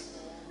this.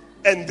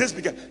 And this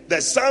begat the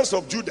sons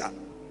of Judah,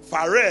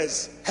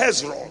 Pharez,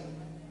 Hezron,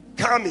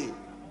 Carmi,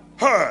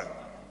 Hur,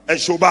 and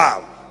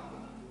Shobal.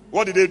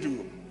 What did they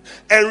do?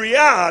 And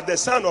Reah, the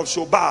son of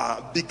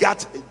Shobal,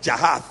 begat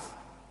Jahath.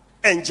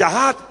 And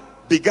Jahath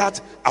begat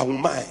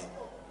Ahumai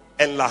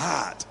and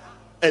Lahad.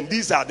 And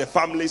these are the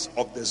families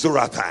of the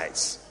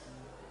Zorathites.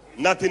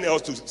 Nothing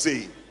else to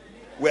say.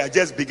 We are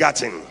just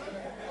begatting.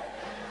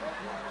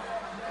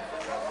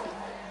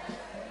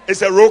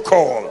 It's a roll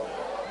call.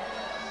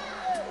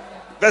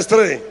 Verse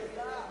 3.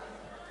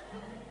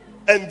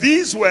 And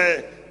these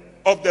were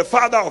of the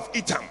father of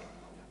Etam,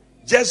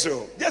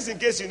 Jezreel, just in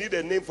case you need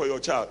a name for your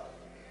child,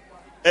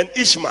 and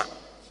Ishma,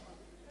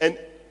 and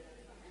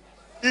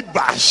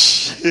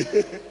Idbash.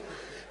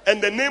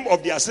 And the name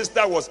of their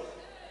sister was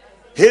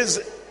his.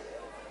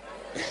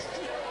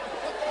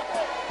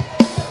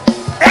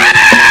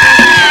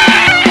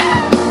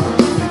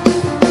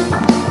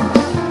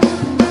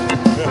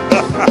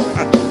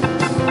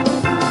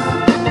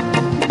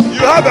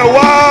 You have a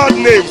wild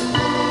name,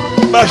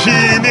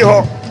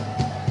 Mashiniho.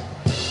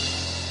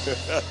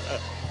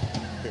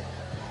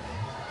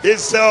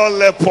 Israel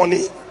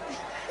Leponi.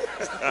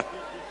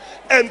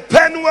 And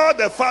Penuel,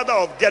 the father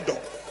of Gedor,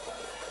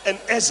 and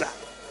Ezra,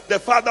 the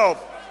father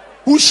of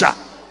Husha.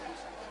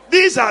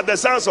 These are the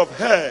sons of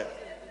Her,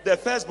 the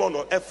firstborn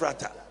of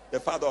Ephrata, the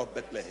father of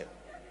Bethlehem.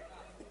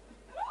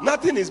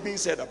 Nothing is being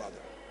said about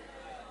them.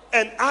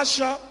 And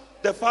Asher,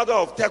 the father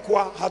of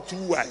Tekoa, had 2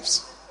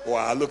 wives.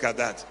 Wow, look at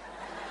that.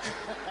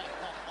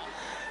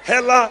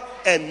 Hela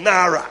and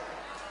Nara.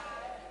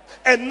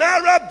 And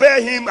Nara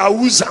bare him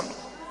Ahuzam,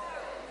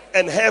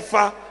 and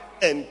Hefa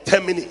and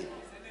Temini,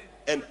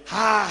 and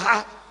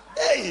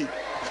hey.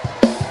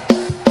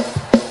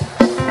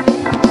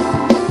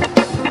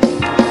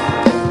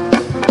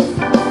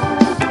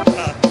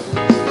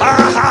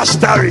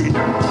 Story.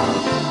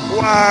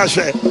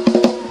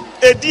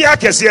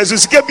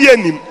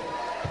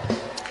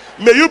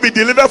 May you be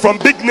delivered from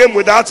big name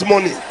without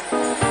money.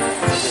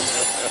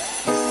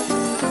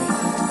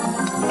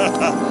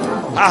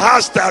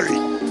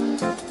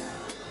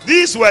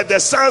 These were the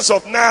sons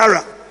of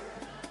Nara,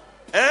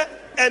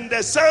 and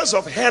the sons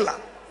of Hela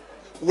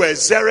were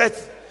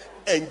Zereth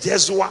and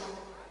Jezua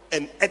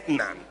and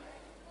Etnan.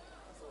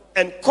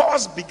 And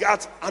Cos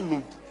begat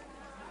Anub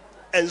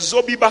and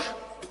Zobibah.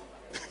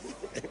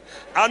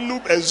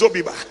 Anub and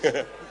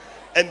Zobibah.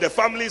 And the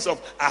families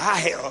of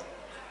Ahahel,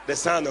 the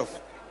son of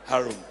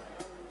Harun.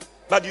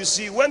 But you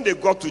see, when they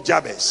got to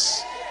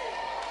Jabez,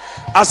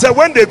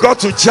 when they got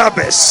to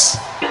Jabez,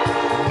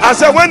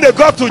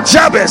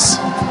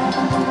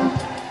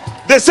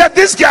 They said,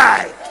 this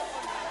guy,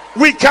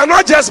 we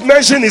cannot just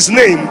mention his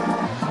name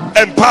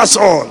and pass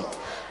on.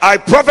 I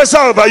prophesy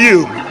over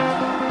you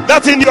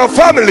that in your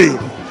family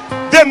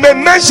they may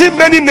mention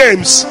many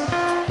names,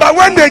 but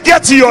when they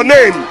get to your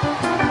name,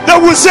 they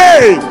will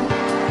say,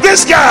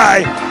 this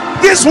guy,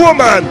 this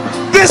woman,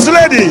 this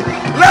lady,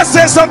 let's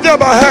say something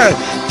about her.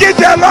 Give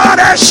the Lord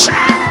a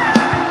shout.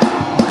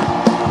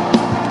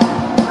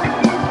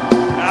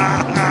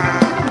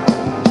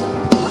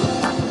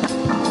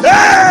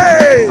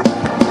 Hey!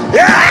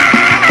 Yeah!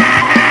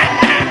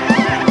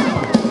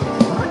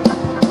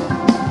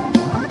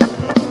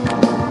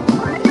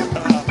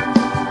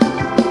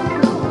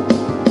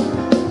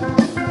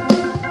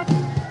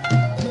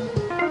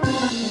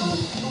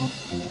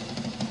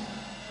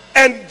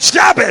 And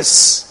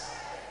Jabez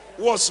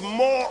was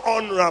more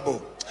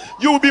honorable.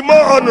 You will be more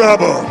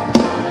honorable.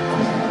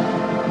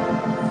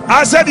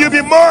 I said you'll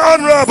be more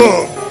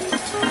honorable.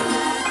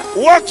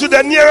 Walk to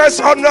the nearest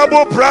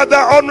honorable brother,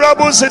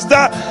 honorable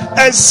sister,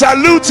 and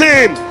salute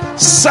him.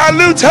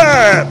 Salute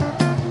her.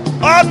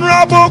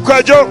 Honorable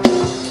Kwajo.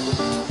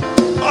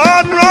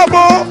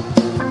 Honorable.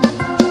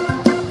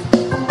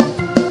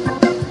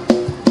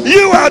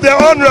 You are the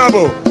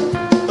honorable,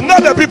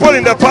 not the people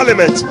in the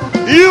parliament.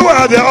 You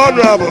are the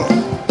honorable.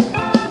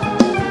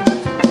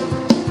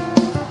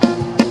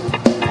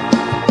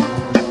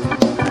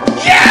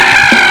 Yeah!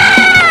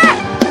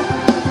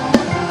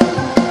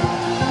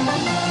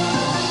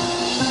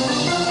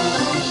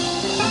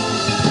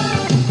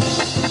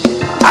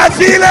 I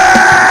feel it.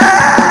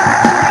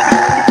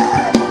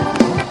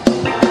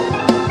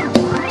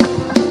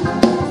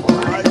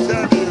 I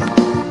tell you.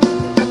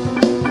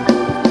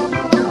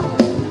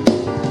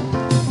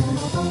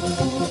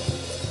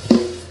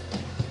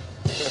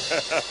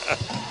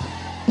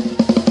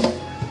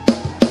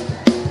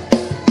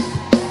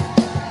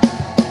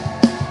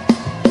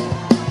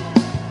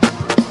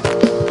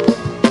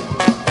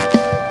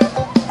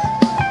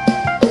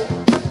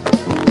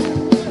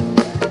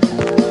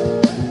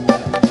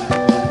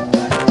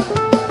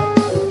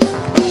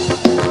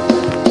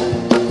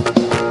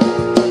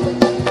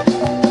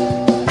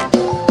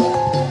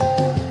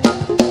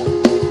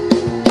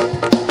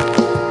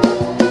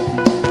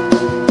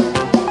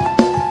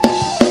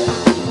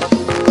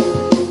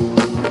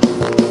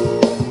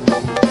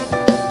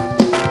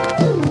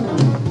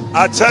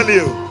 I tell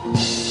you,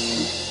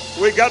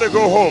 we got to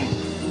go home.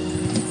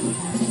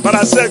 But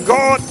I said,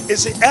 God,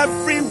 is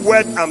every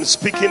word I'm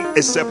speaking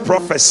is a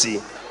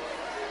prophecy.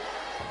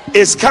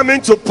 It's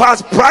coming to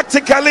pass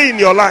practically in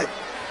your life.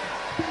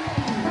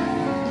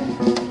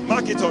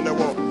 Mark it on the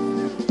wall.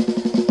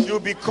 You'll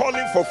be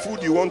calling for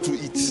food you want to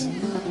eat.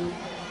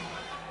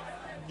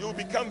 You'll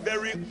become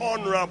very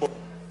honorable.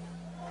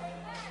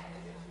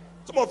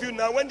 Some of you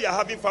now, when they are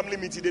having family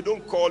meeting, they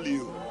don't call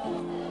you.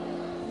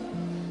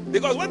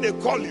 Because when they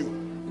call you,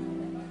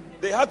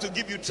 they have to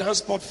give you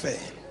transport fare.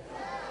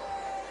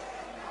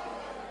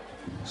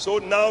 So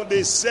now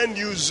they send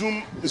you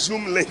Zoom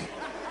link.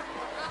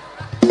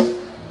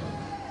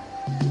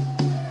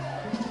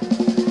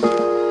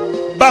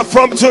 But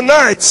from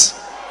tonight,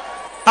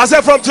 I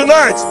said from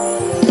tonight,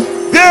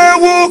 they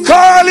will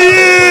call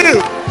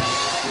you.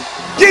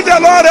 Give the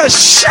Lord a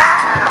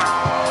shout.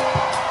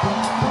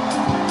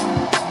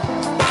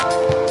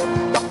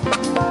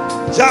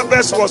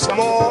 Jabez was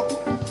more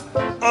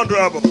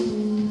honorable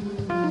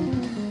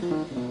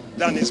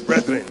than his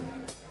brethren.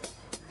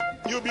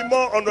 You'll be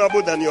more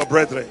honorable than your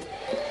brethren.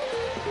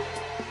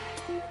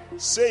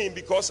 Saying,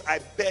 because I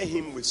bear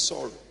him with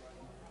sorrow.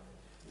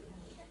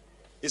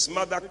 His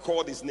mother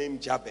called his name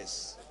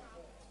Jabez.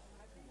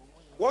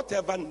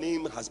 Whatever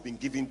name has been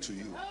given to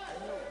you,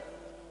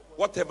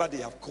 whatever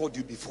they have called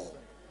you before,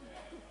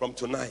 from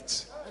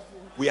tonight,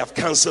 we have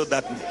cancelled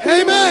that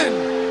name.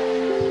 Amen.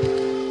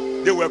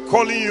 They were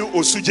calling you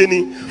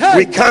Osujeni. Hey.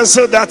 We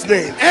cancel that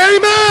name.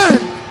 Amen.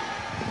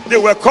 They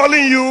were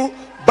calling you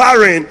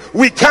barren.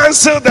 We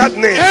cancel that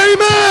name.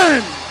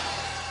 Amen.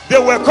 They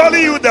were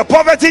calling you the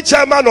poverty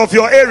chairman of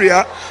your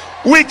area.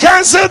 We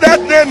cancel that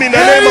name in the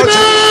name of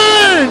Jesus.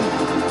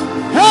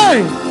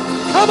 Hey,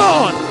 come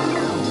on.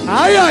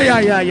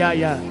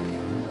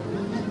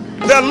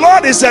 The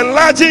Lord is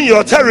enlarging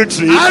your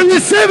territory. I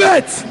receive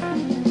it.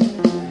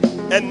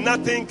 And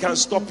nothing can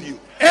stop you.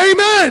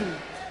 Amen.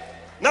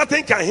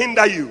 Nothing can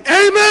hinder you.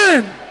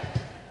 Amen.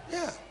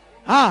 Yeah.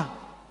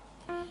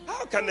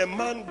 How can a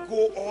man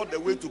go all the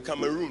way to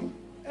Cameroon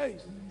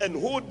and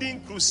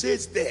holding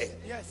crusades there?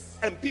 Yes.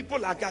 And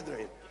people are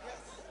gathering.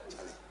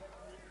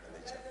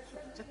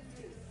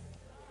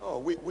 Oh,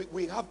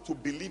 we have to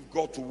believe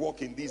God to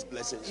walk in these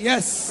blessings.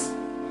 Yes.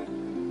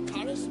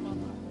 Charisma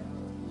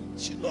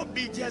should not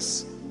be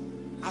just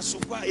a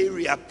super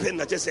area pen,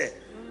 just say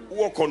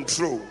war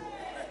control.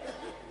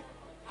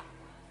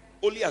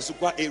 Only a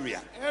super area.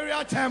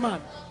 Area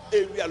chairman.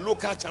 Area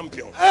local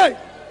champion. Hey.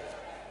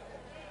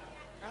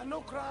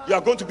 You are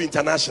going to be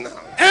international.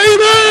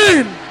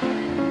 Amen.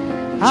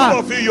 Some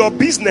of you, your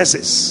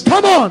businesses.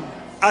 Come on.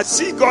 I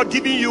see God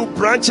giving you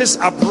branches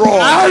abroad.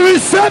 I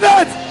receive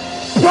it.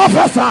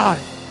 Prophesy.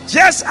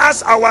 Just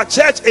as our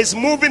church is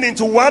moving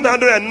into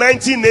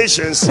 190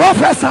 nations,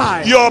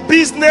 Prophesy. your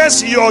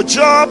business, your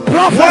job,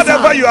 Prophesy.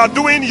 whatever you are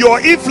doing, your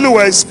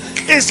influence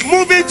is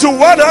moving to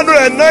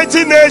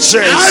 190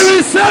 nations. I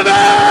receive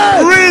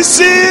it.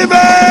 Receive it.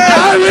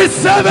 I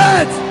receive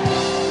it.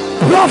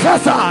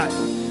 Prophesy.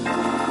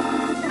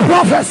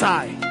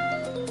 Prophesy.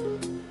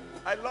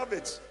 I love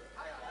it.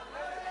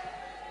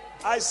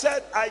 I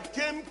said I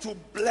came to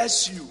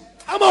bless you.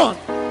 Come on.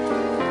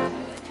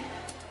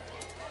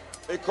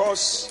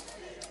 Because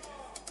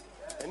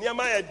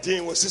Nehemiah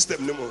didn't was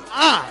system no more.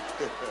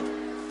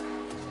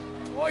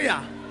 Oh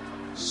yeah.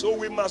 So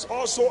we must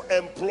also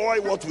employ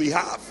what we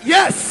have.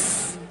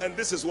 Yes. And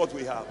this is what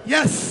we have.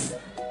 Yes.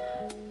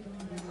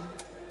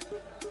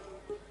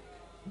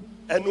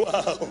 And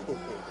wow.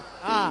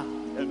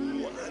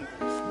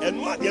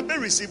 And what you be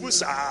receive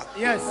sir.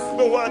 Yes.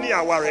 No one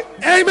here worry.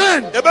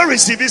 Amen. You be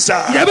receive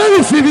sir. You be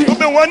receive it. You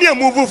be one here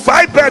move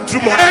 5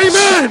 bedroom house.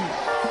 Amen.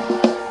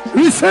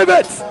 Receive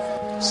it.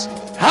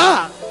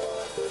 Ha.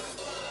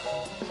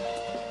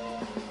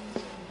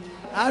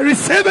 I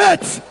receive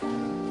it.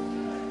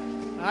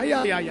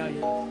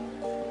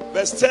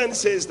 Verse 10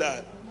 says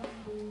that,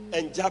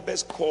 and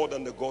Jabez called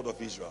on the God of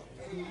Israel,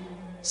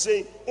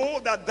 saying, oh,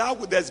 that thou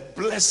wouldest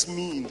bless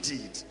me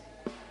indeed.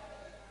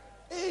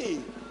 Hey,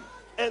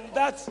 and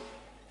that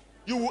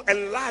you will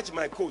enlarge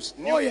my coast.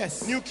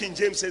 Yes. New King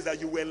James says that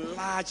you will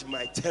enlarge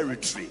my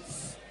territory.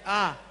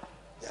 Yeah.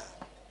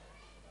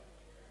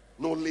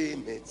 No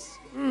limits,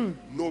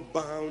 no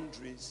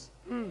boundaries.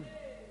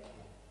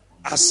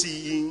 I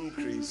see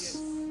increase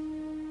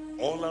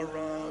all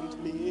around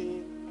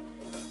me.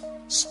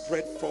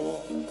 Spread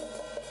forth,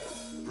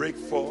 break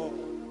forth,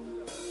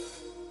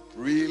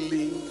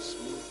 release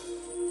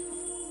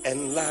me,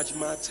 enlarge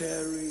my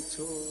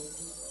territory.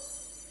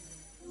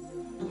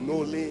 No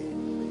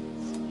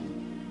limits,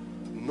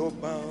 no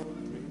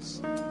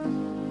boundaries.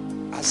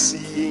 I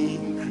see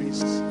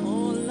increase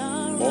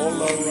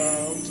all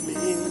around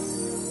me.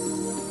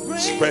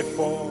 Spread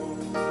forth,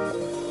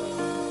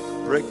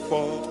 break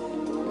forth,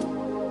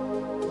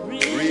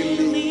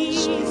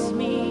 release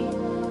me,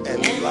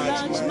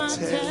 enlarge my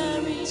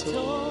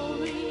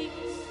territory.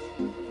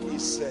 He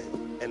said,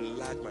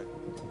 enlarge my,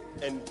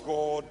 and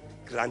God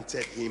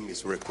granted him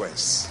his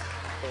request.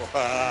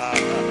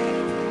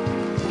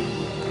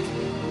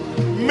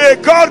 May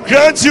God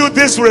grant you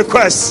this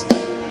request,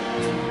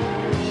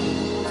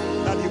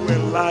 that he will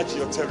enlarge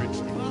your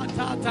territory.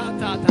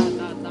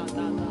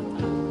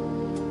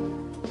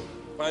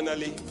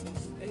 Finally,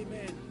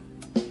 amen.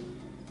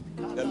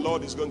 The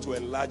Lord is going to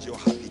enlarge your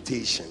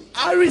habitation.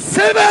 I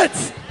receive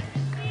it.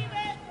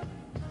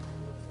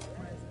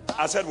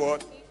 I said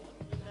what?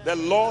 The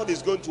Lord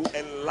is going to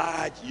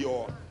enlarge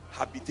your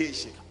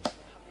habitation.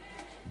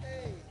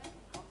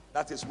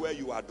 That is where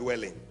you are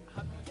dwelling.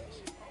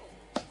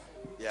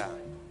 Yeah.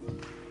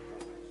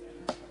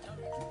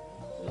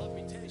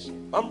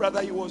 One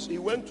brother, he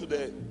went to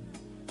the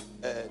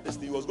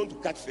he was going to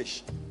catch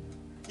fish.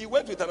 He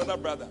went with another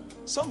brother.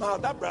 Somehow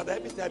that brother,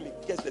 every time he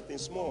gets the thing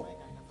small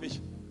fish,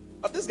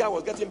 but this guy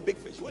was getting big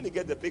fish. When he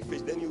gets the big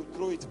fish, then you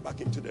throw it back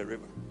into the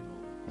river.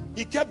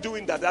 He kept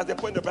doing that. At the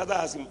point, the brother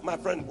asked him, my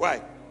friend,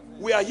 why?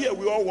 We are here,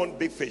 we all want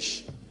big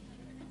fish.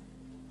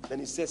 Then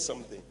he said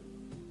something.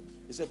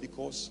 He said,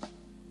 because.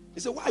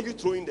 He said, why are you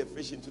throwing the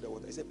fish into the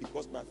water? He said,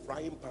 because my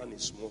frying pan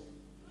is small.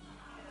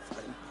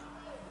 Frying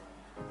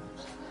pan.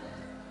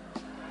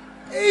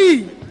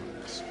 Hey.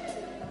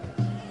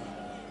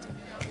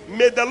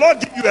 May the Lord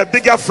give you a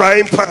bigger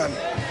frying pan.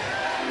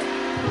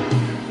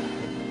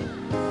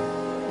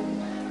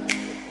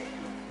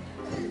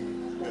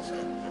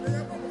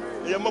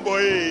 Yeah, my boy.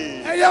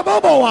 Hey, yeah,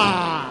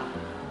 Baba.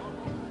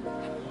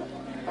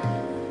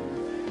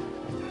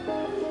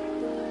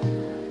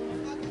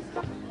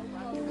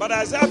 But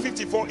Isaiah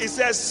 54, it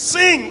says,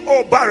 sing,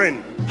 O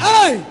barren.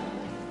 Hey.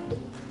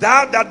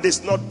 Thou that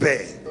didst not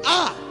bear.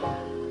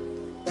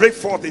 Break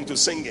forth into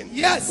singing.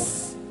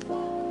 Yes.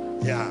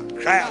 Yeah,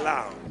 cry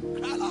aloud.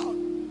 Cry aloud.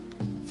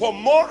 For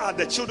more are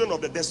the children of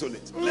the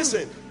desolate.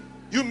 Listen,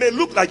 you may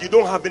look like you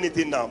don't have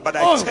anything now, but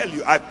I tell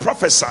you, I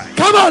prophesy.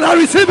 Come on, I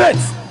receive it.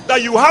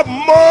 That you have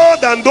more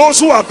than those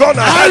who are gone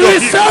ahead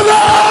of you.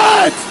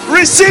 I receive it.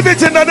 Receive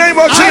it in the name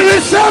of Jesus. I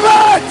receive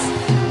it.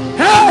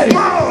 Hey.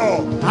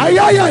 More. Ay,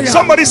 ay, ay, ay.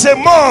 Somebody say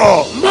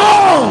more.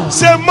 More.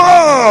 Say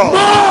more.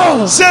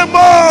 More. Say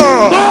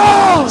more.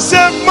 More.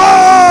 Say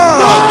more.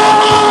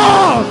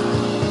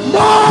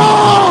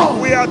 More.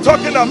 We are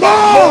talking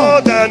about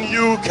more than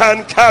you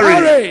can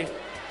carry.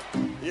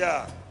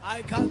 Yeah.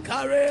 I can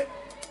carry.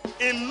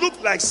 It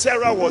looked like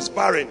Sarah was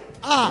barren.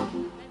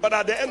 But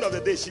at the end of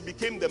the day, she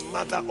became the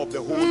mother of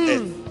the whole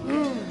earth.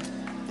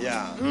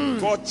 Yeah.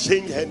 God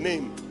changed her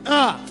name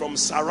from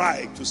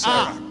Sarai to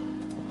Sarah.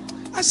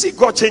 I see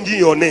God changing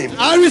your name.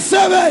 I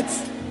receive it.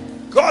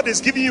 God is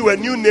giving you a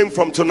new name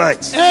from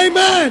tonight.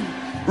 Amen.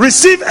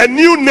 Receive a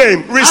new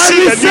name.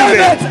 Receive a new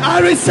name. I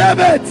receive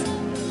it.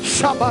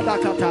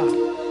 Shabadakata.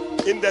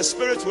 In the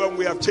spirit realm,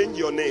 we have changed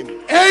your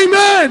name.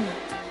 Amen.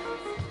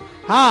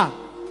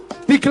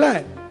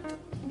 Declare.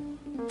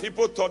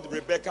 People thought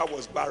Rebecca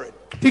was barren,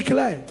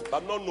 Declare.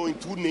 but not knowing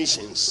 2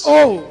 nations.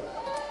 Oh,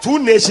 2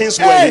 nations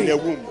were Hey. in the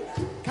womb.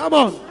 come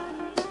on.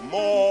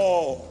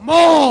 More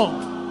More.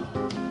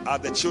 are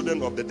the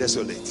children of the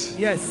desolate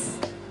Yes.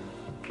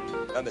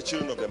 than the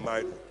children of the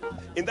married.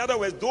 In other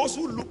words, those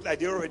who look like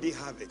they already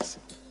have it,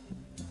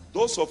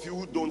 those of you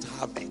who don't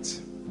have it,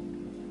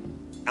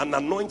 an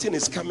anointing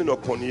is coming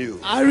upon you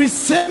I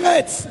receive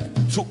it.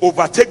 to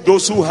overtake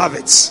those who have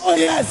it. Oh,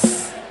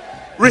 yes.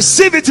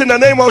 Receive it in the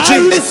name of I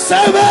Jesus.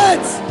 receive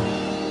it.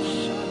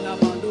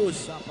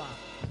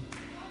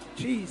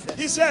 Jesus.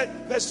 He said,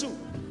 verse 2,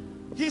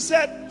 he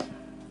said,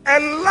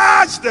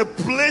 enlarge the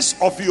place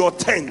of your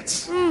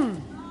tent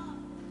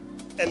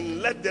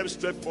and let them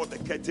stretch forth the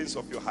curtains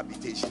of your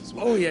habitations.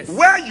 Oh, yes.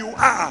 Where you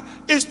are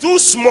is too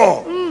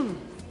small.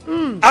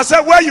 I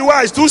said, where you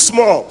are is too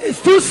small.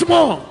 It's too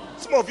small.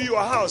 Some of you,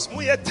 your house,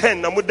 muye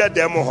 10 na muda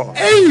demo.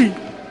 Hey.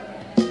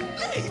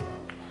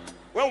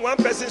 When one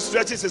person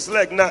stretches his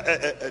leg, now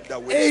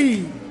that way.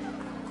 Hey.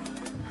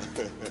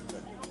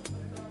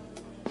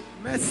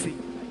 Mercy.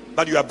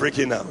 But you are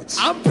breaking out.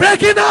 I'm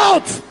breaking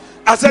out.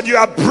 I said, you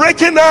are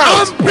breaking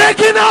out. I'm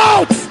breaking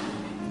out.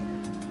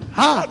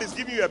 Ha. God is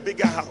giving you a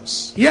bigger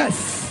house.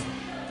 Yes.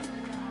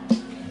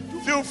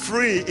 Feel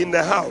free in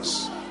the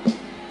house.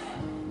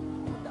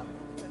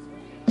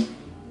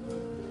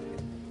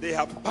 They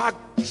have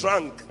packed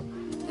trunk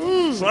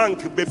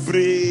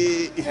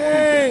bebre,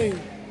 Hey.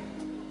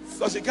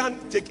 because you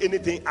can't take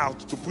anything out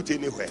to put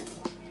anywhere.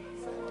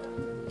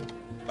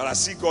 But I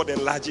see God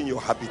enlarging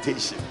your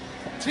habitation.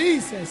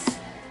 Jesus.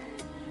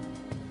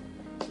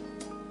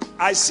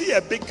 I see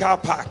a big car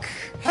park.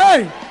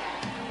 Hey.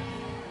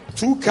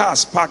 2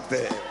 cars parked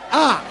there.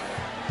 Ah.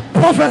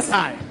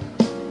 Prophesy.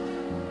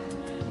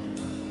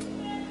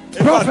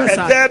 In fact, Prophesy.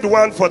 a third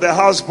one for the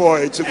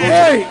houseboy to go to.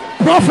 Hey.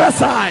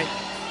 Prophesy.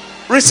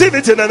 Receive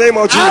it in the name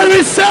of I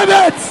Jesus. receive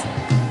it.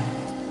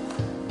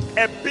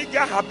 A bigger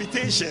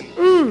habitation.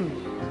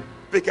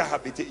 Bigger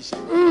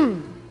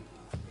habitation.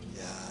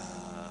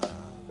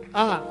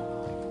 Ah.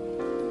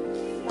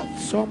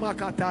 Soma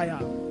Kataya.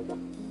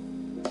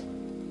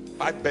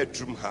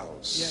 5-bedroom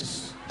house.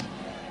 Yes.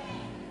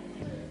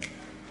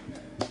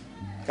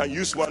 Can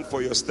use one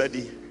for your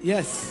study.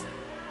 Yes.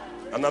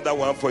 Another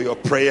one for your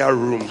prayer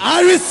room.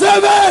 I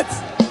receive it.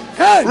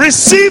 Hey.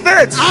 Receive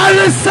it. I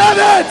receive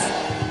it.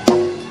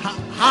 Ha.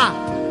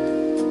 Ha.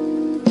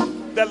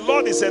 The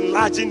Lord is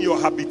enlarging your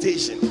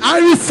habitation I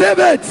receive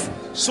it.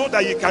 so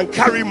that you can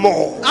carry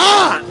more.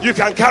 Ah. You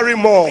can carry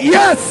more.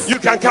 Yes. You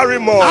can carry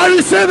more. I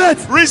receive it.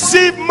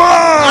 Receive more.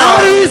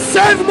 I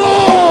receive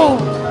more.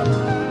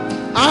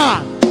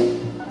 Ah.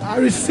 I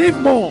receive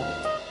more.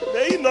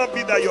 May it not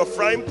be that your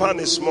frying pan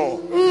is small.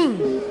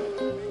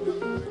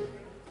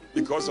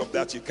 Because of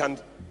that, you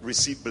can't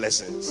receive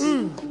blessings.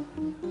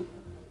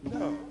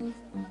 No.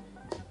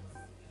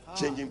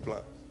 Changing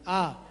plan.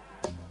 Ah.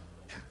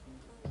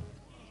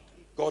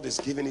 God is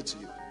giving it to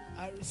you.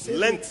 I receive it.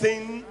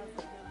 Lengthen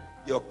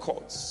your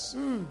cords.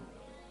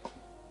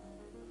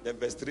 Then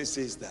verse 3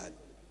 says that,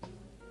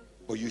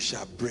 for you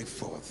shall break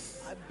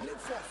forth I break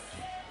forth.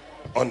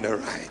 on the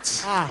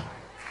right. Ah.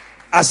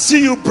 I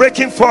see you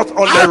breaking forth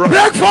on I the right.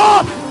 break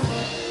forth.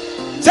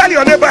 Tell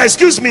your neighbor,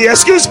 excuse me,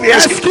 excuse me,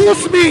 excuse me.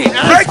 Excuse me.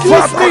 Break Excuse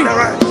forth me. on the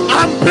right.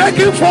 I'm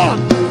breaking forth.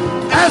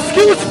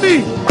 Excuse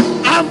me.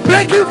 I'm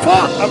breaking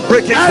forth. I'm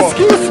breaking forth.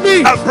 Excuse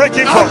me. I'm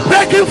breaking I'm forth.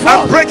 breaking forth.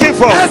 I'm breaking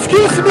forth.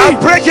 Excuse me. I'm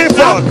breaking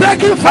forth. I'm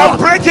breaking forth. I'm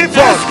breaking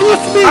forth.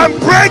 Excuse me. I'm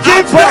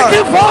breaking forth.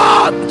 Breaking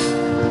forth.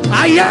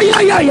 Ay, ay,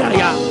 ay, ay, ay,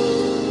 ay.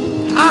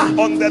 Ah.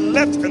 On the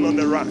left and on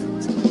the right.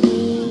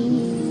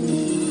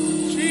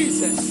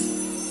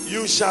 Jesus.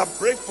 You shall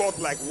break forth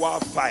like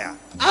wildfire.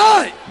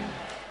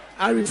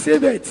 I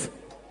receive it.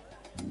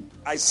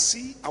 I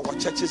see our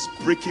churches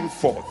breaking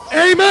forth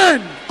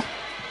Amen.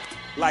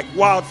 like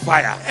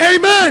wildfire.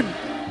 Amen.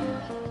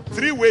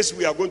 3 ways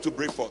we are going to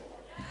break forth.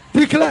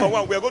 Number Declare.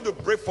 1, we are going to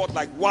break forth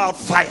like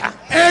wildfire.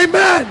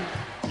 Amen.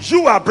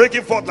 You are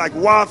breaking forth like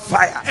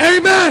wildfire.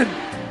 Amen.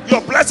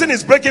 Your blessing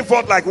is breaking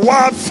forth like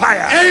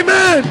wildfire.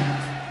 Amen.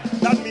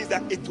 That means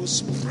that it will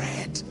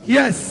spread.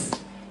 Yes.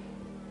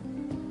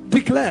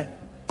 Declare.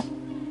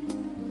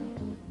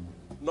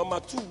 Number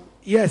 2,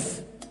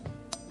 Yes.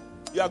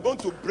 you are going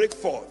to break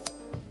forth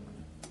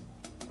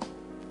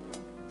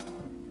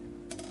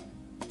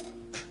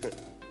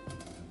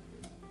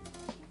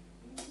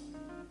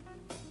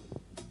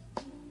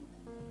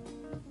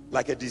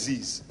like a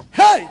disease.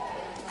 Hey.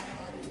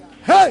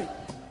 Hey.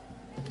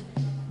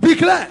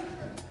 Declare.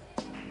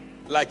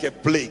 Like a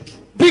plague.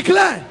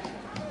 Declare.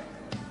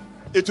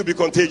 It will be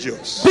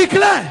contagious.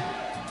 Declare.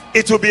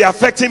 It will be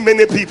affecting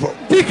many people.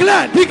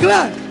 Declare.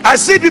 Declare. I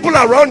see people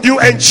around you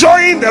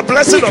enjoying the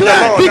blessing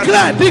Declare. of the Lord.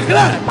 Declare.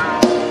 Declare.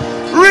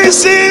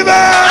 Receive it.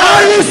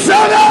 I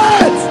receive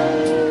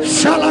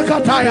it.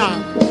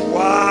 Shalakataya.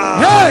 Wow.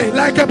 Hey,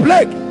 like a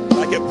plague.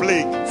 Like a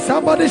plague.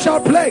 Somebody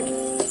shout plague.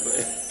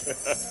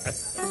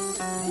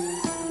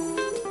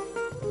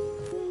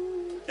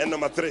 And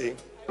number 3,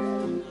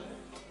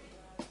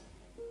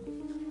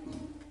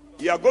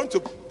 You are going to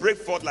break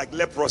forth like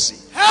leprosy.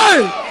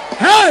 Hey,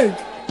 hey.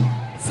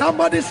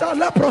 Somebody saw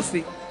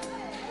leprosy.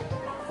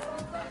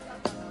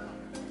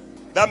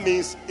 That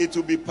means it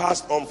will be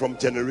passed on from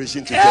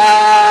generation to generation.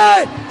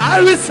 Hey, I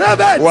receive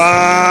it.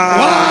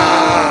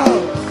 Wow.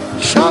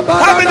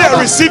 How many are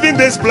receiving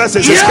these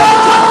blessings?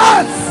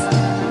 Yes.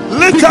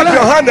 Lift up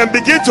your hand and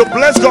begin to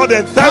bless God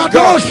and thank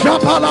God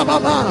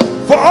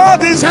for all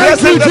these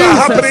blessings that are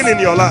happening in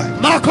your life.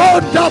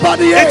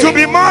 It will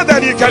be more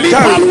than you can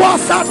carry.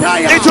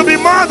 It will be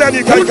more than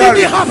you can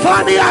carry.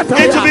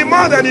 It will be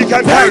more than you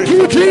can carry. Thank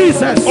you,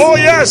 Jesus. Oh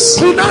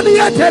yes.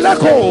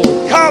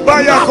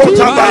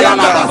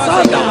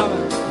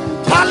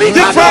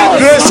 Different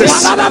graces.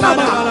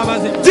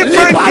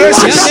 Different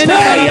graces.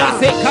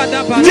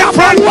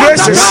 Different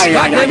graces.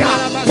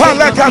 More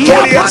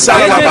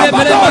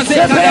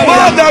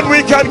than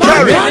we can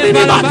carry.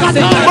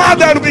 More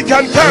than we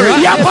can carry.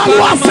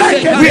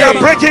 We are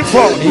breaking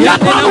forth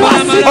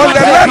on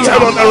the left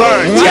and on the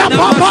right.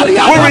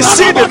 We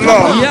receive it,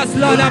 Lord. We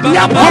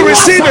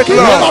receive it,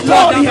 Lord.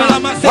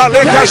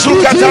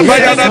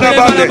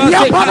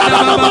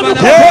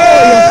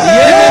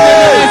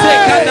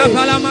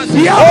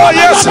 Oh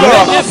yes,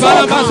 Lord.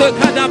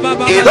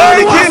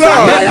 Thank you,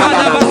 Lord.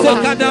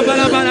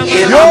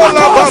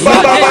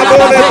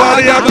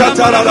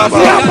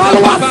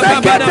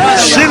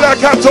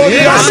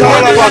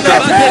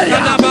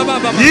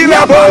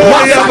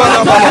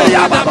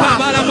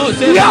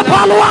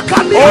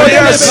 Oh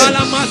yes.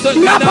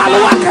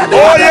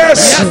 Oh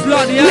yes.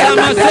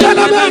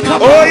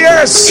 Oh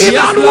yes.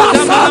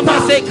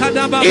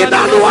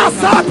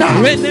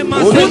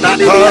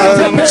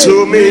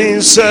 Unto me,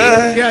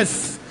 sir.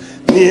 Yes.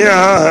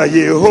 Nia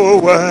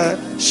Yehovah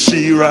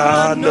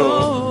Shirano.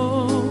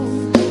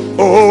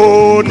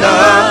 Oh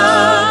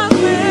na.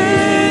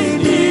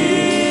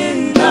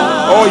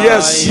 Oh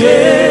yes.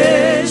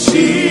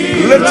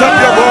 Lift up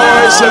your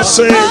voice and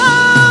sing.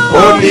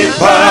 Only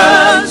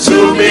part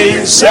to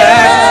me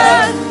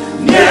said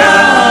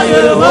Nia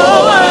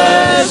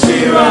Yehovah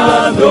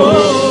Shirano.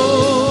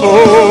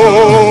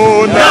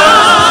 Oh na.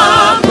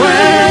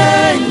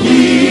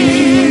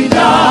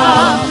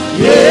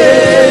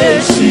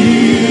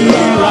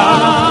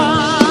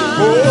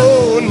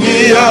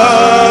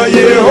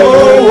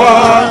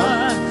 Yehovah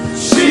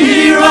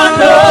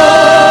Shirano,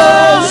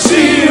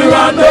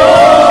 Shirano.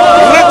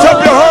 Lift up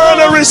your hand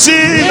and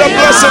receive the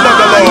blessing of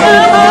the Lord.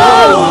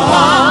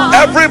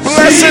 Every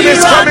blessing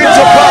is coming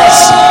to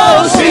pass.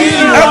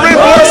 Every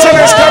blessing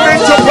is coming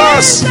to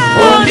pass.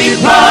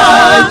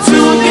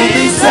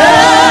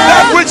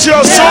 That which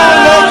your soul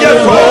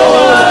longeth for,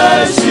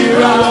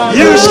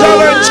 you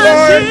shall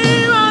enjoy.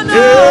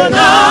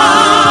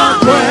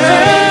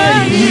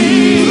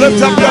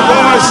 Lift up your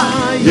voice.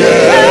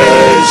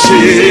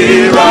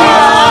 Yeshira,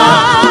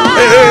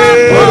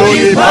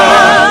 only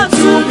part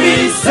to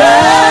be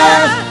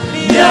said,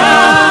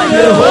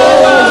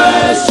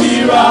 Yehovah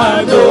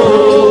Shirano,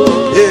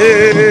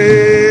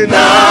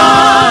 na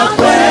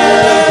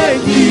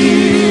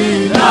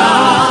kwengina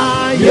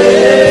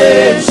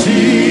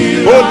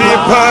Yeshira, only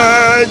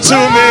part to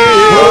me,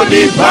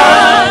 only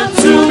part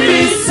to be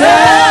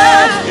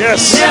said,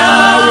 yes,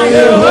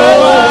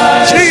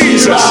 Yehovah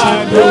Jesus,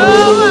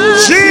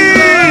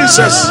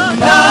 Jesus.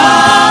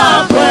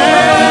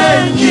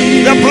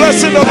 The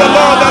blessing of the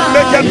Lord that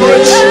maketh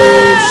rich.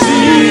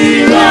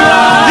 He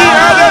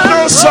added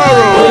no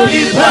sorrow.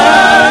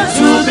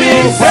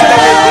 Father,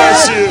 we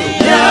bless you.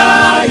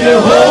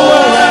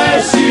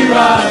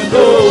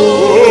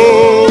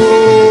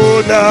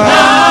 Oh, now.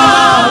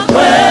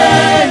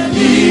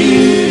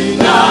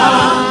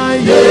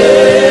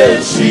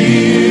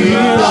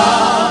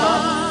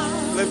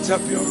 Lift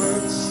up your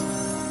hands.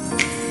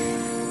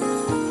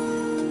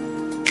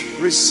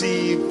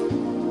 Receive.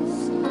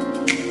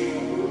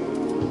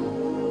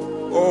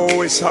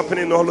 Oh, it's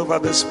happening all over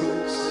this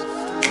place.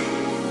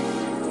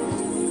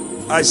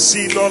 I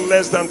see not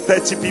less than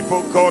 30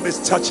 people. God is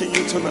touching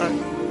you tonight.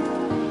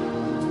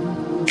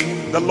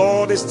 The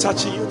Lord is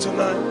touching you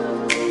tonight.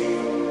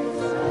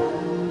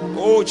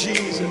 Oh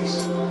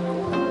Jesus.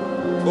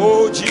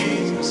 Oh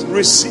Jesus.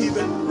 Receive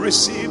it.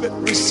 Receive it.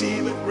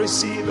 Receive it.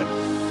 Receive it.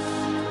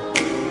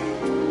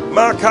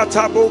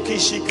 Makataboki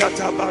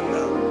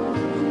shikatabana.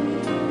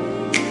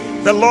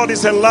 The Lord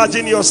is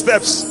enlarging your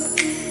steps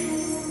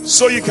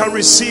so you can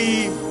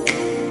receive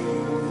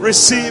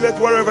it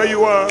wherever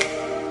you are.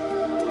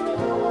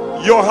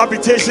 Your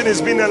habitation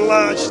is being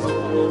enlarged.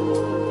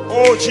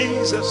 Oh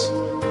Jesus.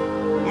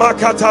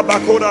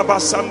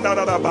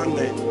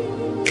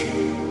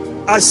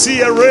 I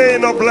see a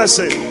rain of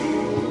blessing.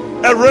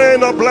 A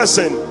rain of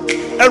blessing.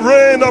 A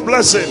rain of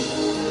blessing.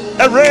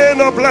 A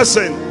rain of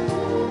blessing.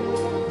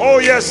 Oh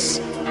yes.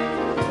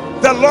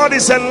 The Lord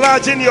is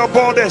enlarging your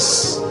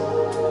borders.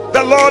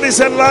 The Lord is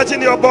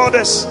enlarging your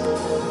borders.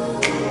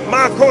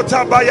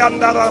 Makota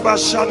bayandara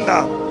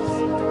bashanda.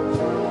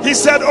 He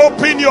said,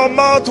 open your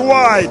mouth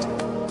wide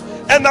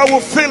and I will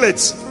fill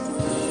it.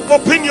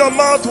 Open your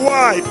mouth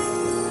wide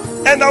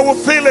and I will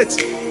fill it.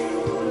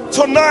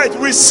 Tonight,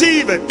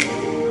 receive it.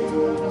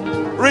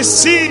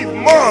 Receive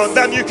more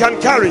than you can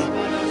carry,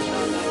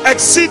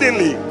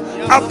 exceedingly,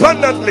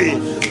 abundantly,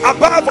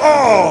 above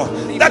all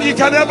that you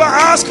can ever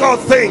ask or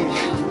think,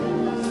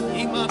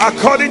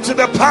 according to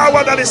the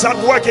power that is at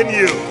work in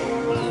you.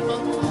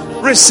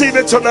 Receive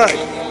it tonight.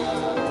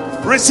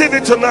 Receive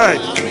it tonight.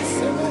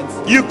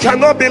 You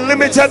cannot be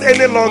limited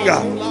any longer.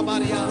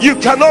 You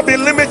cannot be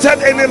limited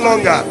any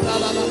longer.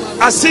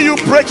 I see you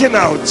breaking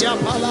out.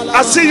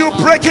 I see you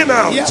breaking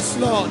out. Yes,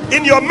 Lord.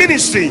 In your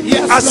ministry.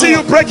 Yes, I see you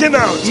Lord. breaking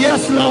out.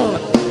 Yes, Lord.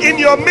 In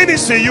your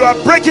ministry, you are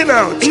breaking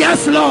out.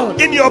 Yes,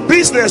 Lord. In your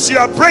business, you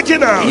are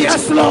breaking out.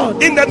 Yes,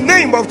 Lord. In the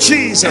name of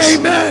Jesus.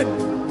 Amen.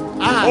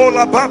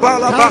 Ola baba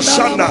la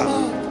bashanda.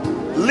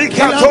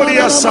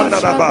 Likatoria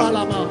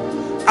sandadaba.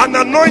 An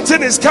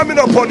anointing is coming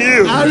upon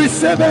you I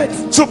receive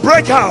it. to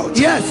break out.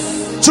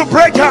 Yes. To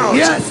break out.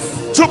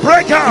 Yes. To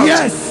break out.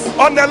 Yes.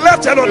 On the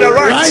left and on the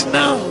right. Right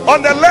now.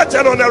 On the left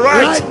and on the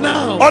right. Right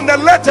now. On the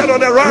left and on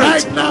the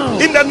right. Right now.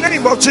 In the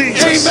name of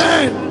Jesus.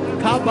 Amen.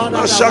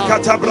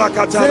 Ashakata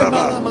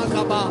brakataraba.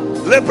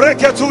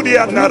 Lebreketudi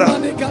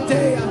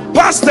anara.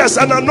 Pastors,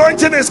 an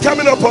anointing is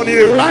coming upon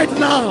you. Right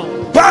now.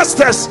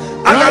 Pastors,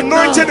 an Right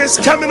anointing now. is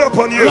coming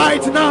upon you.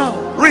 Right now.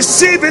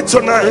 Receive it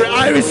tonight.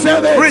 I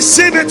receive it.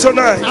 Receive it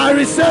tonight. I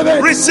receive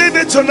it. Receive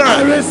it I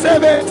tonight.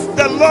 receive it.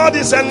 The Lord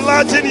is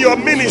enlarging your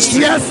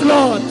ministry. Yes,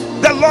 Lord.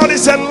 The Lord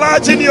is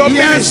enlarging your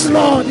Yes, ministry.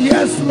 Lord.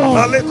 Yes, Lord.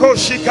 Aleko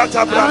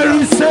shikata I brada.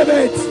 receive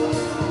it.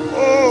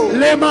 Oh,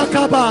 Lema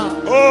kaba.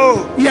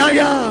 oh,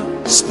 Yeah.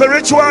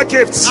 spiritual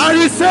gifts. I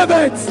receive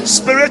it.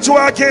 Spiritual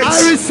I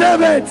gifts.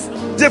 receive it.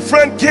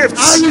 Different I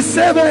gifts.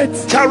 receive it.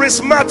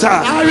 Charismata.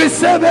 I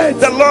receive it.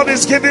 The Lord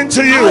is giving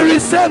to I you.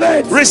 receive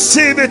it.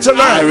 Receive it I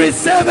tonight.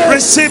 receive it.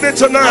 Receive it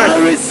I tonight.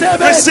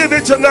 receive it. Receive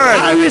it I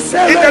tonight.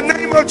 receive In the it.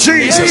 name of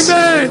Jesus.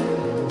 Amen.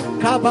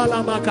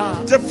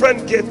 Kabalamaka.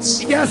 Different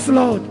gifts. Yes,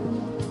 Lord.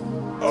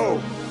 Oh,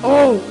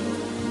 Oh,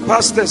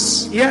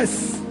 pastors.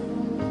 yes.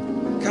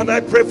 Can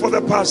I pray for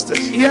the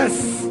pastors?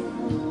 Yes.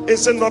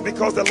 Is it not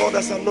because the Lord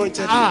has anointed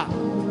you? Ah.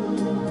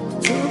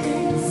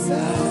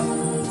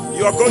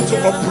 You are going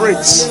to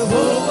operate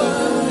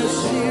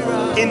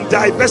in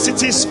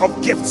diversities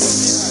of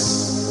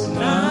gifts.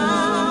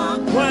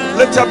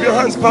 Lift up your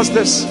hands,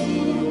 pastors.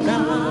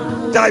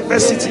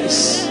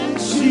 Diversities.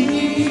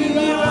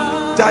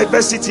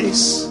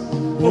 Diversities.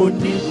 Oh,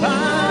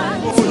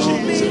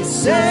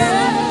 Jesus.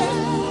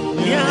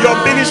 Your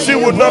ministry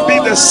will not be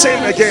the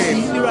same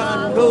again.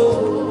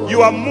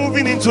 You are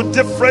moving into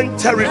different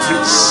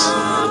territories.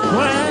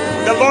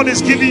 The Lord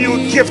is giving you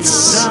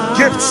gifts,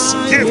 gifts,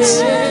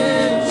 gifts.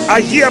 I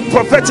hear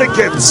prophetic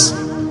gifts.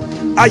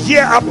 I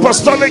hear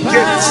apostolic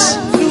gifts.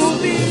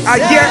 I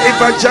hear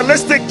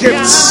evangelistic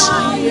gifts.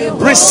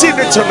 Receive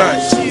it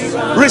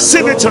tonight.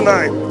 Receive it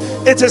tonight.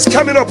 It is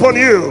coming upon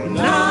you.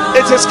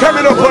 It is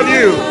coming upon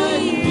you.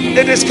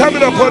 It is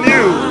coming upon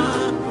you.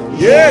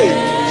 Yay.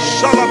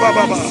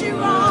 Shalababa.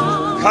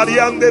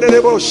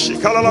 Kariandereboshi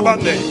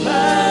kalalabande.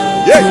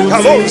 Yay.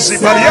 Kalosi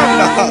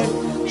barianda.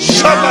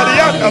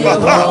 Shamarianda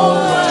baha.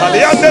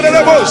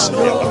 Kaliandereboshi.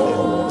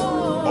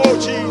 Oh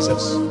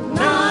Jesus.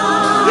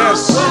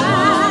 Yes.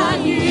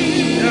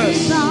 Yes.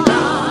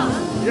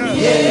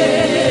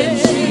 Yes.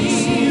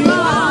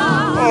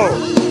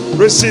 Oh,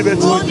 receive it.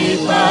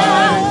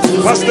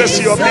 Pastors,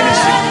 your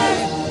ministry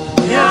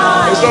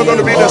is not going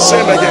to be the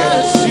same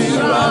again.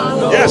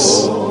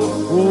 Yes.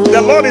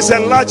 The Lord is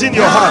enlarging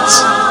your heart.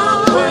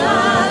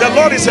 The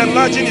Lord is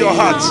enlarging your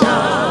heart.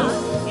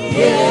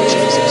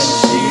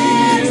 Jesus.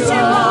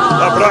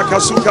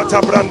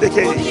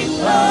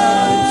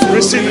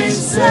 Receive it.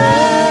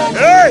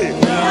 Hey.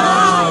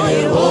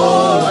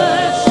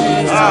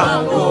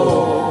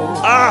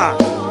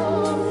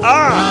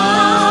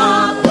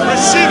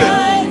 Receive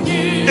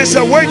it. It's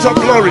a weight of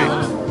glory.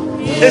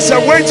 It's a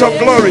weight of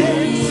glory.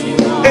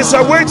 It's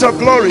a weight of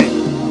glory.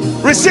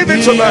 Receive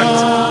it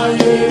tonight.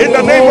 In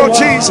the name of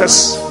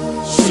Jesus.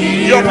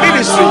 Your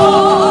ministry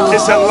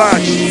is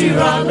enlarged.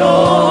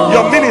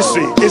 Your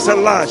ministry is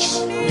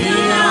enlarged.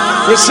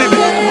 Receive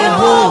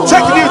it.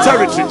 Take new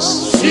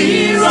territories.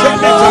 Take new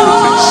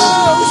territories.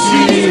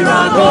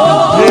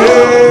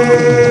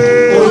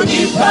 Yeah.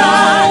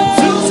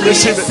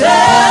 Receive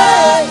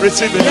it.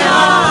 Receive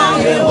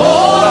it.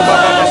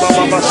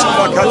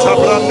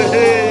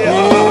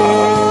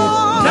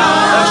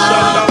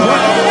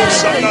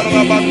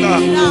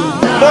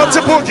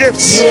 Multiple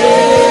gifts,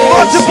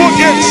 multiple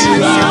gifts,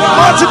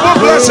 multiple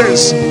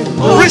blessings.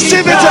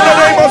 Receive it in the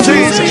name of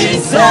Jesus.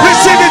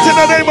 Receive it in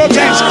the name of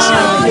Jesus.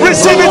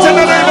 Receive it in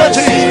the name of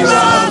Jesus.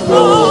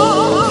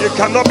 You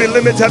cannot be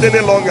limited any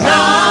longer.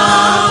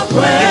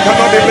 You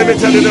cannot be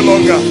limited any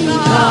longer.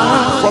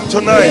 From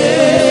tonight,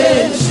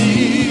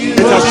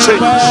 it has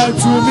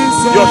changed.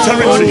 Your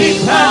territory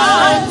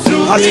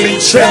has been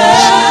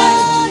changed.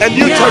 A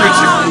new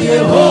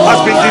territory has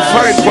been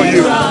defined for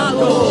you.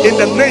 In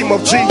the name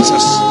of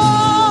Jesus.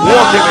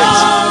 Walk in it.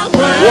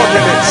 Walk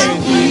in it.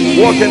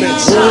 Walk in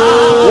it.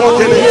 Walk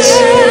in it.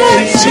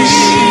 Jesus.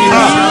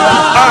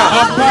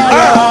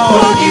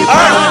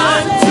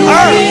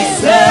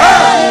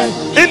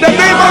 In the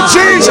name of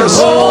Jesus.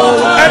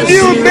 A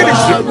new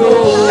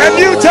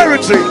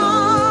victory.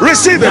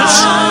 Receive it.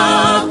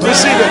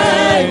 Receive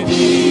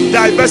it.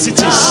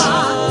 Diversities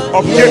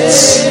of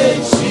gifts.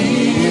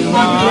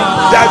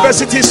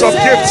 Diversities of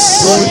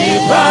gifts.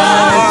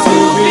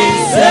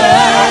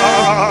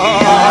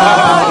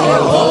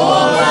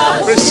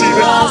 Receive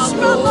it.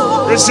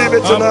 Receive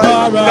it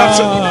tonight. That's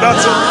it.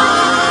 That's it.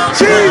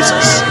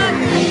 Jesus.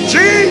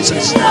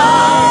 Jesus.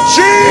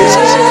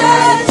 Jesus.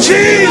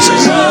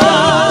 Jesus.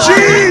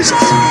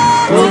 Jesus.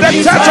 The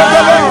touch of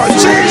the Lord.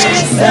 Jesus.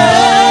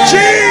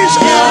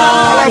 Jesus.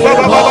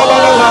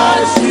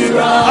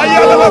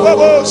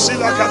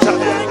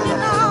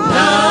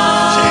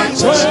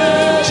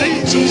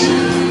 Jesus.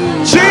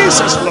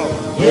 Jesus, Lord.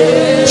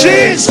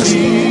 Jesus.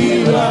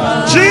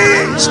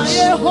 Jesus.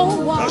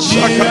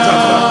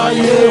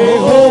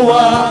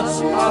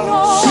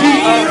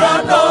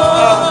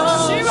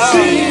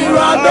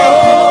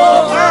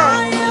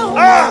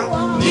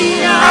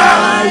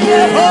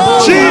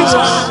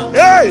 Jesus.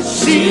 Hey.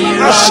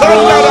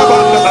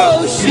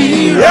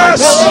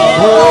 Yes.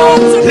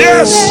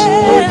 Yes.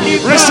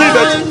 Receive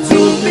it.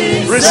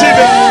 Receive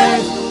it.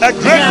 A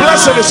great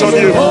blessing is on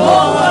you.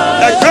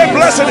 A great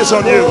blessing is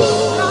on you.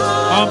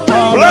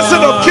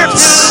 Blessing of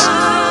gifts.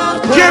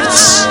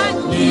 Gifts.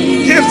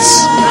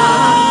 Gifts.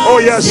 Oh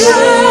yes.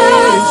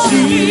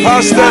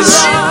 Pastors,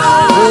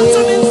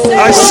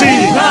 I see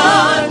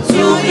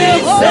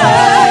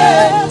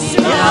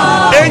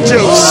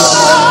angels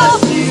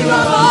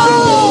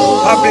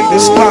have been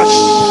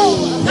dispatched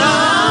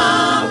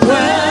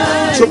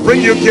to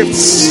bring you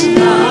gifts.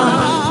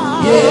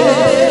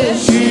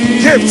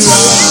 Gifts.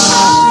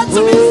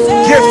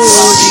 Gifts.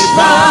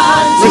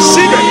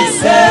 Receive it.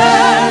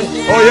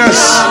 Oh yes.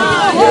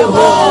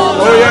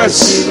 Oh yes.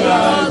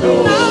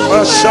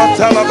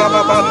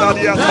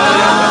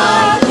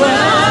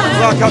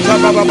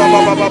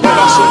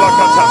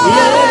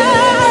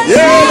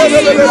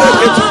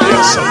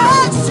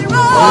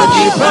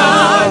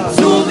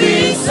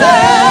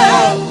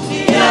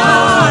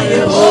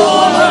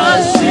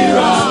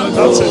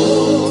 That's it.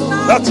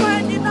 That's it.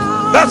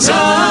 That's it.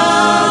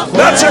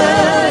 That's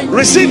it.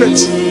 Receive it.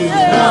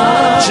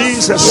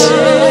 Jesus.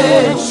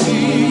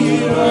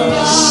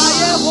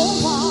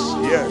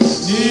 Yes.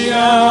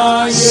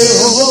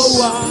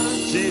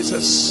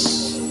 Jesus.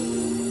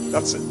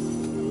 That's it.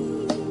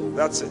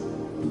 That's it.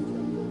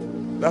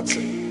 That's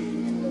it.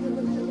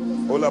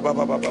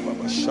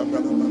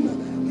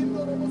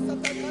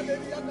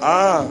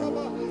 Ah.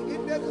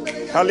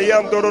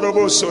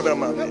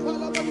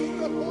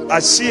 I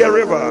see a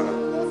river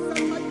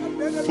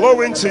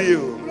flowing to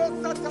you.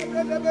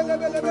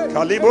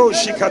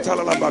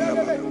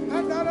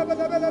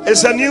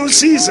 It's a new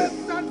season.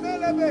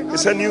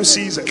 It's a new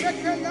season.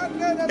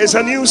 It's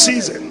a new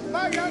season.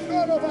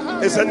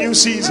 It's a new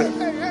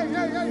season.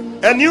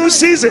 A new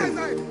season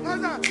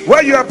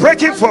where you are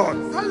breaking forth.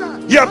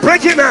 You are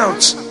breaking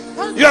out.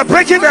 You are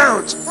breaking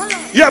out.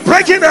 You are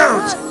breaking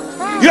out.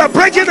 You are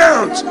breaking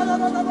out.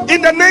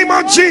 In the name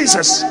of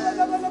Jesus.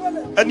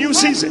 A new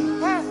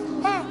season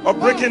of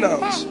breaking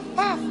out.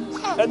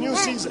 A new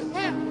season.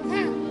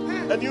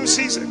 A new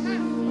season.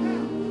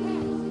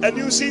 A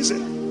new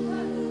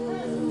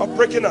season of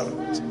breaking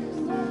out.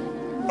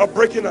 Of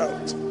breaking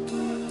out.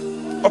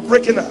 Of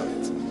breaking out.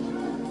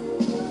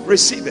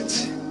 Receive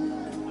it.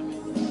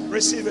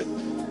 Receive it.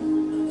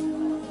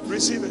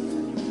 Receive it.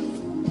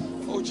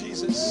 Oh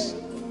Jesus.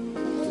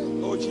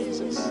 Oh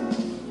Jesus.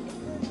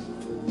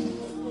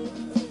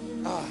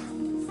 Ah.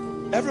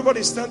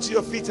 Everybody stand to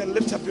your feet and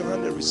lift up your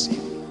hand and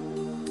receive.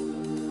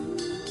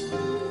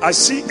 I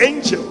see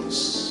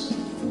angels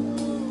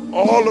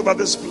all over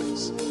this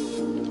place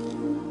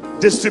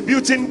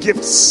distributing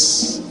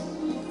gifts.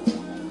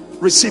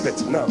 Receive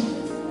it now.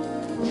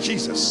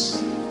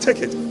 Jesus.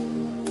 Take it.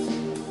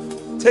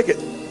 Take it.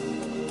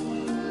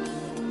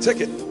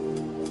 Take it.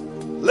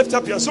 Lift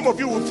up your hand. Some of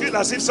you will feel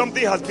as if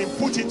something has been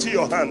put into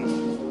your hand.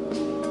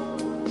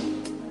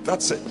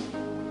 That's it.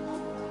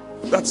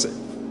 That's it.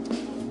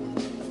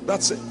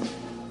 That's it.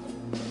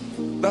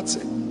 That's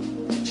it.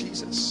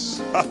 Jesus.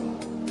 Ha.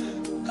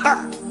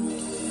 Ha.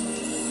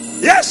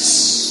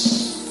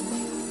 Yes.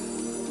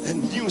 A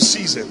new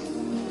season.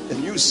 A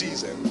new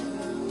season.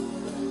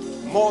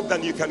 More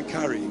than you can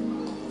carry.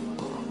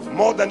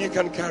 More than you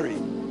can carry.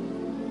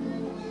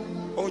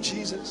 Oh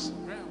Jesus.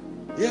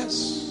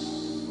 Yes.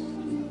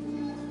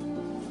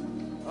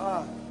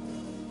 Ah.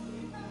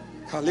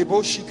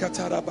 Kaliboshi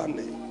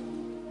katarabane.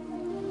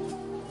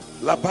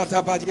 La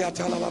bata badia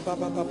tala la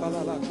baba baba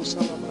la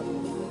kusalaba.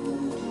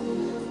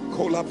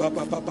 Kola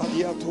baba baba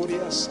dia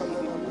toria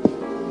sanana.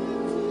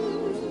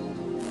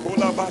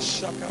 Kola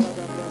basha kala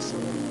brasa.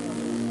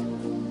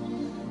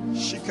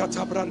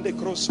 Shikata brande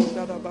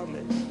krosonda da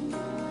bane.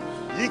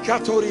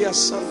 Ikatoria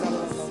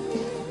sandala.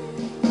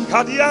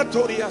 Kadia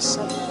toria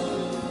sandala.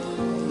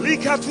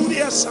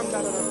 Likaturia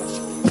sandala.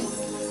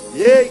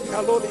 Ye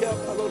kaloria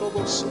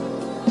kalolobos.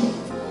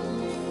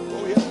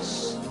 Oh yes.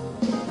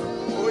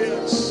 Oh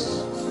yes.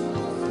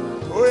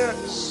 Oh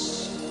yes.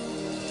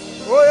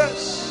 Oh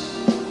yes.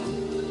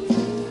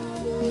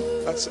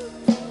 That's it.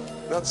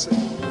 That's it.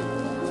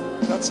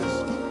 That's it.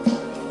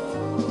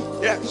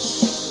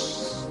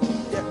 Yes.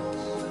 Yes.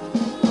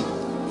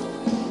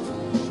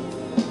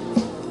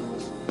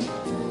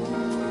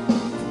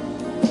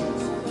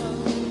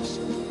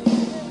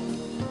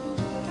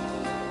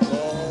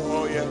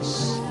 Oh,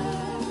 yes.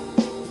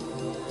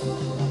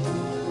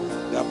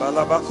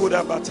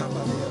 Balabakuda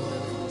Batabalia.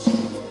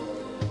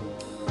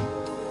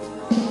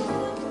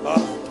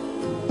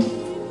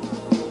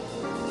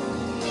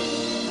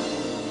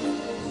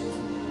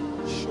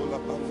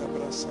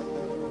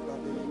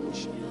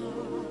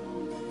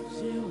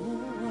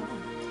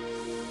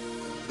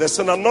 There's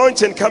an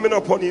anointing coming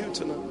upon you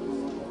tonight.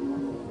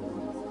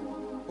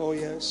 Oh,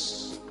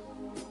 yes.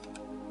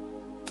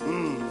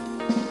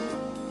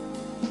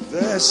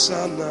 There's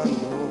an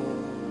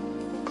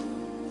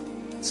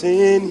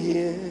anointing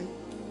here.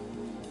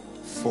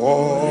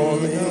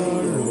 Falling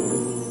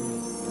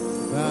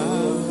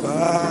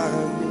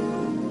over me,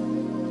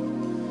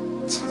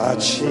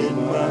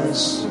 touching my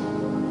soul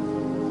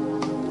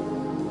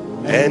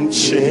and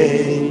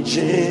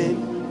changing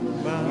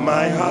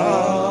my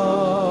heart.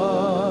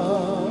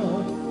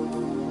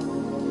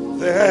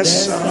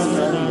 There's an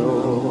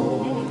anointing.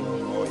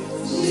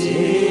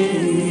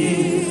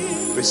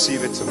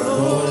 Receive it tonight.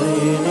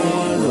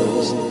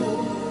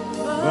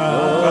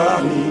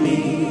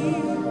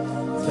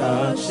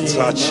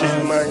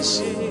 Touching my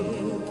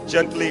soul.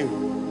 Gently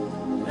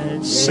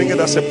sing it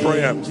as a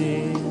prayer.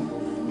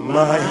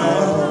 My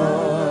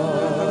heart,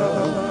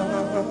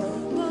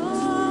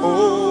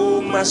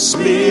 oh, my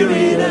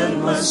spirit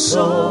and my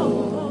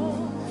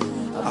soul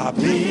are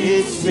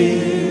being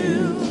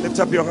filled. Lift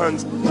up your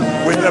hands.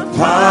 With the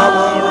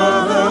power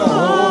of the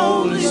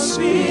Holy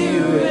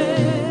Spirit,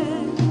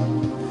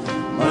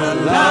 my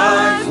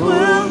life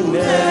will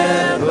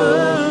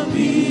never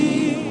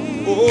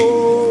be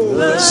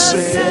the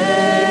same.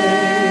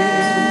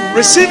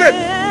 Receive it,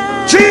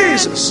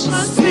 Jesus.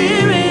 My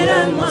spirit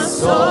and my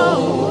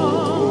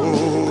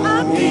soul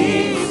are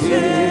being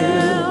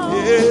filled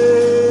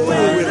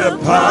with the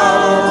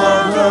power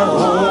of the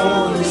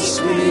Holy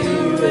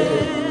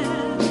Spirit.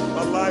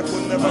 My life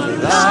will never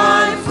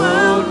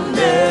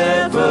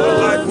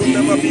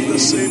be the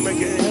same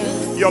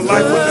again. Your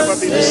life will never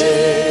be the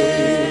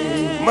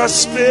same. My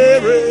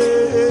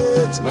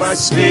spirit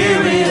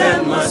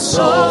and my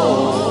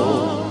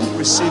soul.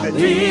 Receive it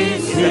in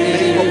the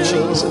name of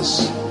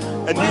Jesus.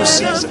 A new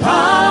season. You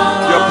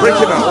are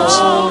breaking out.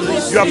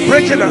 You are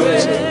breaking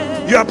out.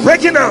 You are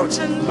breaking out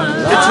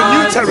into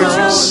new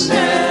territories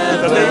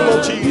in the name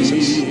of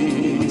Jesus.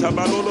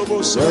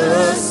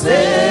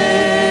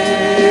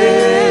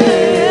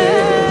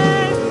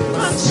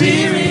 My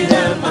spirit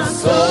and my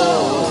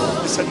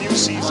soul. It's a new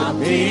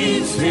season.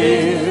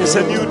 It's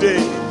a new day.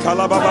 A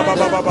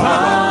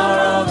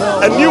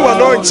new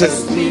anointing.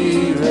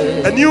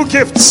 A new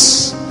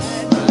gifts.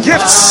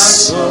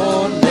 Gifts.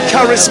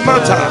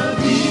 Charismata.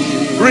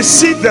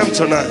 Receive them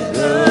tonight.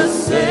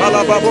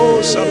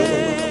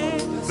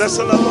 There's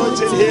an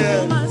anointing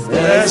here.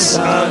 There's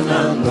an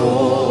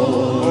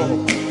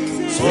anointing.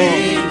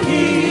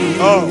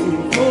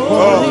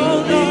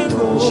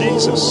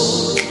 Jesus.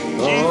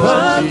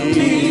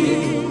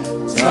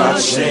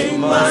 Touching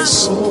my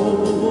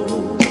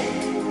soul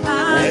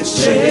and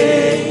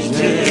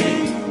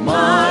changing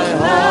my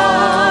heart.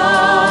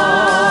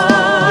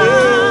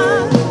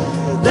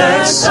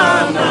 There's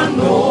an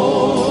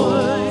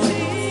anointing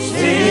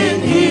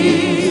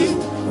here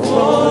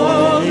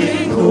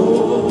falling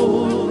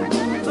over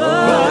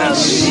me.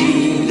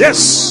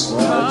 Yes.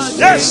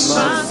 Yes.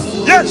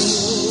 Yes.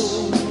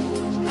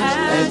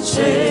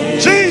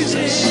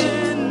 Jesus.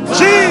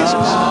 Jesus.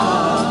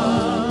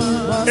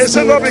 Is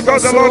it not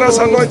because the Lord has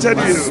anointed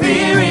you?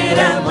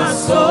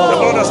 The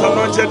Lord has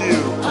anointed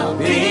you.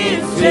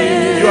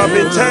 You have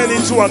been turned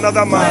into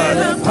another man.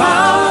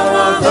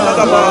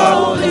 Another man.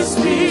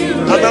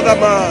 Another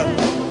man.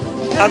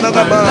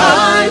 Another man.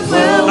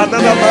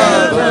 Another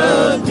man.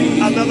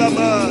 Another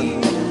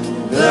man.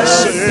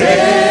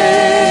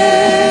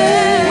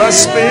 My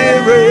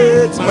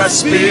spirit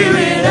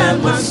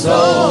and my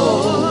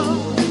soul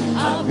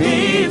are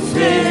being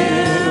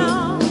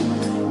filled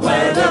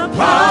with the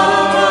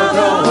power of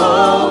the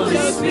Holy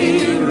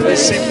Spirit.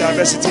 Receive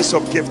diversities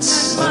of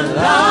gifts. My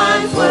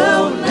life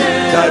will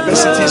never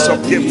Diversities of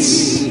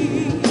gifts.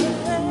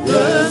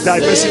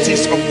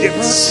 Diversities of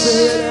gifts.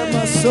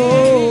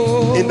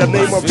 In the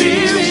name of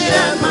Jesus.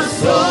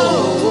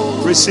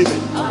 Receive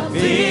it.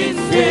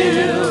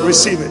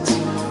 Receive it.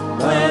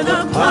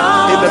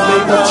 In the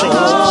name of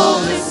Jesus.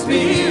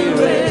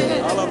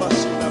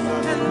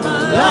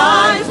 My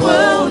life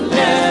will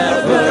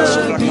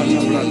never be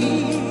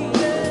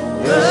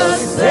the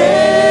same.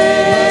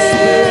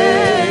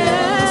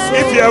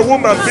 If you're a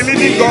woman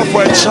believing God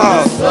for a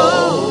child,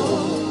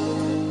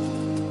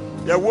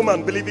 you're a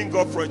woman believing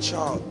God for a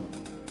child,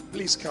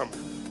 please come.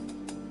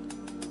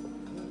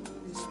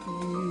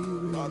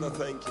 Father,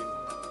 thank you.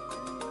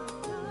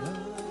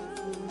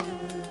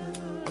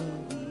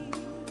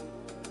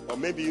 Or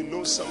maybe you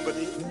know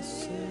somebody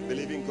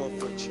believing God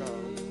for a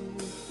child.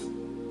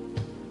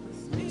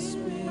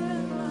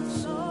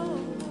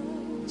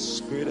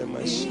 Spirit in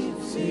my soul.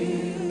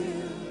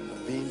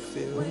 Being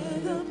filled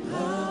with the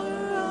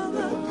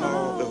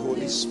power of the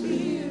Holy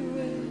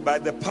Spirit. By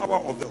the power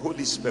of the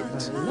Holy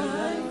Spirit.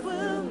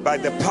 By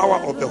the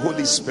power of the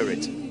Holy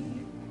Spirit.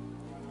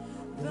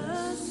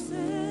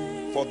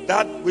 For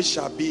that which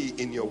shall be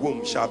in your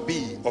womb shall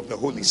be of the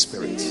Holy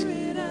Spirit.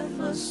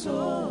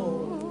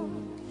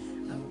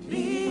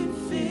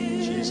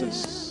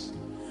 Jesus.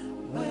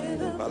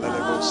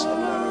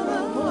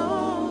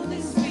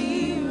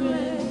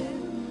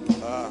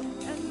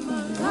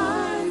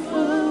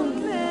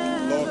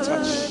 Lord,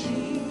 touch.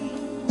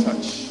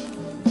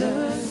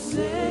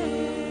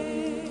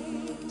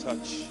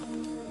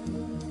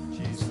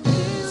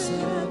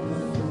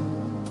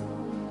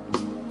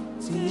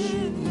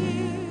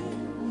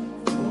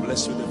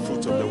 Bless you, the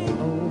fruit of the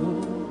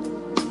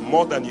womb.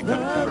 More than you can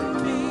carry.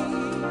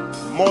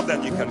 More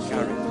than you can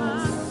carry.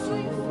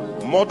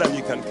 More than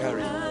you can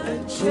carry.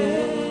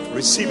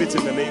 Receive it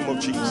in the name of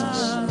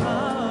Jesus.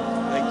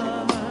 Thank you.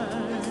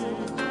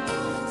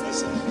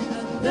 Listen.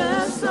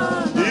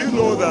 Do you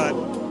know that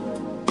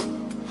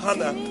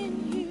Hannah,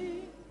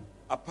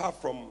 apart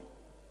from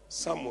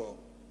Samuel,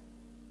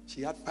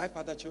 she had 5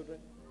 other children?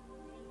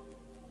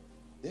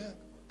 Yeah.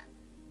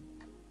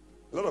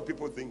 A lot of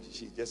people think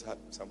she just had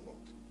Samuel.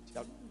 She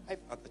had 5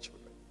 other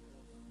children.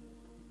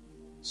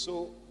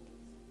 So,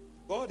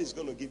 God is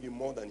going to give you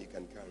more than you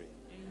can carry.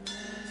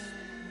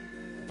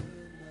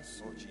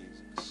 Oh,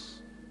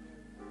 Jesus.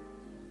 Oh,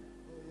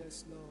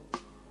 yes,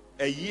 Lord.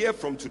 A year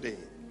from today,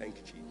 thank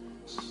you,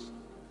 Jesus.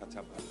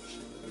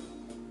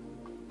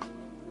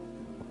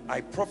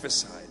 I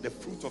prophesy the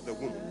fruit of the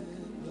womb.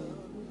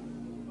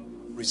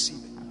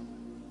 Receive it.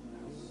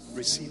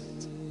 Receive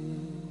it.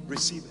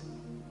 Receive it.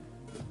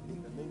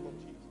 In the name of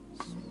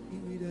Jesus.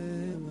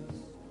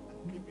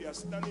 If you are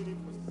standing in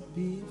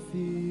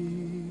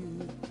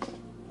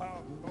for power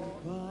of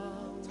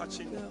God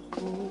touching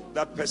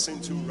that person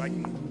too right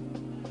now.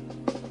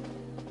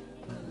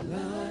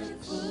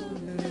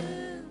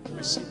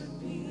 Receive it.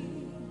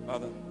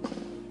 Father,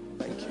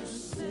 thank you.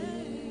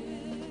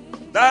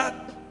 That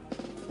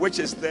which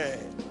is there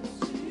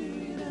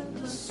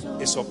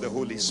is of the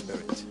Holy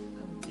Spirit.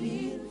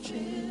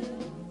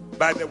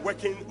 By the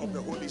working of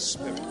the Holy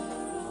Spirit.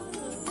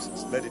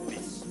 Jesus, let it be.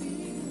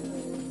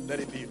 Let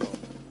it be, Lord.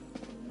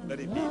 Let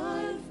it be.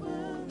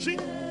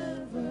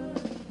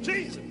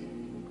 Jesus.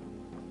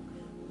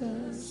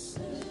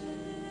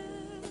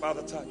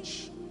 Father,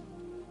 touch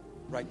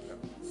right now.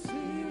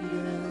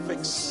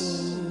 Fix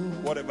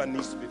whatever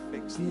needs to be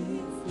fixed.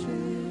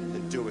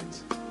 And do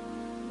it.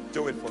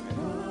 Do it for him.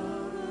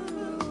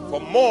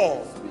 For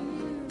more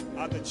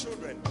are the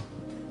children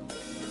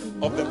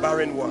of the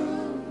barren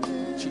one.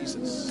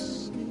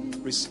 Jesus,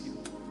 receive.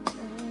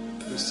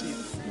 Receive.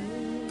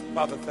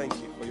 Father, thank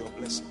you for your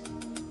blessing.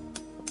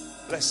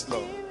 Bless,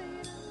 Lord.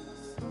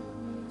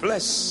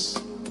 Bless.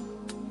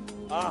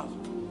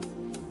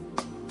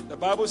 The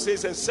Bible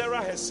says, and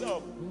Sarah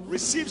herself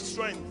received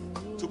strength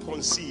to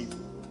conceive.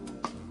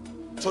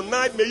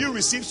 Tonight, may you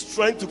receive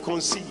strength to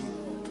conceive.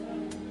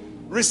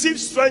 Receive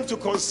strength to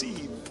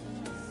conceive.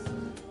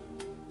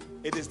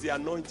 It is the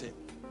anointing.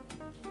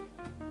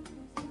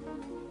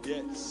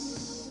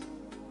 Yes.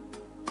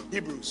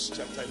 Hebrews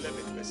chapter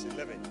 11, verse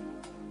 11.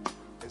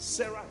 And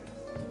Sarah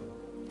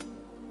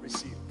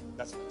received.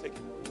 That's it. Take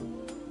it.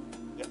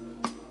 Yeah.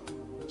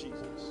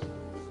 Jesus.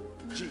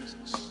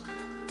 Jesus.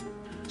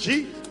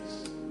 Jesus.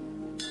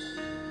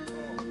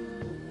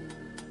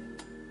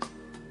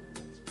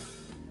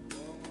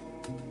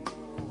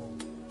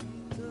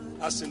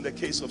 As in the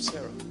case of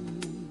Sarah,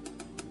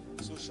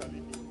 so shall it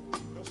be.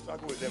 Don't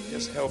struggle with them,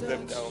 just help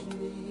them down.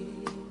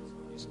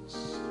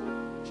 Jesus.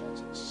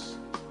 Jesus.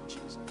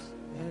 Jesus.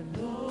 And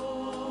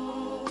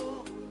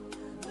all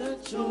the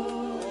joy.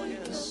 Oh,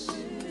 yes.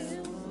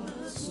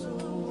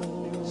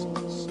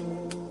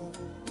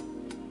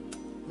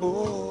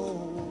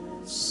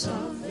 Oh,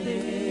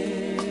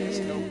 something.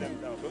 Just help them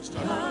down. Don't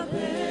struggle.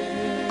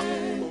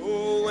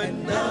 Oh,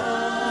 and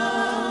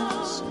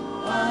now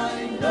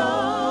I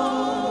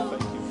know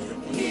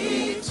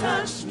He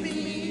touched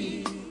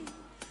me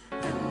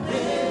and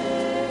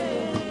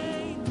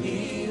made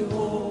me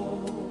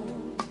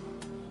whole.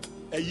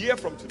 A year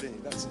from today,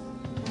 that's it.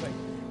 Thank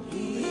you.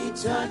 He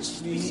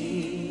touched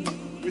me.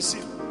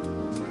 Receive it.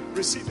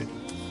 Receive it.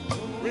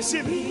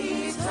 Receive it.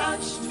 He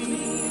touched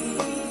me.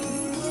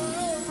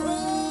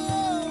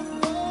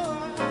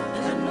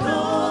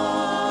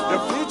 The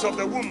fruit of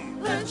the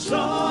womb, the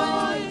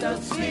joy that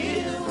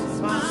fills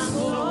my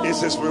soul,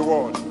 is his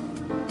reward.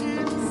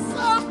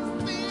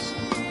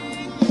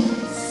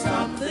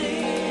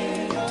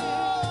 Something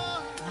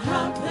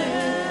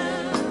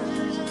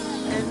happened,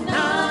 and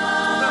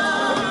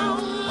now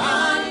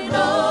I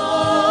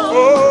know.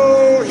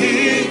 Oh,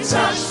 he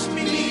touched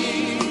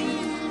me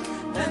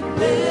and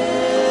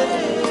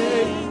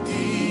made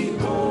me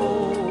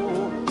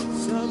whole.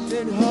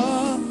 Something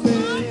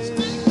happened.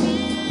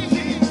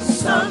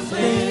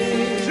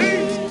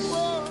 Something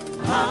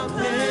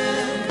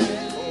happened,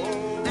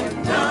 and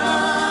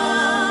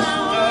now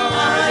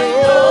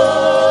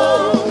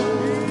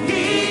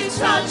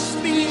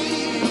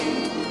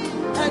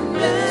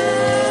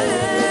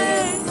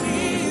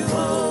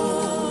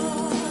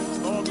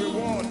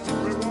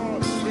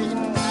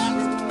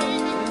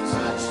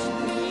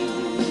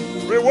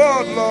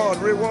Reward, Lord.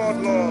 Reward,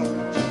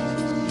 Lord.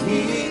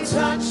 He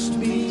touched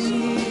me.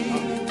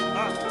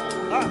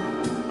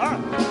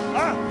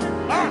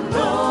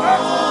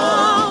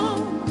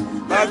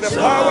 By the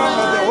power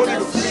of the Holy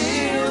Ghost.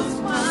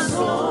 Fills my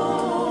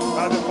soul.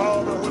 By the power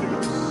of the Holy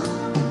Ghost.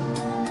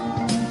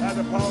 By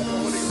the power of the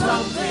Holy Ghost.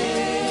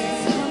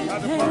 Something By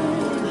the power of the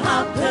Holy Ghost.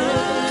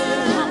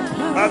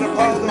 happened. By the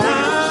power of the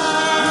Holy Ghost.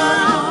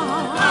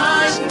 I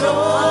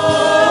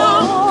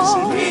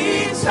know He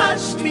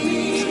touched me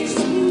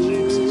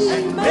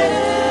and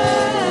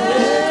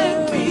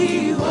made me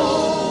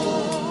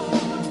whole.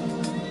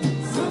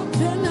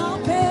 Something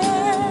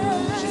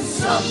happened.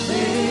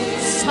 Something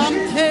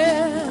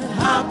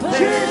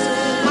happened.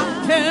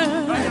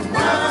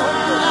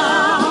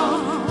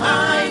 Now I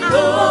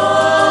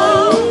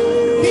know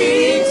He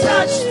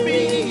touched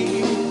me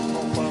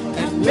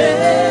and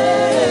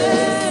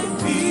made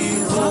me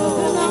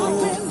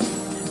whole.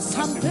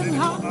 Something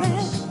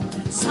happened.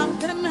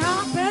 Something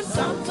happened.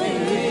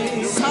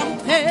 Something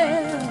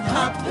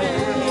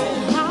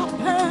happened.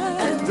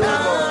 And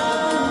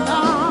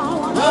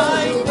now I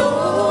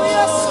know,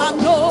 Yes, I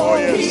know. Oh,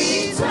 yes.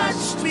 He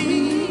touched me,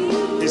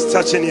 He's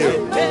touching you.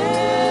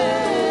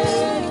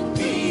 made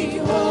me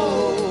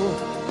whole.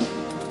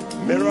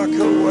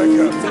 Miracle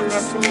worker.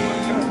 Miracle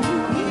worker.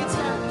 He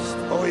touched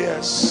Oh,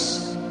 yes.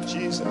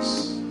 Jesus.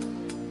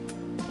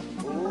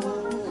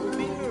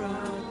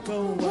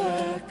 miracle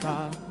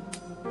worker.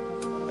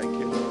 Thank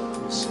you,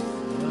 Lord.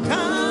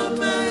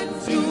 Come and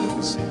do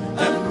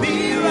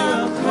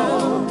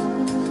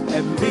a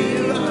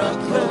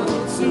miracle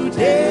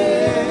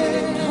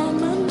today.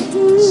 Come and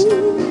do.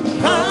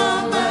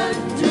 Come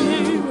and do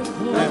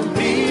a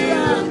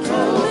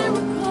miracle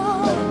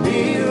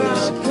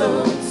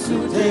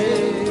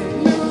today.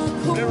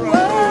 Miracle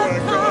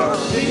worker.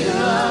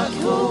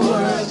 Miracle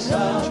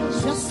worker,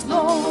 Yes,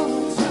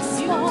 Lord. Yes,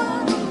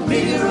 Lord.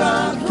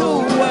 miracle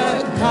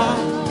worker.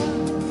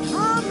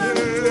 Come and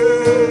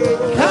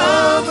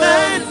Come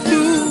and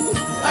do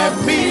a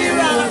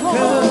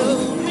miracle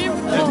Do a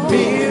today.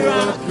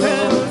 miracle,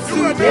 Lord. Do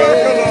a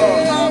miracle,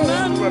 Lord.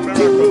 Do a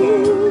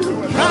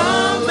miracle.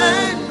 Come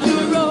and do a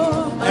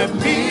Do a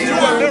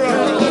miracle,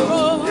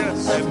 miracle.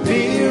 Yes. a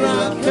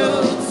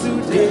miracle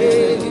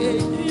today.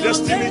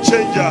 Destiny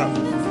changer.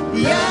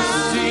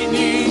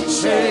 Destiny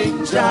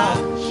changer,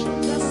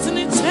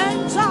 Destiny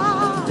changer.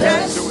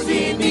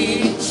 destiny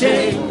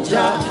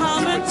changer.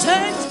 Come and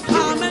change.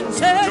 Come and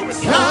change.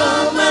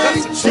 Come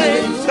and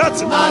change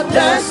That's it. our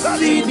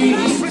destiny,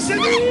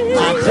 Receive it.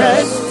 our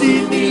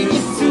destiny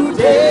Come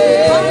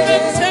today.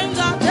 and change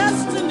our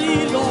destiny,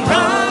 Lord.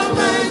 Come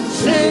and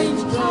change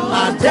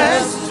our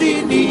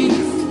destiny,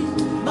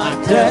 my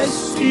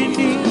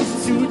destiny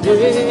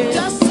today.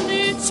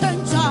 Destiny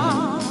changer.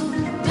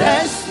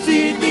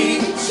 Destiny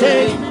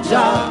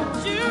changer,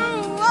 You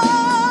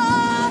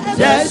are a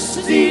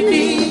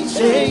destiny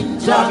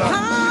changer.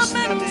 Come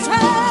and That's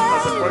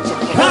change. the voice of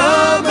God.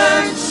 Come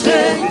and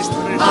change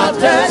our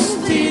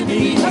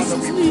destiny,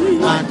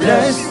 my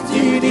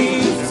destiny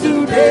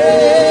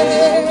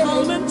today.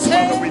 Come and We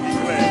change.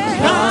 declare.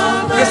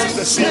 Come This is and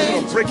the season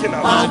change of breaking my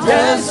out.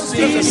 This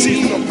is the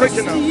season destiny, of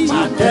breaking out. my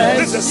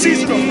This is the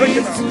season of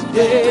breaking destiny out.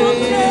 today.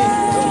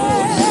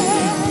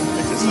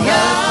 It is now.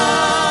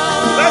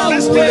 Let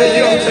this be the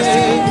year of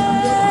testimony.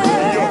 The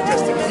year of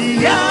testimony.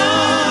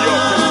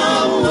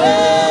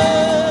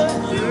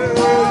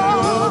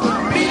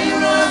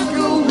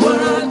 Miracle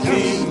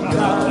working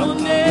God, your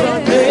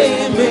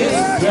name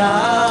is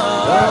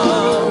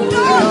Yahweh.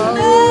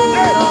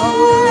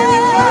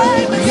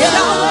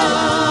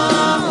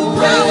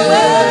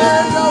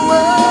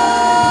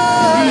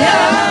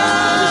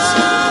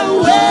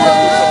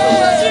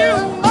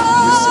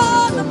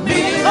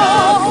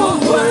 Miracle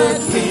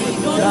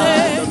working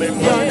God,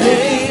 your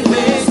name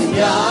is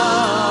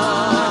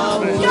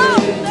Yahweh.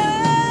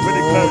 We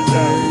declare it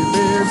now.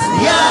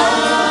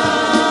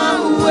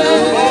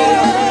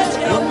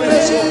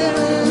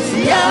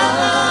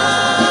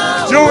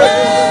 Do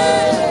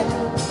it.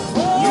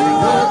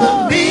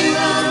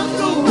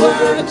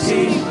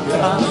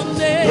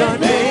 Your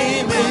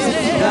name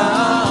is Yahweh.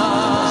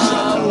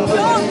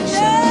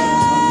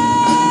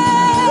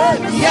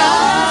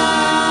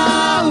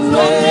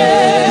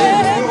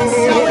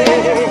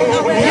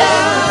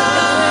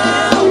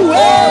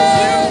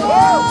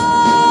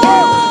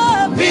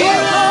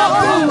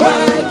 Miracle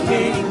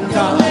working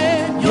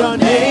God. Your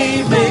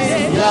name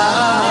is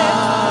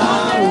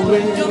Yahweh.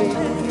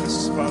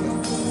 Yes, Father.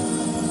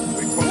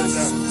 We call it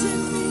down.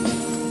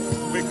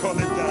 We call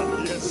it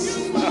down. Yes.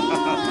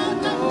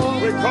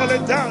 We call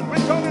it down. We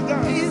call it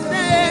down. Is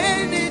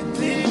there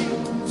anything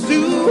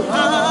too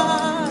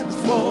hard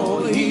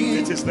for Him?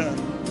 It is done.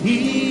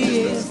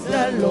 He is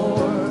the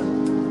Lord.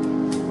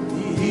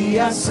 He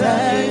has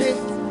said it,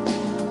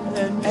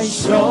 and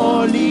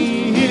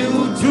surely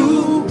He'll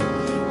do.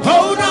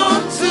 Hold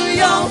on to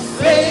your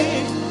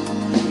faith,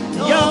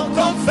 your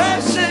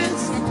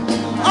confessions,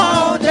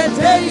 all the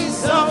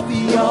days of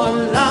your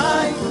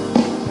life,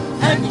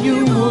 and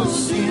you will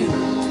see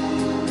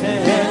the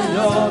hand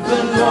of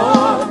the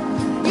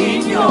Lord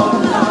in your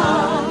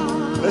life.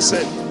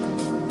 Listen.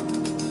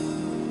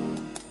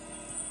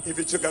 If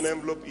you took an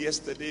envelope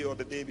yesterday or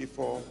the day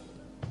before,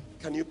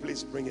 can you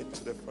please bring it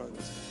to the front?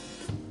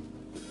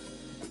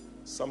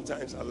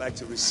 Sometimes I like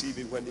to receive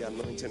it when the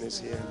anointing is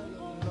here.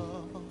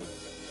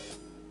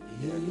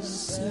 You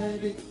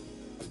said it,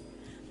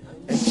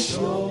 and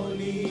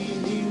surely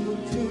He will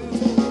do.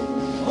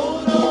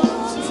 Hold on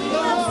to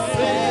your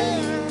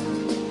faith,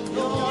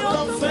 your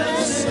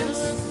confessions,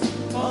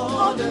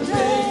 all the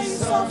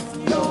days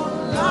of your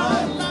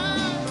life,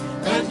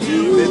 and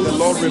you. May the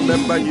Lord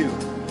remember you.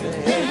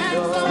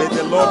 May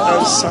the Lord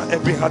answer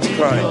every heart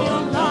cry.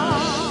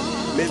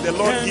 May the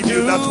Lord give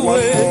you that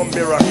one more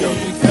miracle.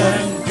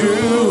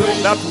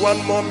 That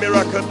one more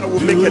miracle that will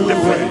make a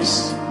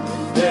difference.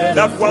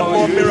 That one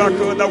more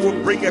miracle that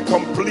will bring a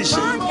completion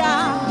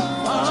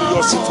to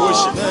your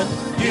situation.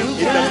 In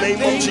the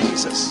name of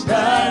Jesus.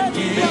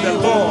 May the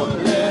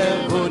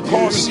Lord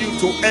cause you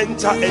to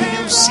enter a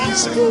new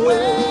season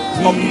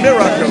of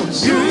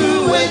miracles.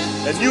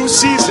 A new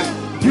season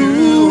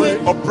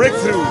of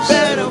breakthroughs.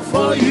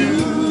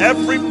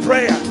 Every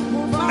prayer,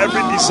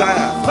 every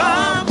desire,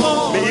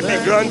 may it be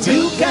granted.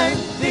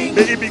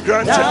 May it be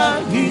granted.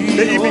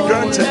 May it be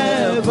granted.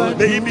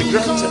 May it be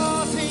granted.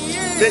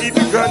 May it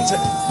be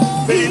granted.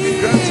 May it be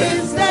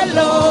granted.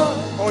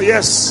 Oh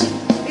yes.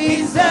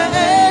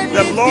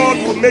 The Lord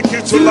will make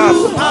you to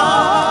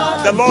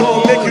laugh. The Lord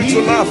will make you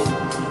to laugh.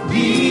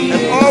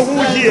 And all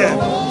who hear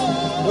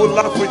will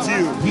laugh with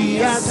you.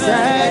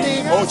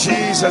 Oh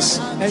Jesus.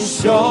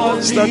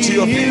 Stand to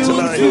your feet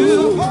tonight.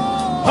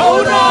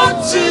 Hold on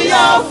to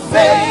your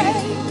faith,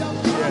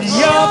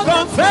 your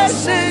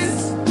confessions,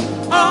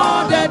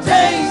 all the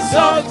days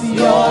of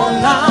your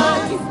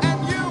life,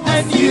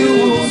 and you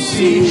will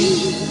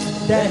see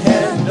the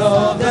hand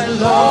of the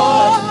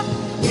Lord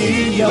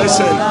in your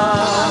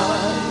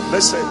life.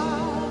 Listen.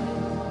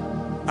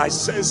 I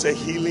sense a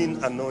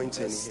healing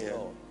anointing here.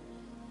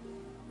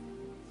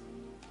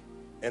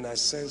 And I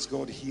sense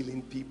God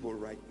healing people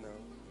right now.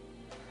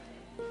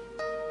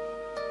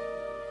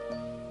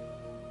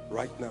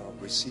 Right now,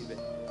 receive it.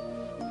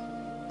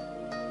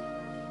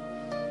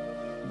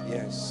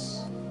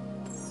 Yes.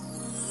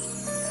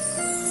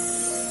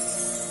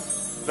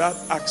 That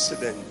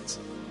accident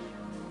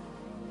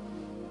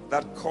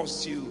that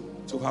caused you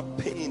to have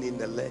pain in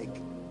the leg,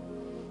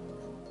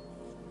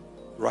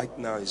 right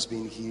now is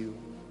being healed.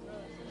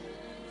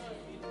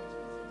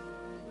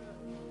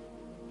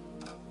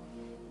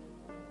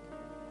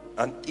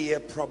 An ear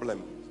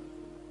problem.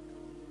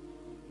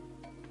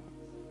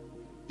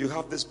 You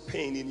have this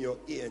pain in your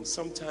ear, and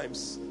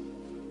sometimes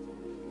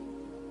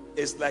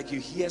it's like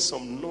you hear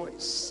some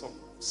noise,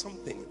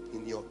 something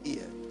in your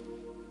ear.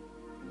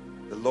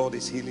 The Lord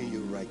is healing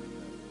you right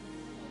now.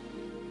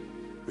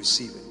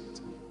 Receive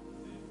it.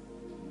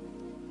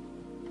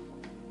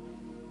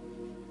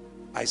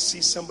 I see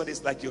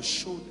somebody's like your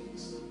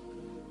shoulders,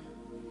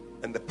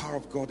 and the power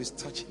of God is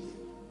touching you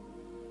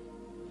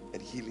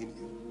and healing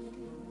you.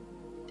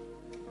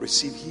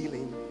 Receive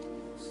healing.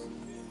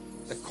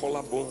 The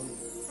collarbone.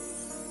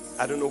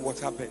 I don't know what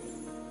happened.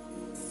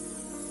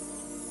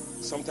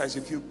 Sometimes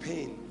you feel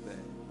pain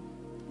there.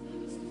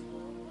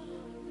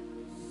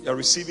 You're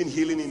receiving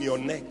healing in your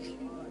neck.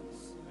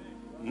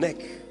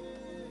 Neck.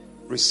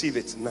 Receive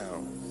it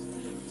now.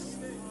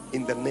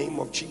 In the name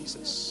of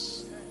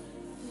Jesus.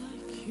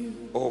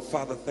 Oh,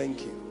 Father,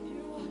 thank you.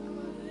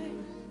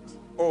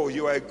 Oh,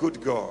 you are a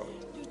good God.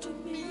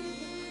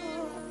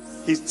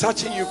 He's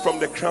touching you from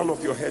the crown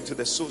of your head to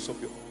the soles of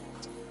your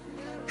heart.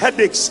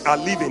 Headaches are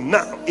leaving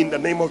now in the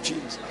name of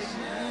Jesus.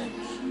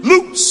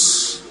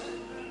 Loose.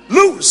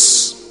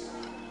 Loose.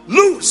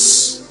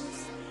 Loose.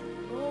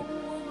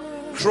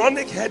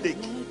 Chronic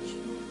headache.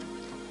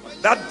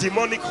 That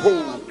demonic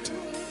hold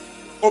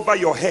over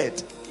your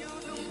head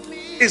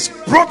is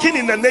broken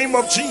in the name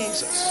of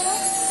Jesus.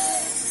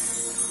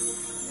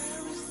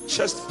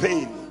 Chest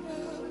pain.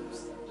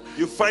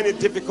 You find it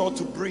difficult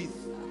to breathe.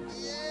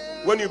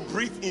 When you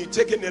breathe in, you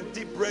take in a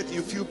deep breath,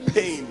 you feel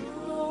pain.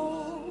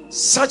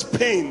 Such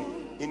pain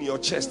in your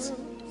chest.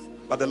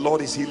 But the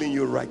Lord is healing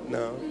you right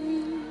now.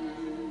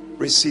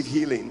 Receive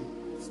healing.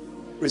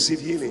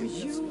 Receive healing.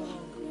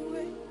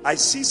 I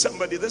see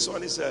somebody, this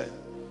one is a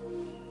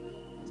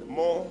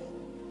more,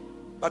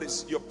 but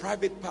it's your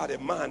private part, a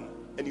man,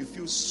 and you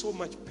feel so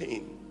much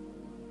pain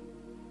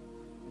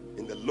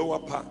in the lower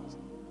part.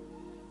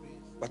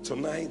 But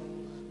tonight,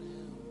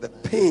 the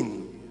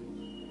pain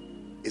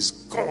is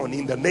gone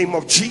in the name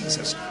of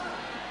Jesus.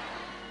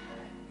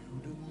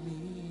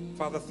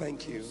 Father,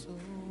 thank you.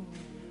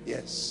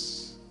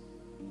 Yes.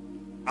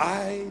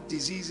 Eye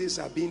diseases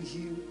are being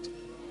healed.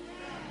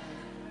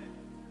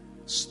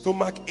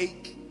 Stomach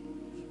ache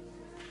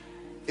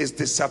is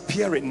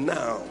disappearing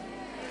now.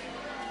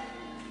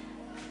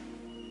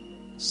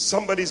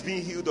 Somebody's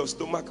being healed of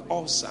stomach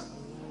ulcer.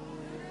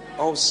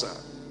 Ulcer.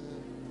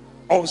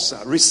 Ulcer.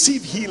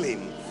 Receive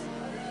healing.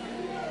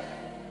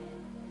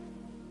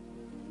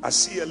 I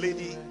see a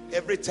lady,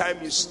 every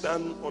time you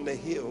stand on a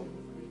hill,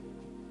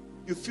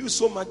 you feel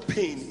so much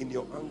pain in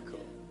your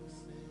ankle.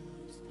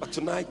 But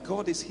tonight,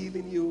 God is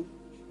healing you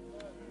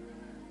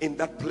in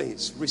that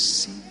place,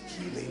 receive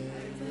healing.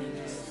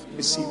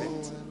 Receive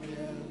it.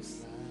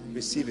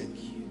 Receive it.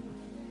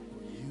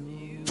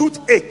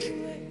 Toothache,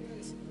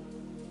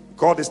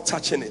 God is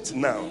touching it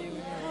now.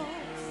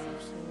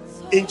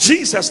 In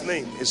Jesus'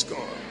 name, it's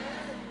gone.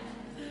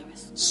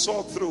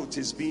 Sore throat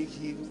is being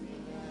healed.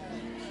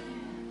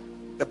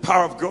 The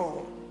power of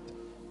God.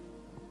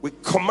 We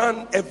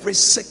command every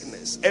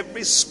sickness,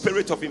 every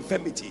spirit of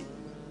infirmity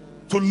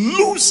to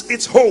lose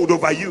its hold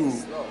over you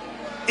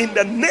in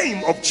the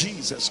name of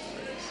Jesus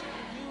Christ.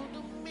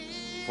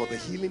 For the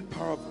healing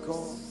power of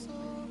God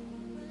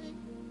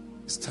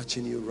is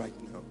touching you right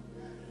now.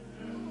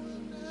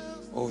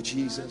 Oh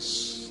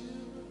Jesus,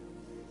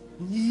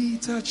 He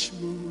touched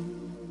me.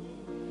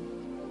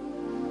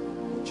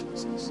 Oh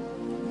Jesus,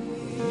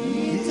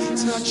 He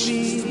touched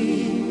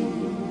me.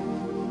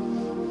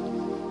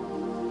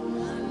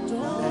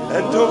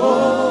 And oh,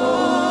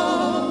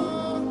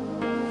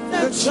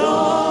 the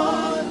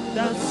joy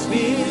that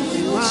fills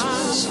my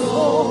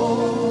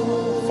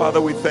soul. Father,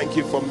 we thank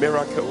you for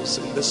miracles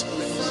in this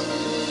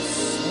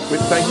place. We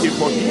thank you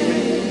for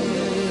healing.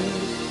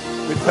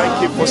 We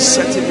thank you for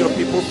setting your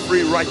people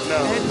free right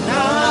now.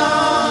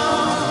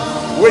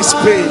 Waist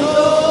pain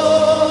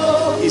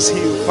is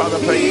healed. Father,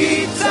 thank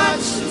you.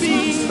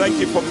 Thank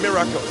you for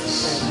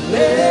miracles.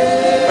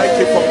 Thank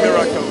you for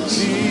miracles.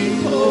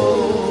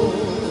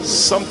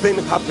 Something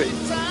happened.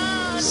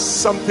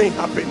 Something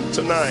happened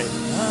tonight.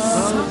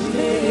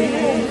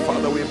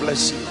 Father, we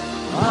bless you.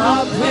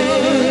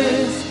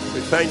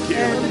 We thank you.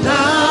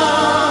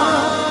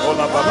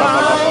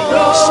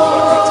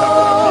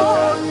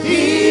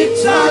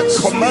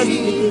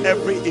 Command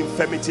every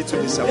infirmity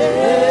to disappear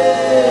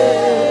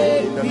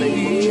in the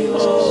name of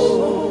Jesus.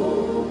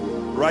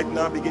 Right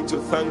now, begin to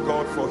thank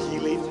God for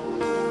healing.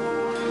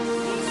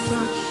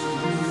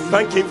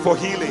 Thank Him for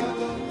healing.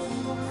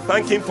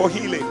 Thank Him for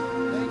healing.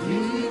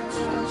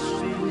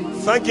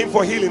 Thank Him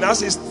for healing.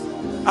 As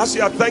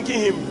you are thanking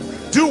Him,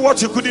 do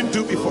what you couldn't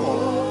do before.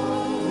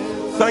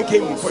 Thank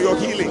Him for your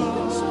healing.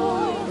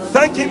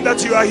 Thank Him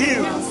that you are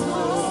healed.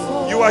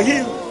 You are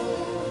healed.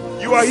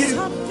 You are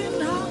healed.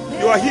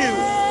 You are healed.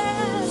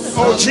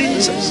 Oh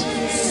Jesus,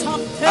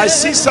 I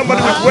see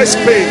somebody with waist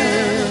pain.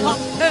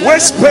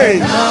 Waist pain.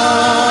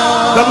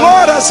 The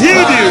Lord has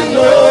healed you.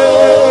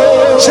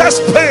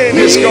 Chest pain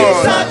is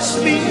gone.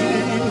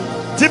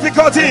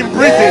 Difficulty in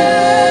breathing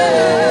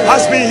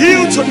has been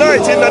healed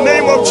tonight in the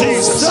name of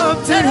Jesus.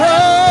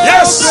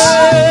 Yes,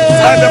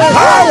 and the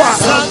power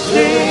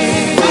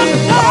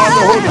of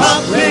the Holy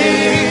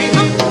Spirit.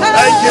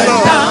 Thank you,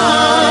 Lord.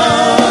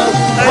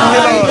 Thank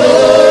you,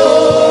 Lord.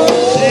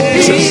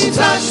 Jesus.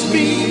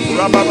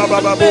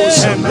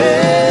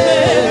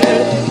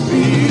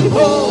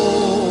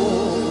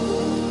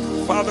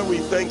 Father, we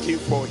thank you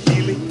for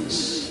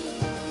healings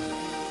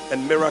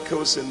and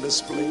miracles in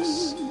this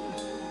place.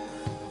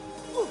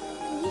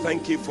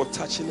 Thank you for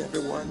touching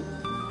everyone.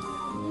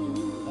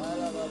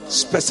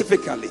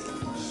 Specifically,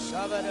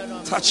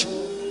 touching,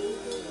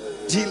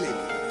 dealing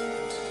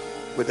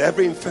with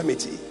every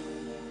infirmity.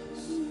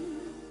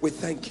 We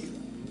thank you.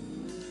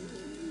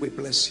 We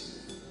bless you.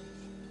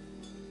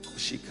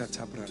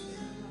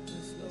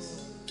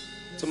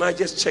 Tonight,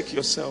 just check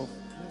yourself.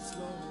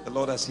 The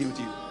Lord has healed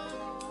you.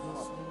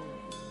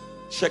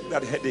 Check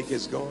that headache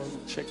is gone.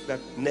 Check that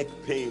neck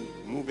pain.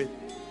 Move it.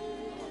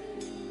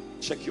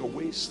 Check your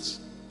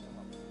waist.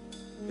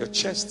 Your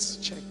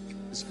chest, check.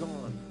 It's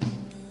gone.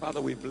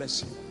 Father, we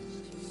bless you.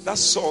 That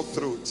sore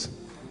throat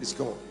is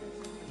gone.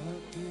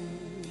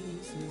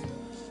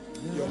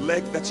 Your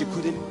leg that you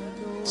couldn't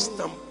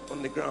stamp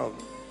on the ground,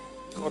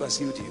 God has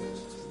healed you.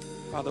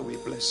 Father, we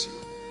bless you.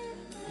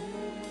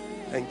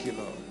 Thank you,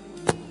 Lord.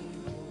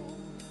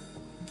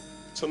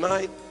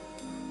 Tonight,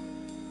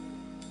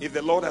 if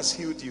the Lord has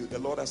healed you, the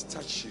Lord has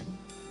touched you,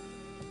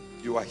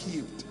 you are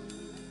healed.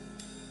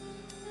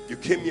 You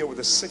came here with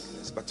a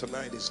sickness, but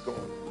tonight it's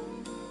gone.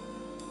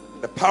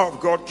 The power of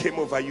God came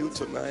over you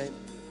tonight,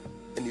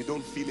 and you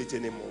don't feel it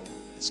anymore.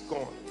 It's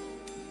gone.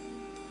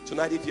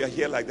 Tonight, if you're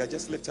here like that,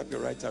 just lift up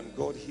your right hand.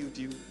 God healed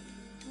you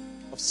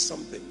of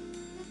something.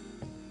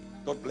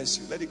 God bless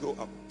you. Let it go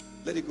up.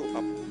 Let it go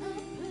up.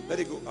 Let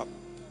it go up.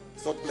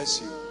 God bless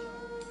you.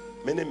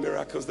 Many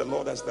miracles the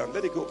Lord has done.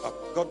 Let it go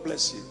up. God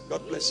bless you.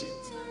 God bless you.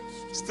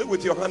 Still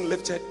with your hand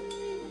lifted.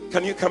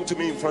 Can you come to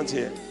me in front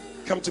here?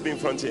 Come to me in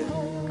front here.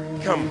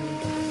 Come.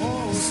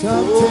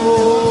 Something.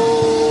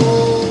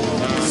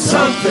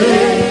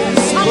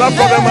 Clap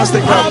for them as they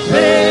come.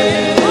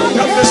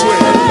 Come this way.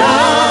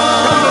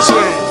 Come this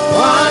way.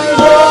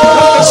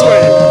 Come this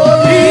way.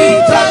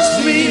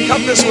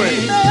 Come this way.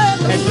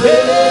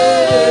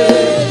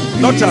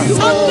 Doctor,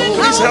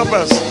 please help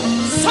us.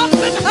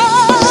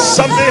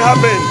 Something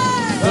happened.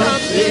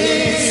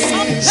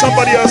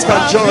 Somebody else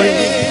can join.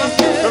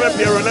 Come up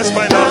here and let's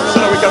find out so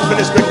that we can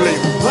finish quickly.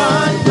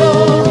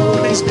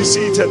 Please be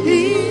seated.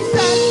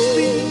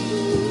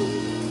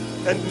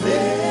 And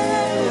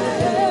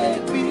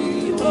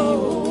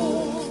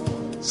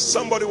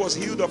somebody was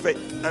healed of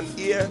an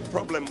ear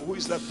problem. Who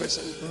is that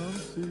person?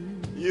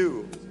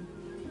 You.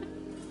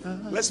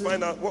 Let's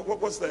find out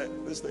what's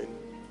this thing.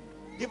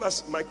 Give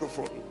us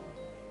microphone.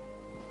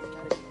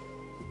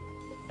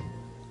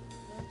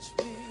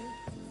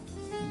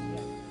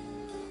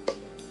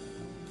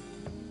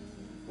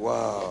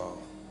 Wow.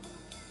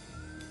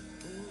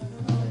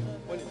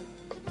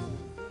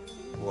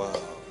 Wow.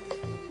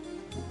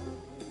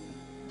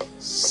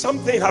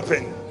 Something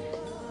happened.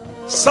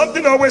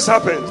 Something always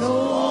happens.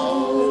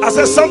 I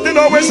said something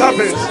always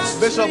happens.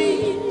 Bishop,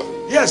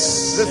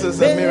 Yes. this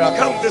is a miracle.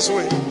 Come this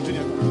way.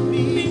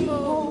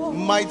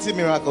 Mighty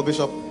miracle,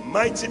 Bishop.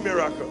 Mighty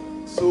miracle.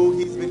 So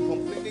he's been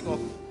complaining of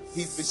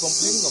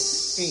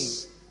pain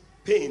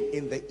Pain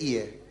in the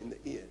ear. in the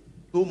ear.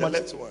 So The much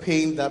left one.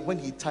 pain that when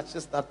he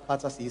touches that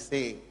part, as he's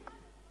saying,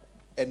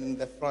 and in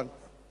the front,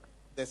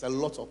 there's a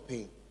lot of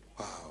pain.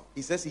 Wow.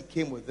 He says he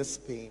came with this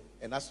pain,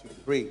 and as you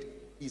prayed,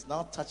 he's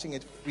now touching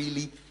it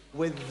freely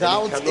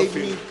without cannot any.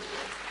 feel it.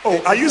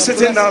 Oh, are you It's a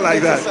sitting down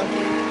like blessing.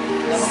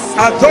 that?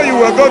 I thought you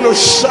were going to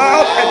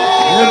shout and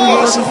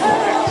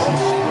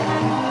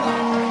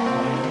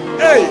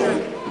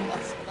Hey!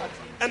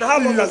 And how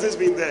long has this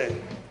been there?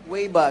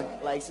 Way back,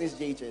 like since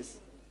JHS.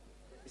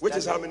 Which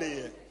is how many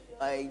years?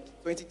 Like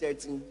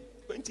 2013.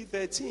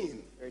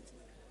 2013.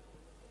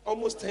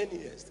 Almost 10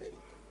 years. 10.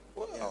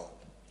 Wow.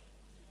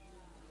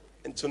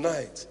 And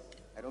tonight,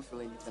 I don't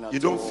feel anything at you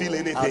don't all. feel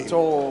anything. At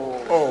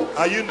all. Oh,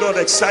 are you not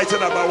excited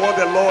about what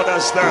the Lord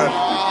has done?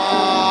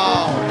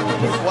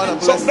 What a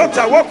So, blessing.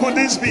 doctor, what could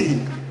this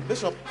be?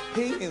 Bishop,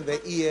 pain in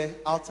the ear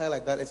outside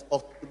like that is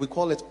we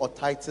call it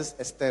otitis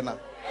externa.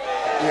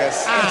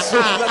 Yes. So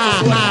that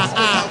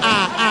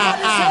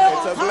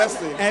is what it's a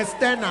blessing.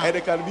 External. And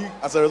it can be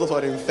as a result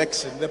of an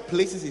infection. The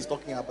places he's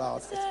talking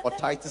about is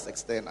otitis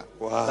externa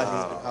that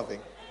he's been having.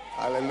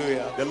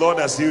 Hallelujah. The Lord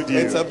has healed you.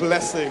 It's a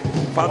blessing.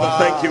 Father, Wow.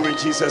 thank you in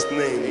Jesus'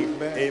 name.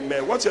 Amen.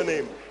 Amen. What's your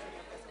name?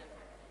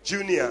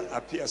 Junior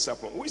Apia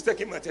Sapon. Who is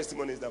taking my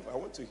testimonies now? I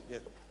want to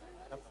hear.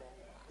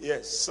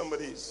 Yes,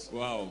 somebody is.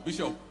 Wow,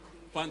 Bishop,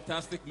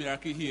 fantastic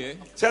miracle here.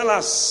 Tell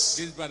us.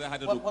 This brother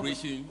had an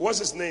operation. What's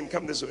his name?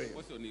 Come this way.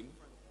 What's your name?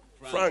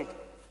 Frank.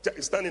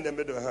 Stand in the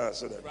middle of her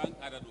so that.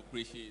 Frank had an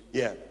operation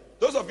Yeah.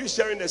 Those of you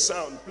sharing the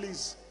sound,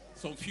 please.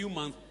 some few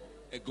months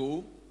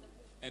ago,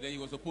 and then he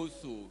was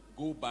supposed to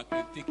go back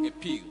and take a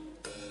pill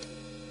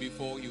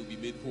before he will be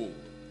made whole.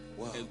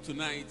 Wow. And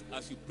tonight,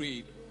 as you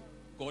prayed,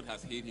 God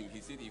has healed him. He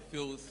said he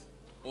feels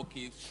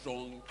okay,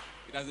 strong.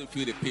 He doesn't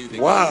feel the pain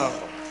again. Wow.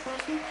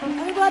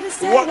 Everybody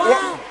say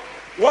What,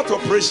 what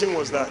operation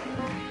was that?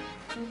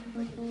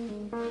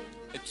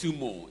 A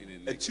tumor in the A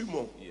neck.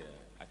 tumor. Yeah,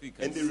 I think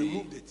you And can they see.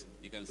 removed it.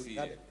 You can see He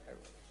had it.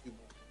 a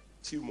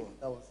Tumor.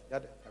 that was he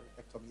had a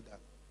hysterectomy done.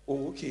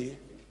 Oh, okay.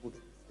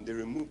 And they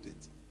removed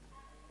it.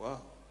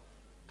 Wow.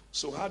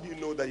 So how do you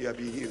know that you have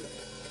been healed?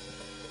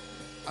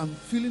 I'm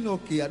feeling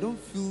okay. I don't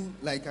feel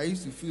like I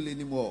used to feel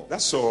anymore.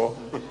 That's all.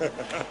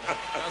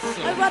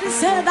 Everybody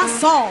say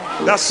that's all.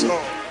 That's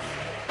all.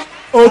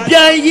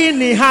 Obiayi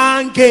ni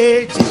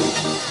hankechi.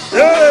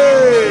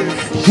 Hey!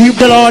 Give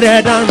the Lord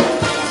a dance.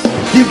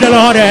 Give the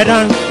Lord a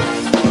dance.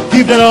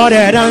 Give the Lord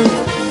a dance.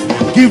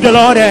 Give the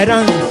Lord a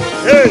dance.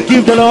 Hey!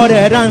 Give the Lord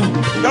a dance.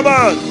 Come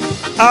on.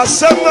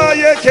 Asema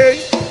yeke.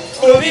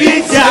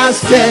 Obi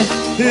jaste.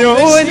 Yo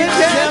oni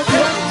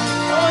jaste.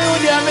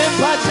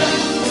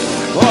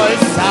 Boys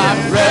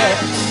sabre.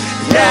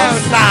 Yes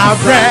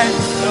sabre.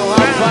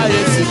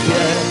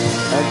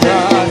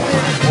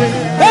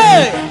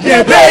 Hey!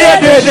 Yebe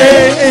yedede.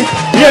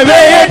 Yebe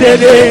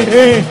yedede.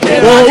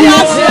 Oh.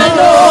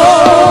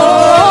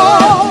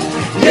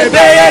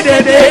 Yebe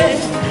yedede.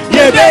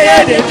 Yebe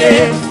yedede.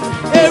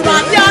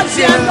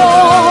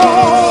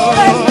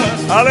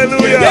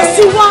 Hallelujah.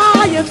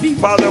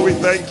 Father, we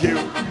thank you.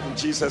 In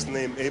Jesus'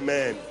 name,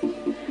 amen.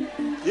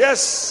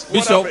 Yes. What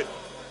Bishop, happened?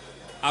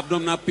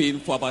 abdominal pain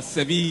for about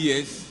 7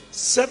 years.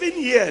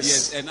 7 years.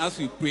 Yes, and as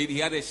we prayed, he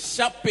had a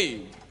sharp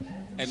pain.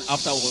 And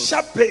afterwards,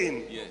 Sharp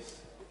pain. yes.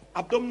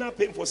 Abdominal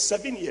pain for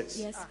 7 years.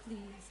 Yes, please.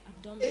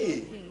 Abdominal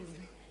Hey. pain.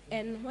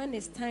 And when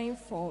it's time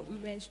for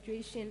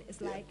menstruation, it's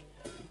like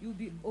you'll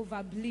be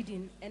over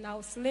bleeding. And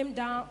I'll slim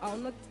down.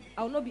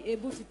 I'll not be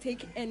able to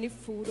take any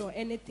food or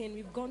anything.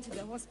 We've gone to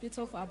the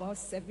hospital for about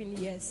 7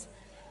 years.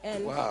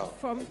 And Wow.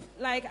 from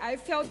like I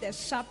felt the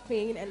sharp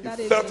pain, and that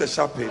is Felt a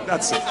sharp pain.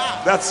 That's it.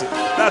 That's it.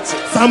 That's it.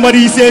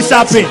 Somebody say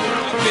shopping.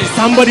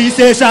 Somebody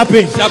say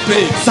shopping. Sharp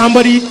pain.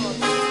 Somebody.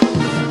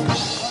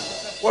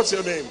 What's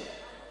your name?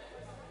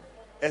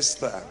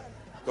 Esther.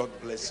 God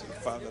bless you.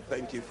 Father,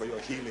 thank you for your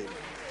healing.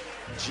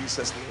 In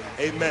Jesus'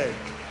 name. Amen.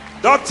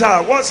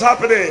 Doctor, what's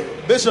happening?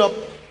 Bishop,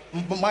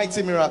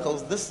 mighty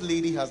miracles. This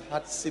lady has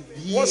had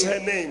severe. What's her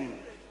name?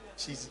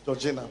 She's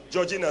Georgina.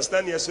 Georgina,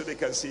 stand here so they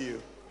can see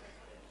you.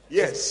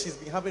 Yes. She's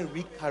been having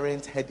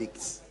recurrent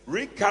headaches.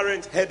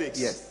 Recurrent headaches.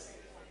 Yes.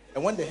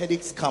 And when the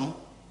headaches come,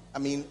 I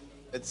mean,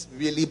 it's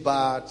really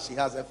bad. She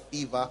has a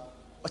fever.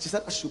 But she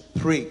said as she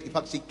prayed, in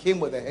fact, she came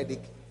with a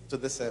headache to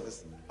this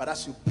service. But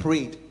as she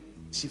prayed,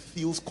 she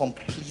feels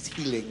complete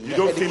healing. You The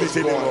don't headache feel is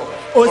it gone. anymore.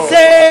 Oh,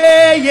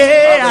 say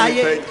yeah, Father, we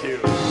yeah. thank you.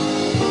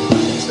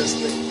 In Jesus'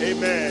 name.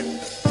 Amen.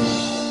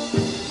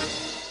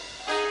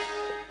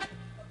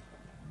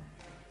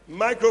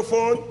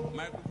 Microphone.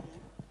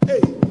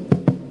 Hey,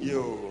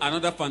 yo.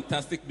 Another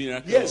fantastic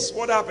miracle. Yes,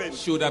 what happened?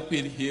 Shoulder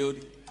pain healed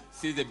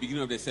since the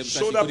beginning of the semester.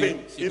 Shoulder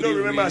pain. You don't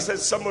remember I said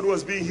somebody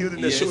was being healed in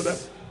the shoulder?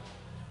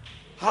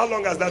 How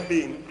long has that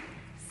been?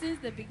 Since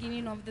the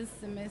beginning of this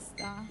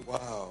semester.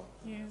 Wow.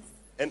 Yes.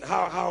 And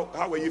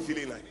how were you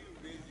feeling like?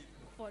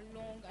 For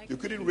long. You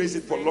couldn't raise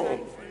it for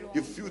long.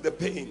 You feel the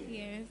pain.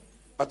 Yes.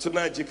 But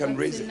tonight you can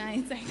raise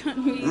tonight it. I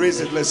can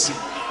Raise it, let's see.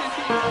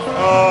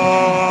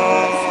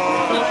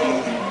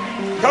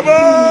 Come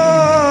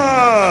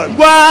on!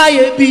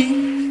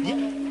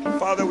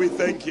 Father, we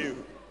thank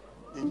you.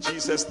 In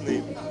Jesus'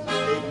 name.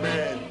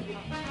 Amen.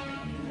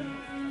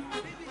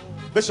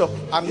 Bishop,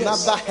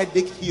 another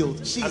headache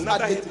healed. She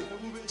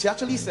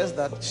actually says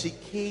that she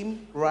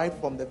came right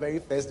from the very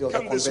first day of the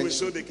Come this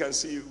convention. way so they can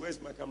see you. Where's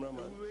my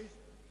cameraman?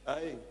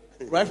 Aye.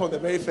 Right from the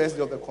very first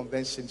day of the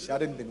convention, she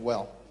hadn't been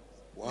well.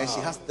 Wow. And she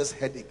has this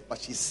headache, but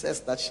she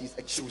says that she's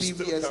She will still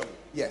experienced. come.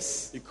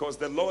 Yes. Because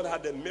the Lord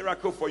had a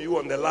miracle for you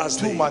on the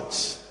last day. Too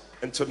much.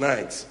 And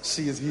tonight,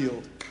 she is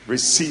healed.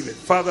 Receive it.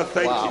 Father,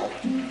 thank Wow.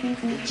 you.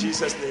 In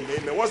Jesus' name,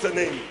 amen. What's the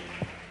name?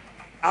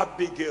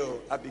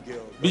 Abigail.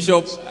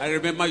 Bishop, I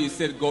remember you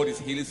said God is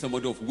healing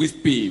somebody of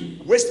waist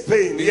pain. Waist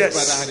pain, This yes.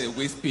 brother had a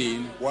waist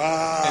pain.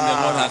 Wow. And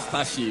the Lord has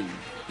touched him.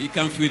 He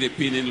can't feel the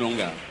pain any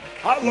longer.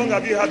 How long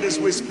have you had this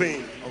waist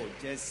pain? Oh,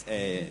 just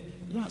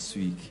last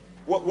week.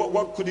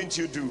 What couldn't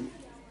you do?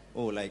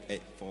 Oh,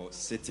 like for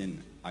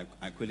sitting,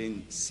 I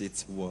couldn't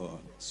sit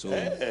well. So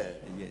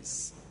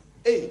yes.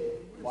 Hey,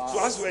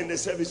 so as you were in the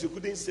service, you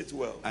couldn't sit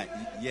well.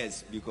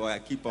 Yes, because I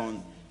keep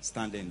on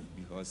standing.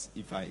 Because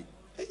if I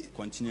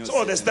continue,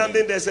 So the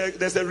sitting, standing,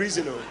 there's a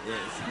reason. Oh.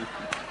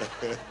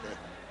 Yes.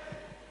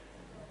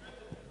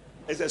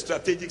 It's a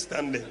strategic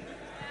standing.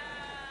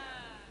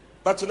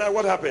 But tonight,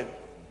 what happened?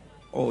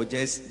 Oh,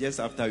 just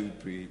after we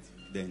prayed,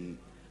 then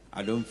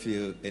I don't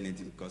feel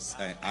anything because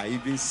I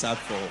even sat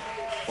for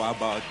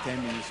about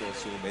 10 minutes or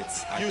so.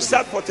 But You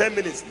sat for 10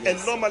 minutes, and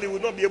normally you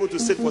would not be able to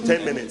sit for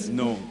 10 minutes.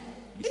 No.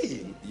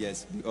 Hey.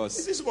 Yes, because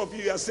This is some of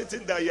you are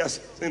sitting there, you are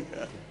sitting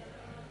there.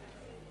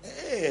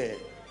 Hey.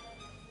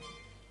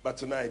 But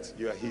tonight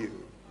you are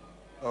healed.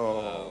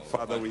 Oh,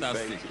 Father, we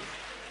thank you.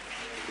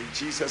 In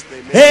Jesus'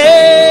 name.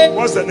 Hey.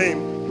 What's the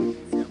name?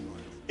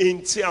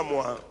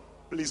 Intiamwa.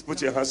 Please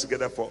put your hands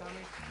together for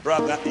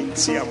Brother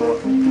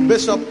Intiamwa.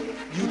 Bishop,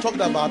 you talked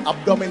about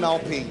abdominal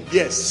pain.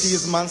 Yes. She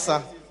is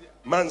Mansa.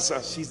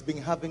 Mansa. She's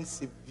been having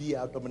severe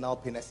abdominal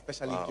pain,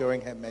 especially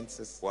during her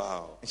menses.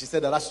 Wow. And she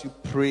said that as you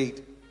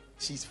prayed,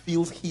 she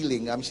feels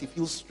healing. I mean, she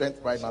feels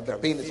strength right now. The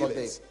pain is not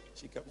there.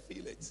 She can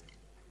feel it.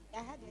 I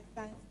had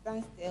a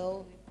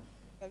standstill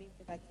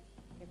with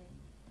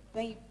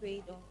when you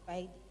prayed on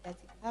Friday that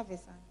you have a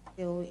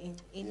standstill in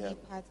any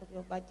part of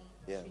your body.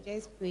 Yeah. You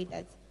just pray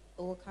that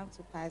it will come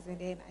to pass, and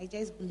then I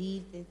just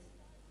believed it.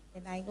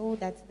 And I know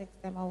that next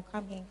time I will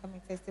come here and come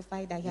and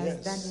testify that He has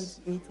done it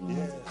great in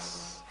my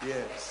life.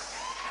 Yes.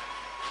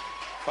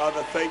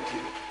 Father, thank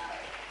you.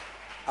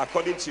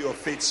 According to your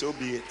faith, so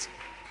be it.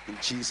 In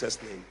Jesus'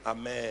 name.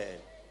 Amen.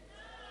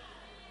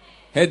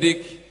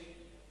 Headache.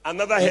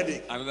 Another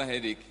headache. Another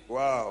headache.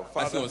 Wow. As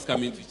Father. he was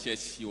coming to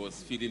church, he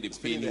was feeling the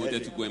pain. He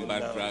wanted to go and buy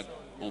drug.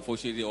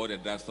 Unfortunately, all the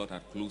drugstores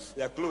had closed.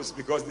 They are closed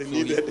because they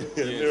needed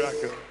a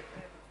miracle.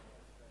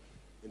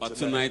 But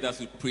tonight, as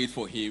we prayed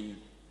for him,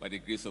 by the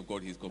grace of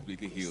God, he's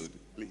completely healed.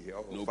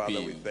 Oh, No Father,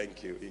 pain. we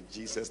thank you. In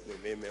Jesus' name,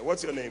 amen.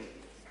 What's your name?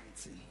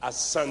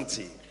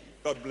 Asante.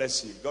 God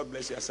bless you. God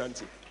bless you,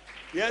 Asante.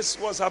 Yes,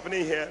 what's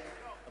happening here?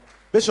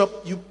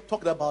 Bishop, you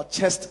talked about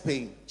chest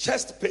pain.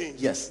 Chest pain?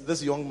 Yes,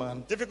 this young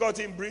man.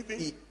 Difficulty in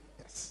breathing?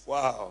 Yes.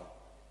 Wow.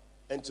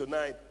 And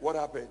tonight, what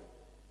happened?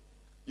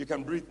 You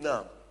can breathe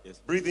now. Yes.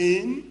 Breathe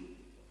in.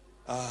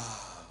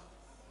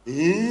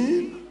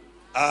 In.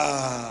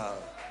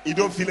 You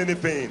don't feel any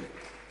pain.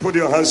 Put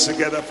your hands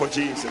together for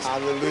Jesus.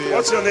 Hallelujah.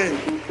 What's your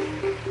name?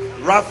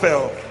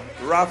 Raphael.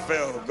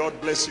 Raphael. God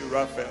bless you,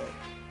 Raphael.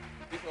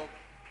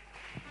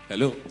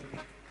 Hello.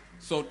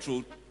 Sore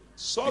throat.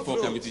 Sore Before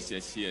throat. coming to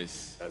church,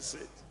 yes. That's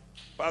it.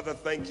 Father,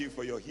 thank you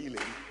for your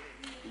healing.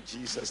 In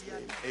Jesus'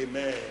 name.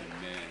 Amen.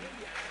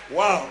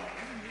 Wow.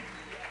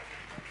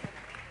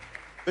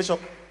 Bishop,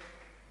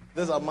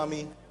 this is our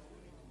mommy.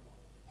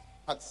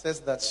 It says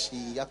that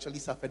she actually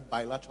suffered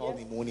bilateral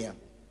pneumonia.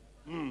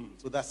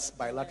 So that's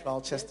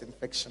bilateral chest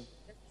infection.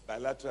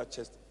 Bilateral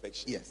chest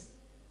infection. Yes.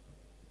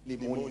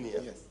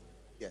 Pneumonia.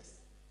 Yes.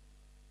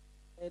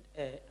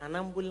 An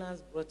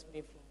ambulance brought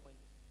me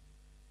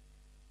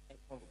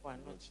from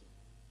Fuanochi.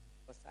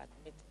 Was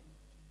admitted.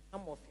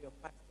 Some of your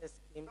pastors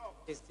came to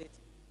visit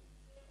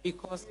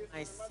because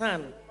my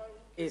son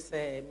is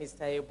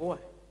Mr. Eboa.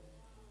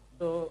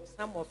 So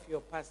some of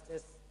your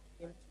pastors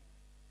came to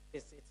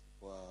visit.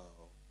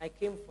 Wow. I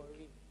came for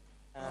it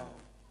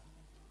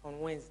on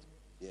Wednesday.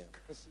 Yeah.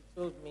 And she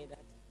told me that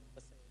there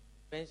was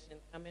a convention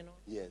coming on.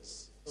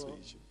 Yes. So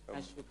you should come.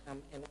 I should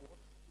come and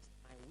watch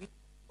my week.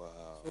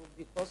 Wow. So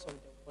because of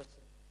the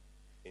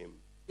watching.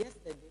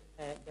 Yesterday,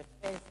 the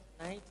first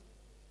night,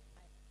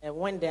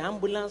 when the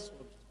ambulance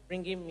was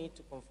bringing me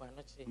to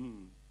Konfanoche,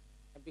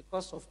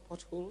 because of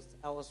potholes,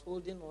 I was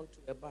holding on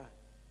to a bar.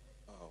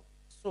 Wow.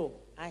 So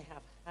I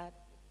have had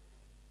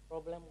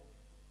problem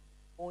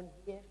on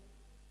here,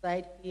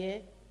 side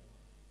here,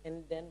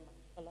 and then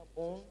my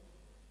collarbone.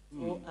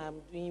 So I'm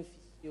doing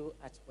physio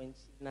at 20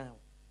 now.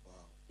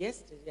 Wow.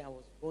 Yesterday I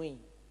was going.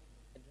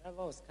 The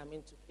driver was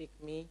coming to pick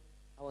me.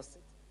 I was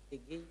sitting at the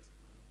gate,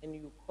 and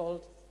you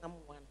called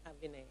someone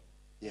having a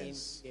pain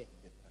here.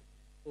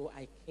 So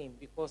I came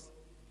because,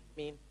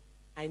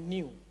 I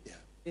knew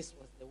this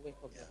was the work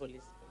of the Holy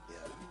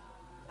Spirit.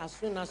 As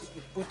soon as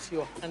you put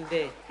your hand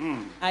there,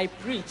 I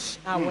preach.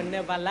 I will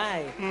never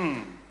lie.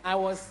 I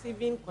was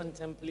even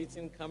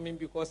contemplating coming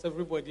because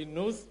everybody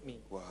knows me.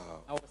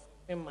 Wow. I was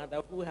a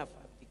mother who have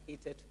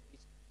abdicated to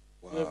preach.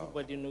 Wow. So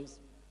everybody knows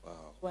me.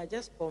 Wow. So I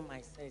just called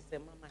my son and said,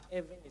 Mama,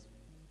 heaven is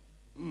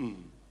with you.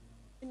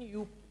 When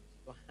you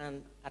put your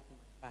hand at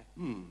my back,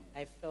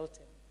 I felt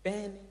a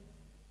burning.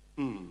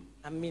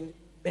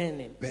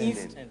 Burning.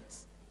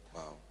 Instant.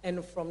 Wow.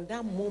 And from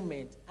that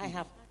moment, I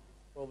have had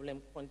this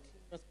problem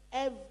continuous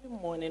every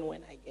morning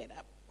when I get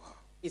up. Wow.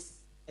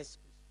 It's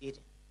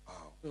excruciating.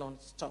 Wow.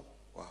 Non-stop.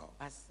 Wow.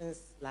 But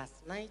since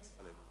last night,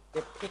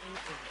 the pain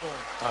is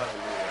gone.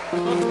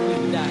 Hallelujah. Not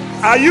only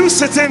that. Are you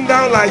sitting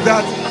down like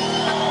that?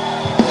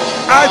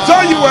 I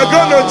thought you were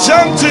going to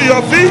jump to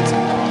your feet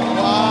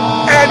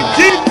and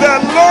give the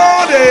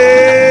Lord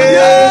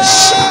a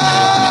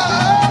shout.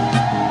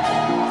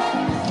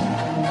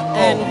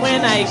 And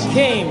when I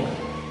came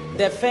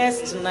the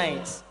first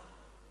night,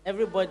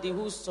 everybody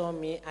who saw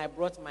me, I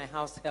brought my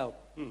house help.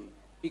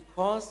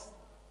 Because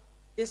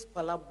this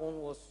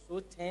collarbone was so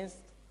tense,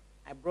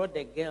 I brought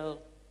the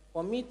girl.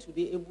 For me to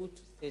be able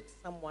to sit,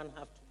 someone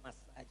have to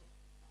massage,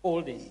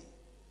 hold it.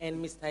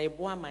 And Mr.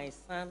 Eboa, my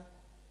son,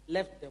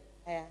 left the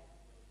choir,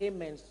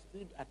 came and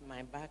stood at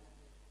my back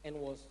and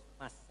was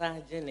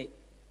massaging it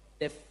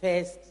the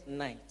first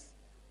night.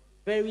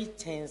 Very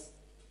tense,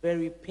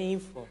 very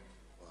painful.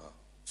 Wow.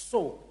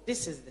 So,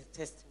 this is the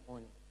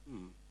testimony.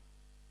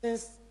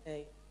 Since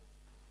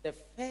the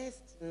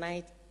first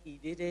night he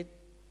did it,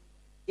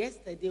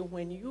 yesterday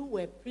when you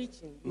were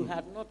preaching, you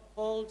had not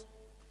called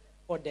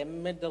for the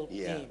middle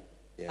pain.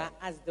 But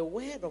as the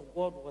word of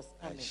God was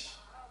coming,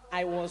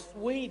 I was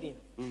waiting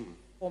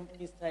for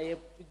Mr.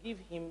 Yep to give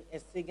him a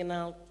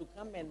signal to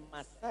come and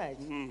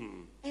massage.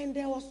 And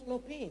there was no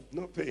pain.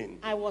 No pain.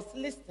 I was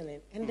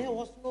listening, and there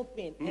was no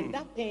pain. And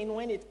that pain,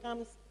 when it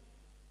comes,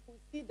 you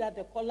see that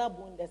the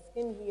collarbone, the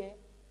skin here,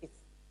 is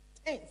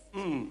tense.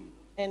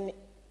 And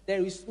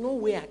there is no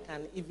way I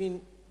can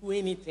even do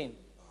anything.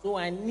 So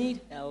I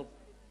need help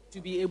to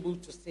be able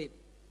to sit.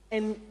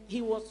 And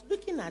he was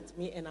looking at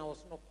me, and I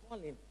was not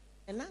calling.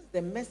 And as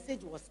the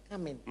message was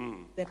coming,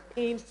 the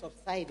pain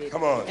subsided.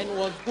 Come on. And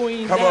was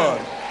going Come down.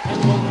 on. And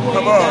was going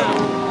Come on.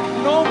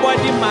 down.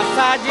 Nobody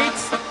massaged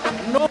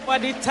it.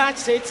 Nobody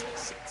touched it.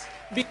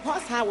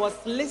 Because I was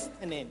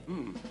listening,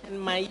 and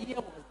my ear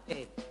was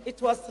there.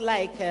 It was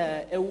like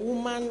a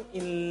woman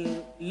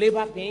in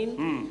labor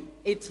pain.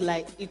 It's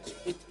like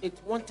it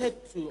wanted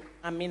to,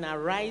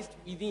 arise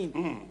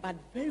within, but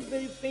very,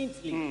 very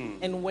faintly,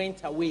 and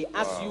went away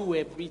as you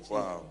were preaching.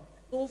 Wow.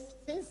 So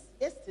since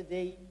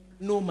yesterday,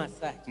 no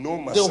massage. No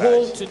massage. The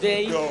whole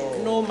today,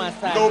 No. no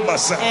massage. No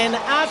massage. And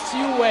as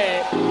you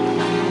were,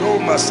 No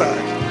massage.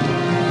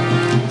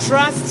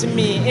 trust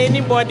me,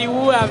 anybody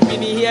who have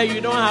been here,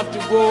 you don't have to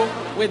go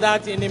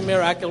without any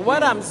miracle.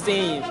 What I'm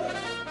saying,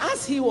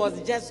 as he was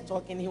just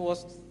talking, he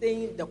was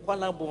saying the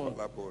collarbone.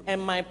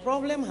 And my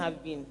problem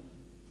have been,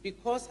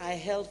 because I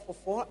held for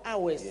 4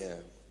 hours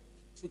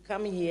to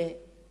come here,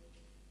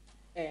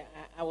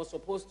 I was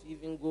supposed to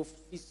even go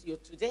physio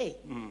today.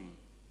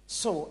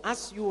 So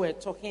as you were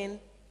talking,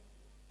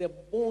 the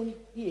bone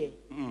here,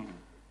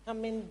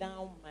 coming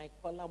down my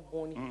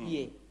collarbone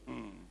here,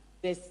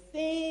 the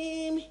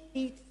same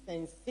heat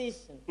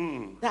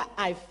sensation that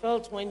I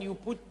felt when you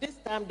put, this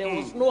time there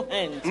was no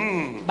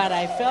hand, but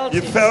I felt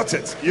You it. felt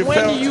it. You when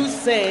felt you it.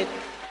 said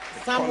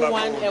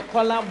someone, a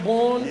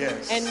collarbone,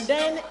 Yes. and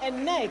then a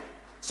neck.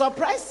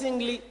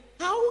 Surprisingly,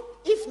 how,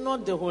 if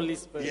not the Holy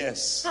Spirit,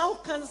 Yes. how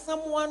can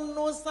someone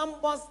know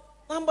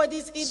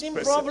somebody's hidden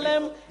Specific.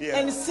 problem Yeah.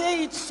 and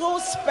say it so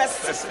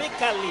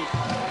specifically?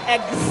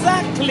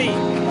 Exactly.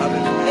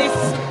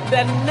 It's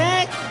the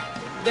neck,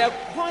 the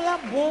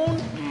collarbone,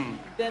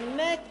 the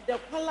neck, the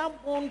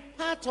collarbone,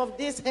 part of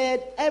this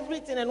head,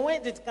 everything. And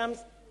when it comes,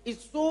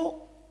 it's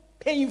so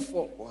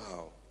painful.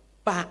 Wow.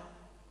 But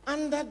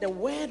under the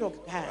word of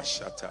God,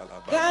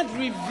 Shatalaba. God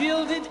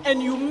revealed it,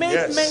 and you made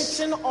Yes.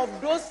 mention of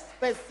those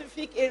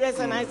specific areas.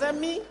 And I said,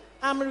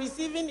 I'm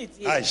receiving it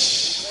here.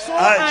 Aish. So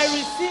Aish. I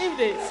received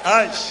it.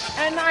 Aish.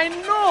 And I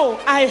know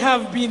I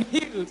have been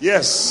healed.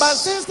 Yes. But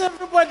since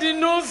everybody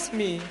knows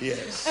me,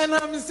 Yes. and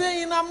I'm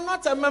saying I'm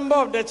not a member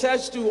of the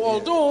church too,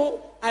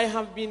 although I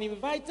have been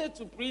invited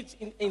to preach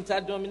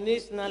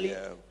interdenominationally,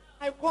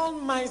 I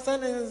called my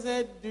son and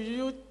said, do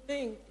you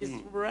think it's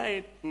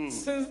right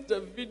since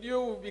the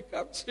video will be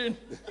captured?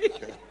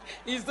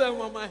 He said,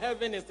 Mama,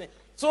 heaven is there.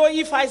 So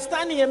if I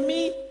stand here,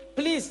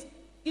 please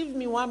give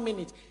me 1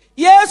 minute.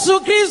 Yesu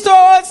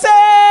Christo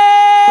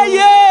say.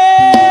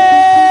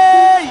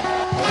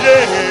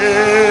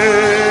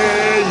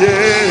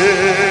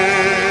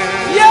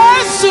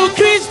 Yesu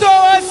Kristo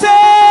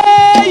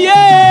say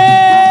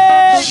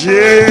yeah.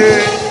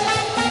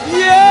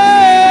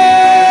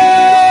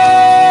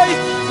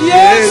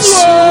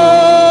 Yesu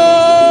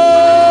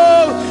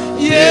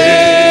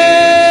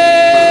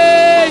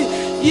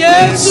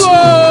Yesu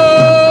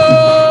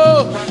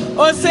o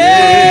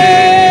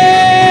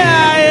say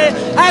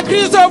a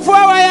Kristo for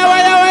waya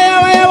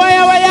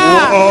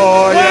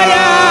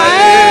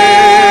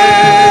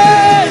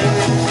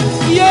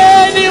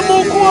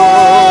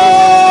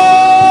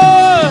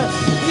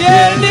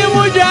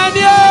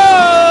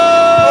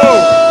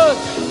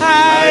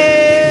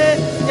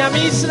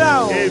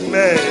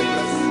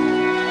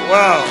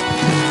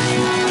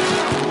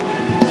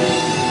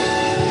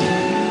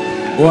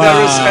Wow.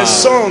 There is a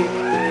song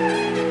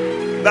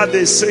that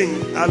they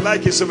sing. I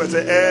like it so much.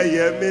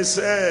 Yeah, me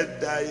said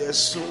that yes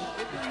so.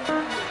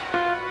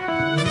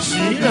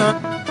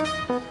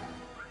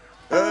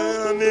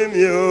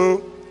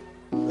 Mimio,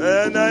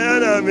 and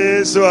I am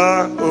a so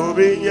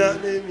obinya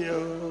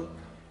mimio.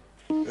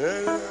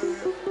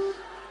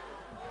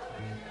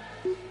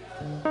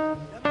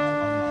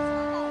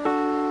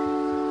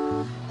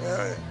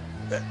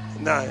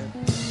 Nine.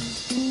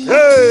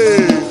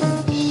 Hey!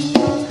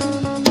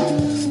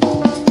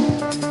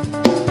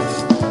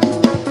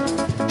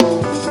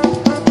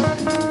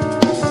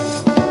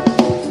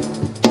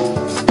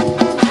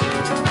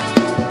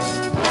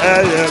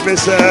 Hey, me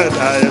said I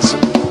yes.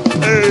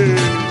 Hey!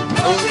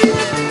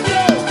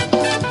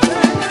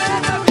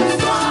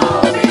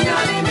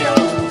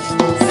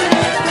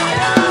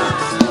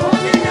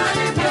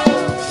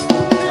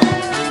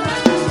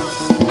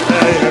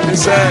 Hey, me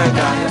said I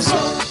yes.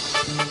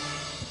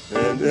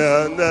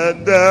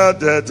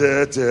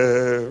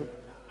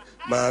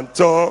 Man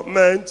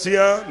torment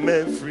ya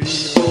me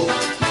free.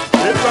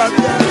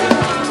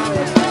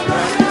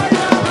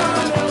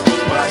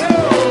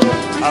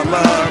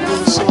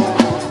 Amaguso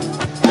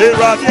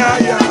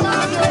Iradiaya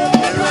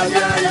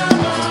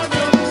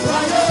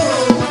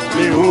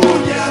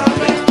Mihunya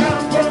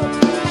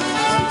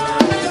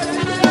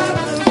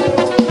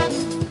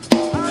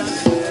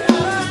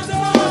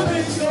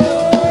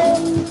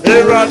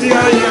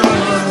Iradiaya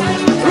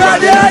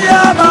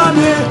Iradiaya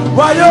mami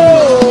wayo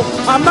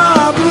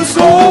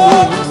Amaguso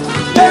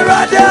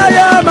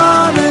Iradiaya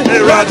mami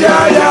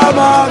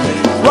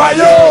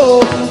wayo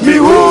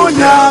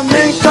Mihunya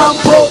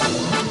minkampo.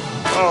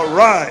 All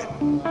right.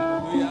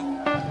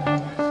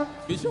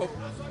 Bishop.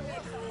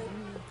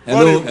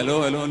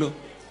 Hello.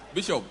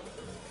 Bishop,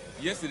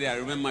 yesterday I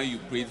remember you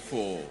prayed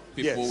for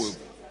people with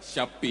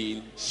sharp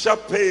pain.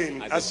 Sharp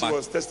pain, as she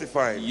was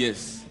testifying.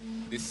 Yes,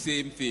 the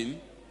same thing.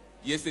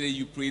 Yesterday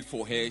you prayed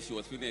for her. She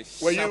was feeling a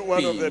sharp Were you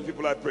one pain. of the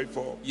people I prayed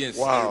for? Yes,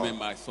 wow. I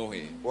remember. I saw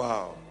her.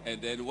 Wow.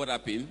 And then what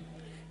happened?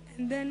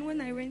 And then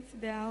when I went to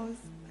the house,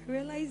 I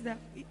realized that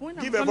when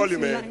I'm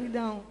lying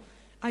down,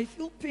 I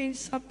feel pain,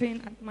 sharp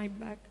pain at my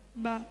back.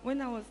 But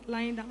when I was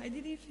lying down, I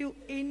didn't feel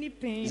any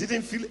pain. You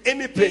didn't feel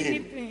any pain? Any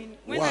pain.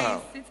 When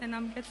I sit and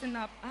I'm getting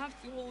up, I have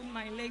to hold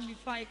my leg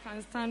before I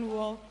can stand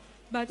well.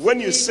 But when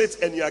you sit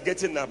and you are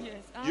getting up, yes,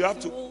 you have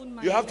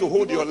to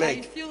hold your leg.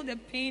 I feel the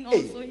pain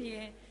also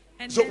here.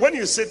 And so when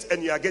you sit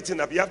and you are getting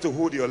up, you have to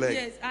hold your leg.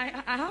 Yes, I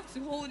have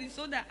to hold it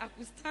so that I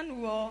could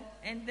stand well,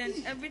 and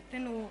then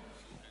everything will.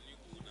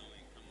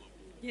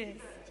 Yes.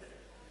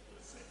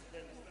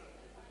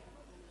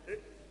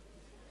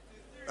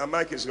 My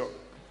mic is gone.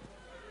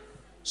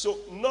 So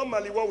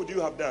normally, what would you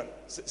have done?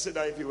 Sit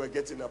down if you were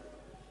getting up.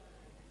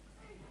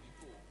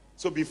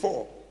 So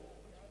before,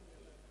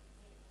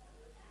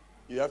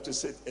 you have to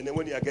sit, and then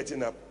when you are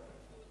getting up,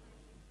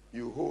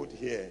 you hold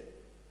here.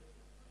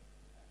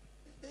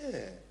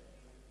 Yeah.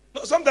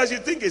 No, sometimes you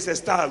think it's a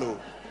style, oh.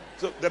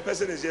 So the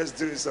person is just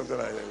doing something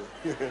like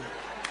that.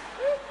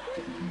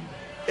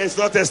 It's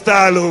not a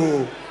style,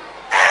 oh.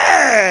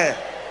 Hey!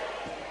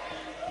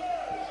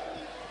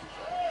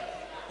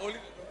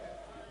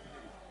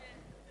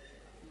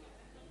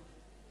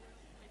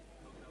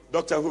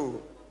 Doctor who?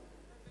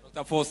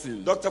 Dr.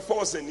 Forson. Dr.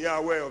 Forson, you are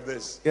aware of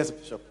this? Yes,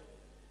 Bishop.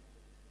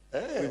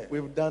 Hey.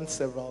 We've done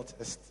several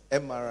tests,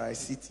 MRI,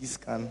 CT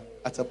scan.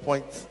 At a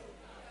point,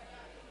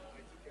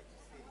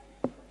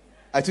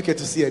 I took her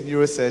to see a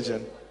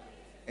neurosurgeon,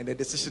 and the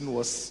decision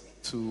was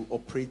to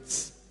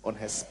operate on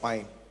her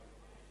spine.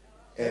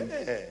 And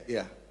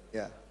yeah.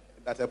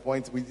 At a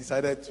point, we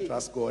decided to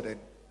trust God, and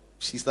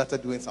she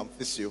started doing some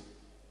physio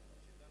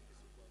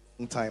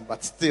in time,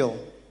 but still,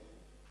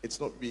 it's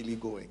not really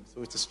going.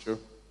 So it is true.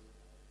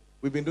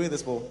 We've been doing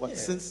this for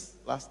since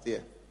last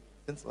year.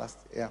 It's great.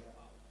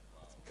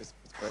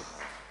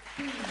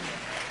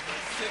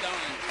 Sit down.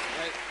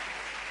 Right.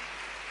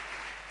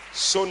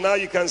 So now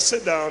you can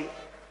sit down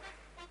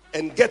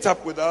and get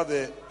up without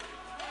the.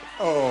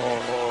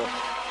 Oh,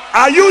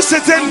 are you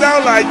sitting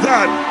down like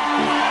that?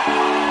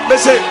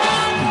 Let's say,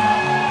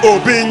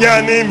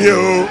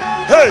 Obinyanimyo.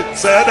 Hey,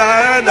 said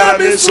I am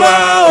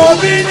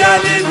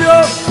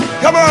Obinyanimyo.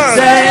 Come on.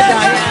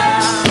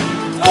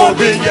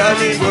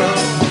 Obinyanimyo.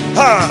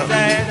 Ha.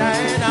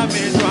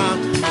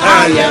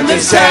 am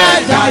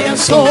said, I am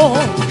so.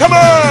 Come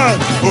on.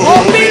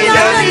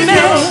 Obinyane.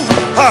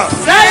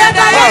 Say it, I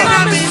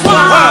am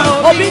swan.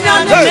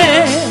 Obinyane.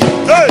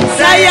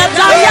 Say it,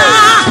 I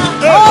am.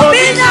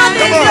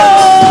 Obinyane.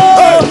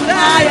 I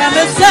am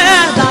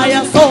said, I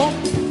am so.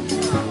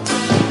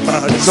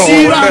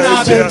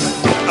 Siranabe.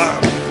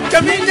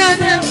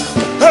 Kaminane.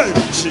 Hey,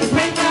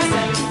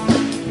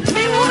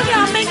 me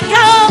wunya me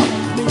go.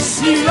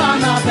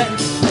 Siranabe.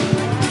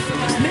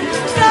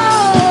 I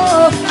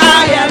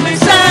am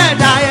said,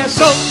 I am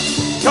so.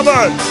 Come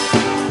on.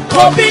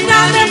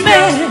 Obinyane me.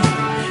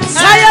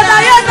 Say it, I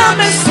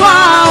am swa.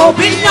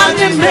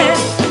 Obinyane me.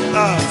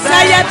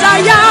 Say it, I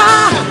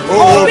am.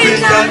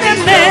 Obinyane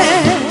me.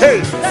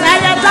 Say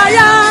it, I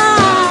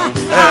am.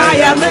 I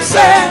am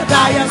said,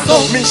 I am so.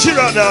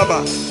 Mishira Naba.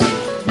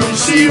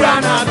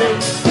 Mishira Nabe.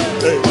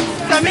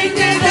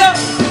 Kaminye.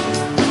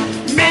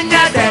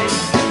 Minyade.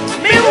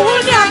 Mi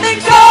wunya me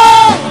go.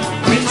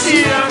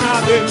 Mishira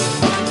Nabe.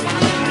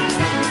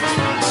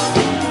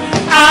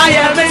 I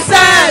am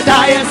said, I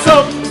am so.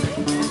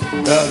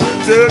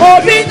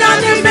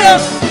 Obinyane me.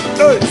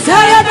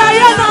 Say it, I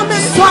am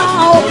swa.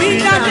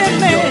 Obinyane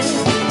me.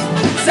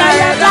 Say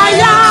it,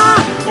 I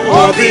am.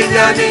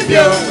 Obinyane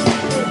me.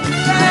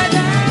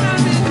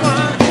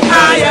 I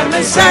am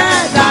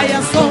said, I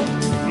am so.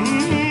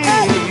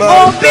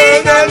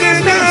 Obinyane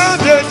me.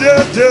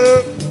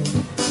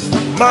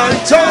 My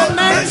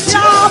torment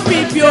shall be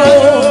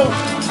pure.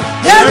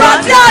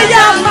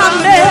 Eradia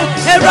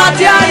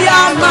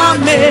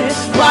mame,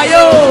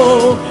 wayo,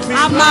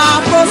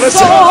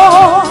 amaproso.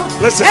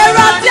 Listen.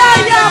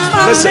 Eradia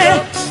mame.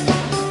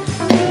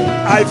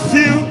 I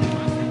feel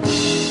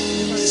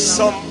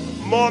some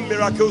more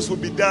miracles will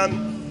be done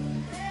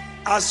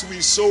as we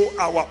sow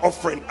our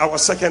offering, our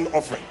second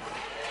offering,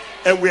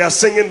 and we are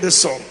singing this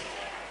song.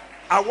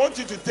 I want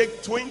you to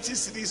take 20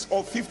 CDs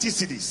or 50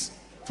 CDs,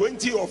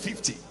 20 or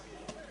 50.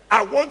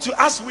 I want you,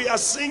 as we are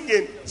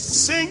singing,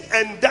 sing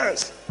and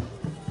dance.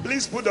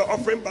 Please put the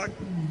offering back.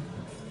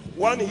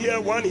 One here,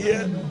 one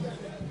here.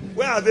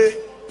 Where are they?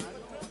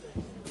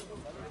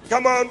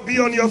 Come on, be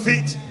on your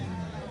feet.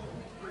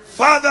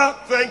 Father,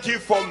 thank you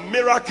for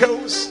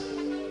miracles.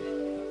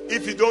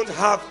 If you don't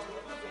have,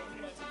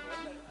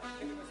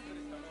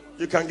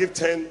 you can give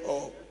 10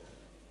 or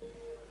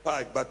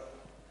 5, but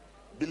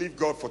believe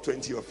God for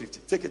 20 or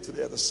 50. Take it to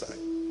the other side.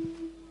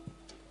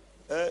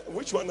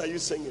 Which one are you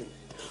singing?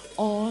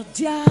 Oh,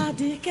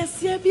 Daddy,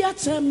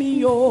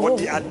 Kesibiachemio. What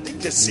the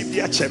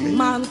Adikesibiachemi?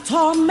 Man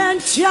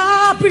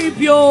tormentia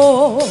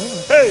pribio.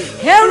 Hey,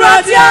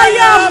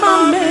 Eradia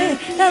mame,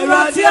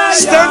 Eradia.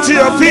 Stand to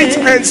your feet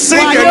and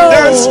sing and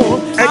dance,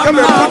 and come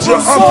and put your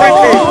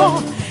offering in.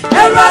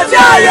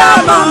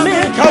 Eradia mame,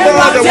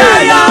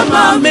 Eradia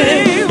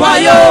mame,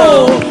 wayo,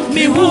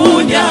 mi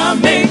wunya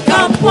me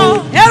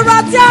campo.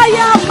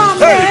 Eradia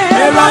mame,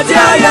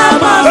 Eradia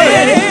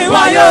mame,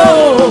 wayo,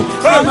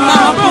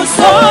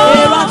 amabuso.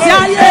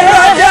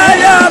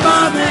 Eradia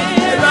mame,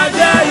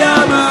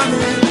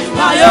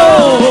 wayo,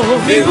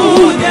 mi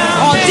wunya.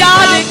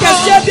 Odiade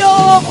kesebio,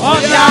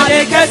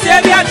 odiade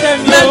kesebia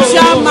temio.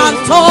 Mencha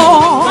manto,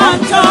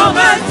 manto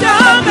mencha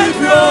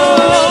mebro.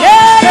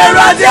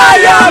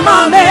 Eradia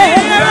mame,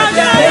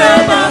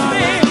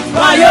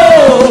 wayo,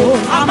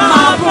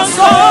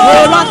 amabuso.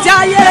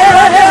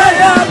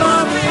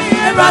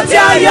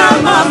 Eradia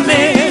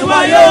mame,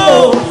 wayo,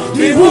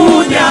 mi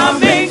wunya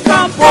me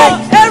campo.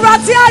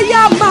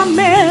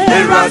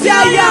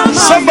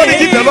 Somebody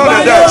give the Lord a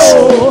dance.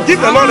 Give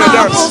the Lord a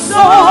dance.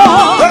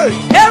 Hey.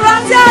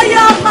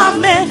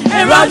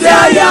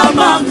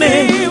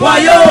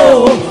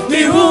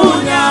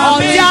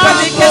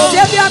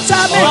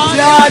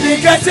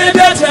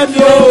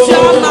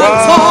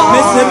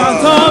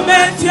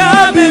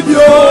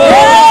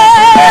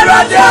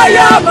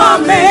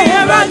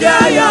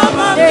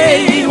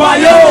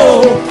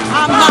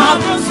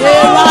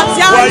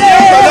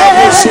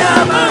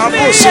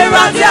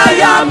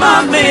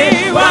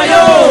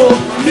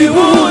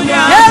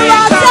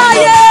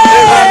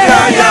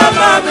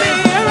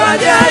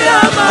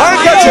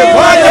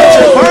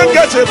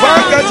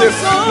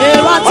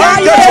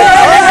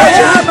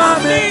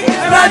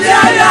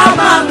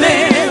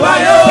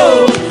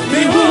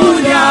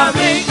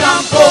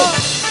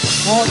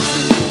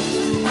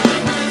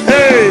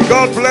 Hey,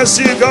 God bless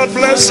you, God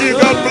bless you,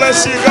 God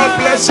bless you, God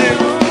bless you.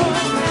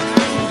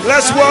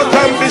 Let's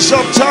welcome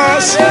Bishop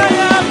Charles.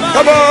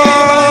 Come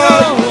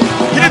on,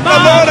 give the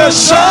Lord a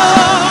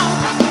shout.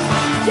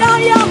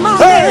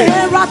 Hey,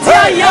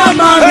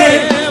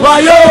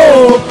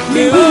 wayo,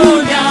 mi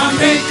wunya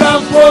me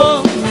campo.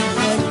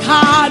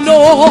 Kano,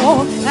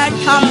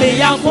 ekame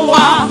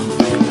yankwa,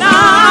 na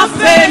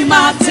fe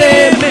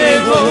mate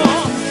mego.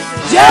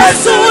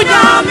 Jesu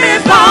nyame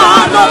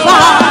banova,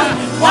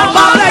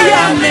 wabale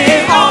yame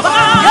oba.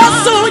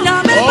 Jesu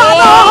nyame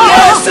banova,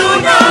 Jesu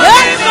nyame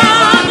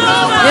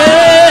banova.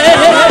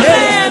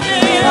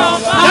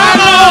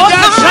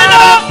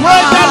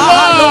 Praise the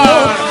Lord.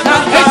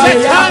 It's a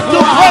time to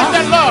praise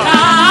the Lord.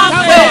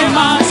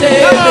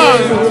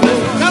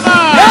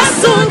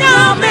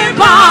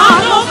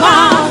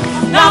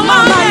 Come on.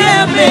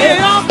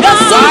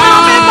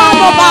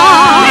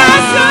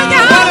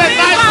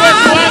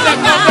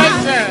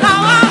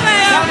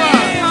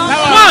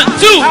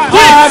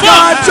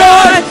 got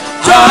joy,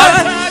 joy,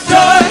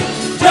 joy,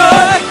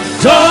 joy,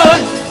 joy,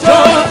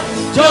 joy,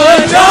 joy,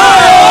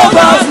 joy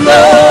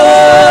overflow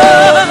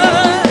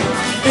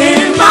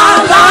in my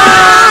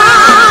life.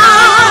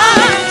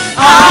 I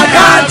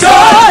got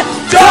joy,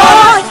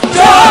 joy,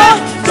 joy,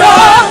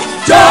 joy,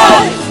 joy,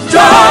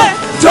 joy,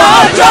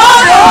 joy,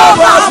 joy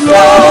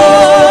overflow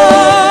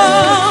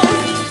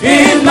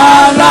in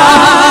my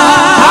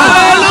life.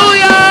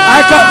 Hallelujah! I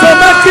come to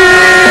my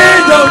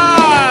kingdom,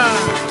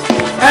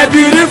 a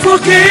beautiful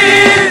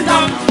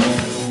kingdom,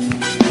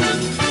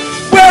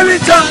 where we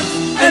dance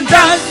and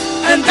dance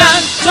and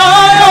dance,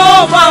 joy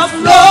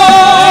overflow.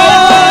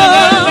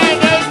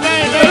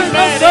 There is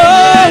no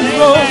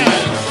sorrow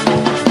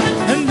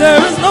and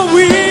there is no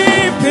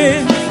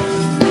weeping,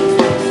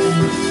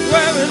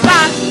 where we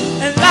laugh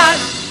and laugh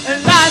and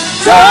laugh,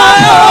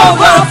 joy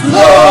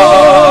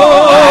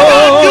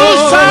overflow. You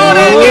shout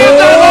and give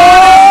the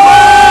Lord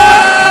praise.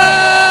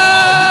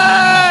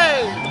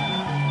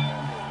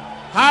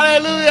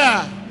 Hallelujah.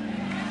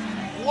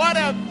 What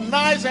a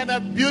nice and a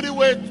beautiful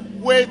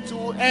way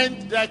to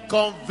end the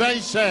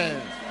convention.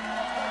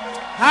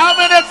 How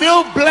many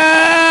feel blessed?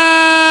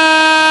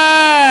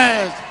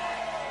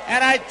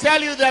 And I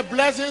tell you, the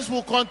blessings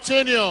will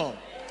continue,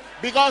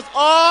 because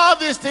all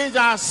these things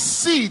are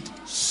seed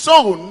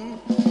sown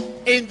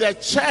in the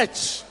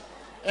church.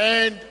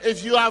 And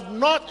if you have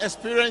not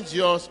experienced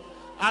yours,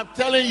 I'm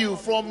telling you,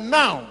 from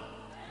now,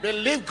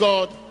 believe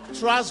God,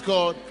 trust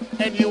God,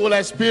 and you will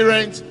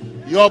experience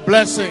your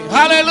blessing.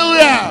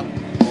 Hallelujah.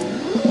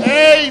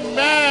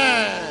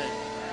 Amen.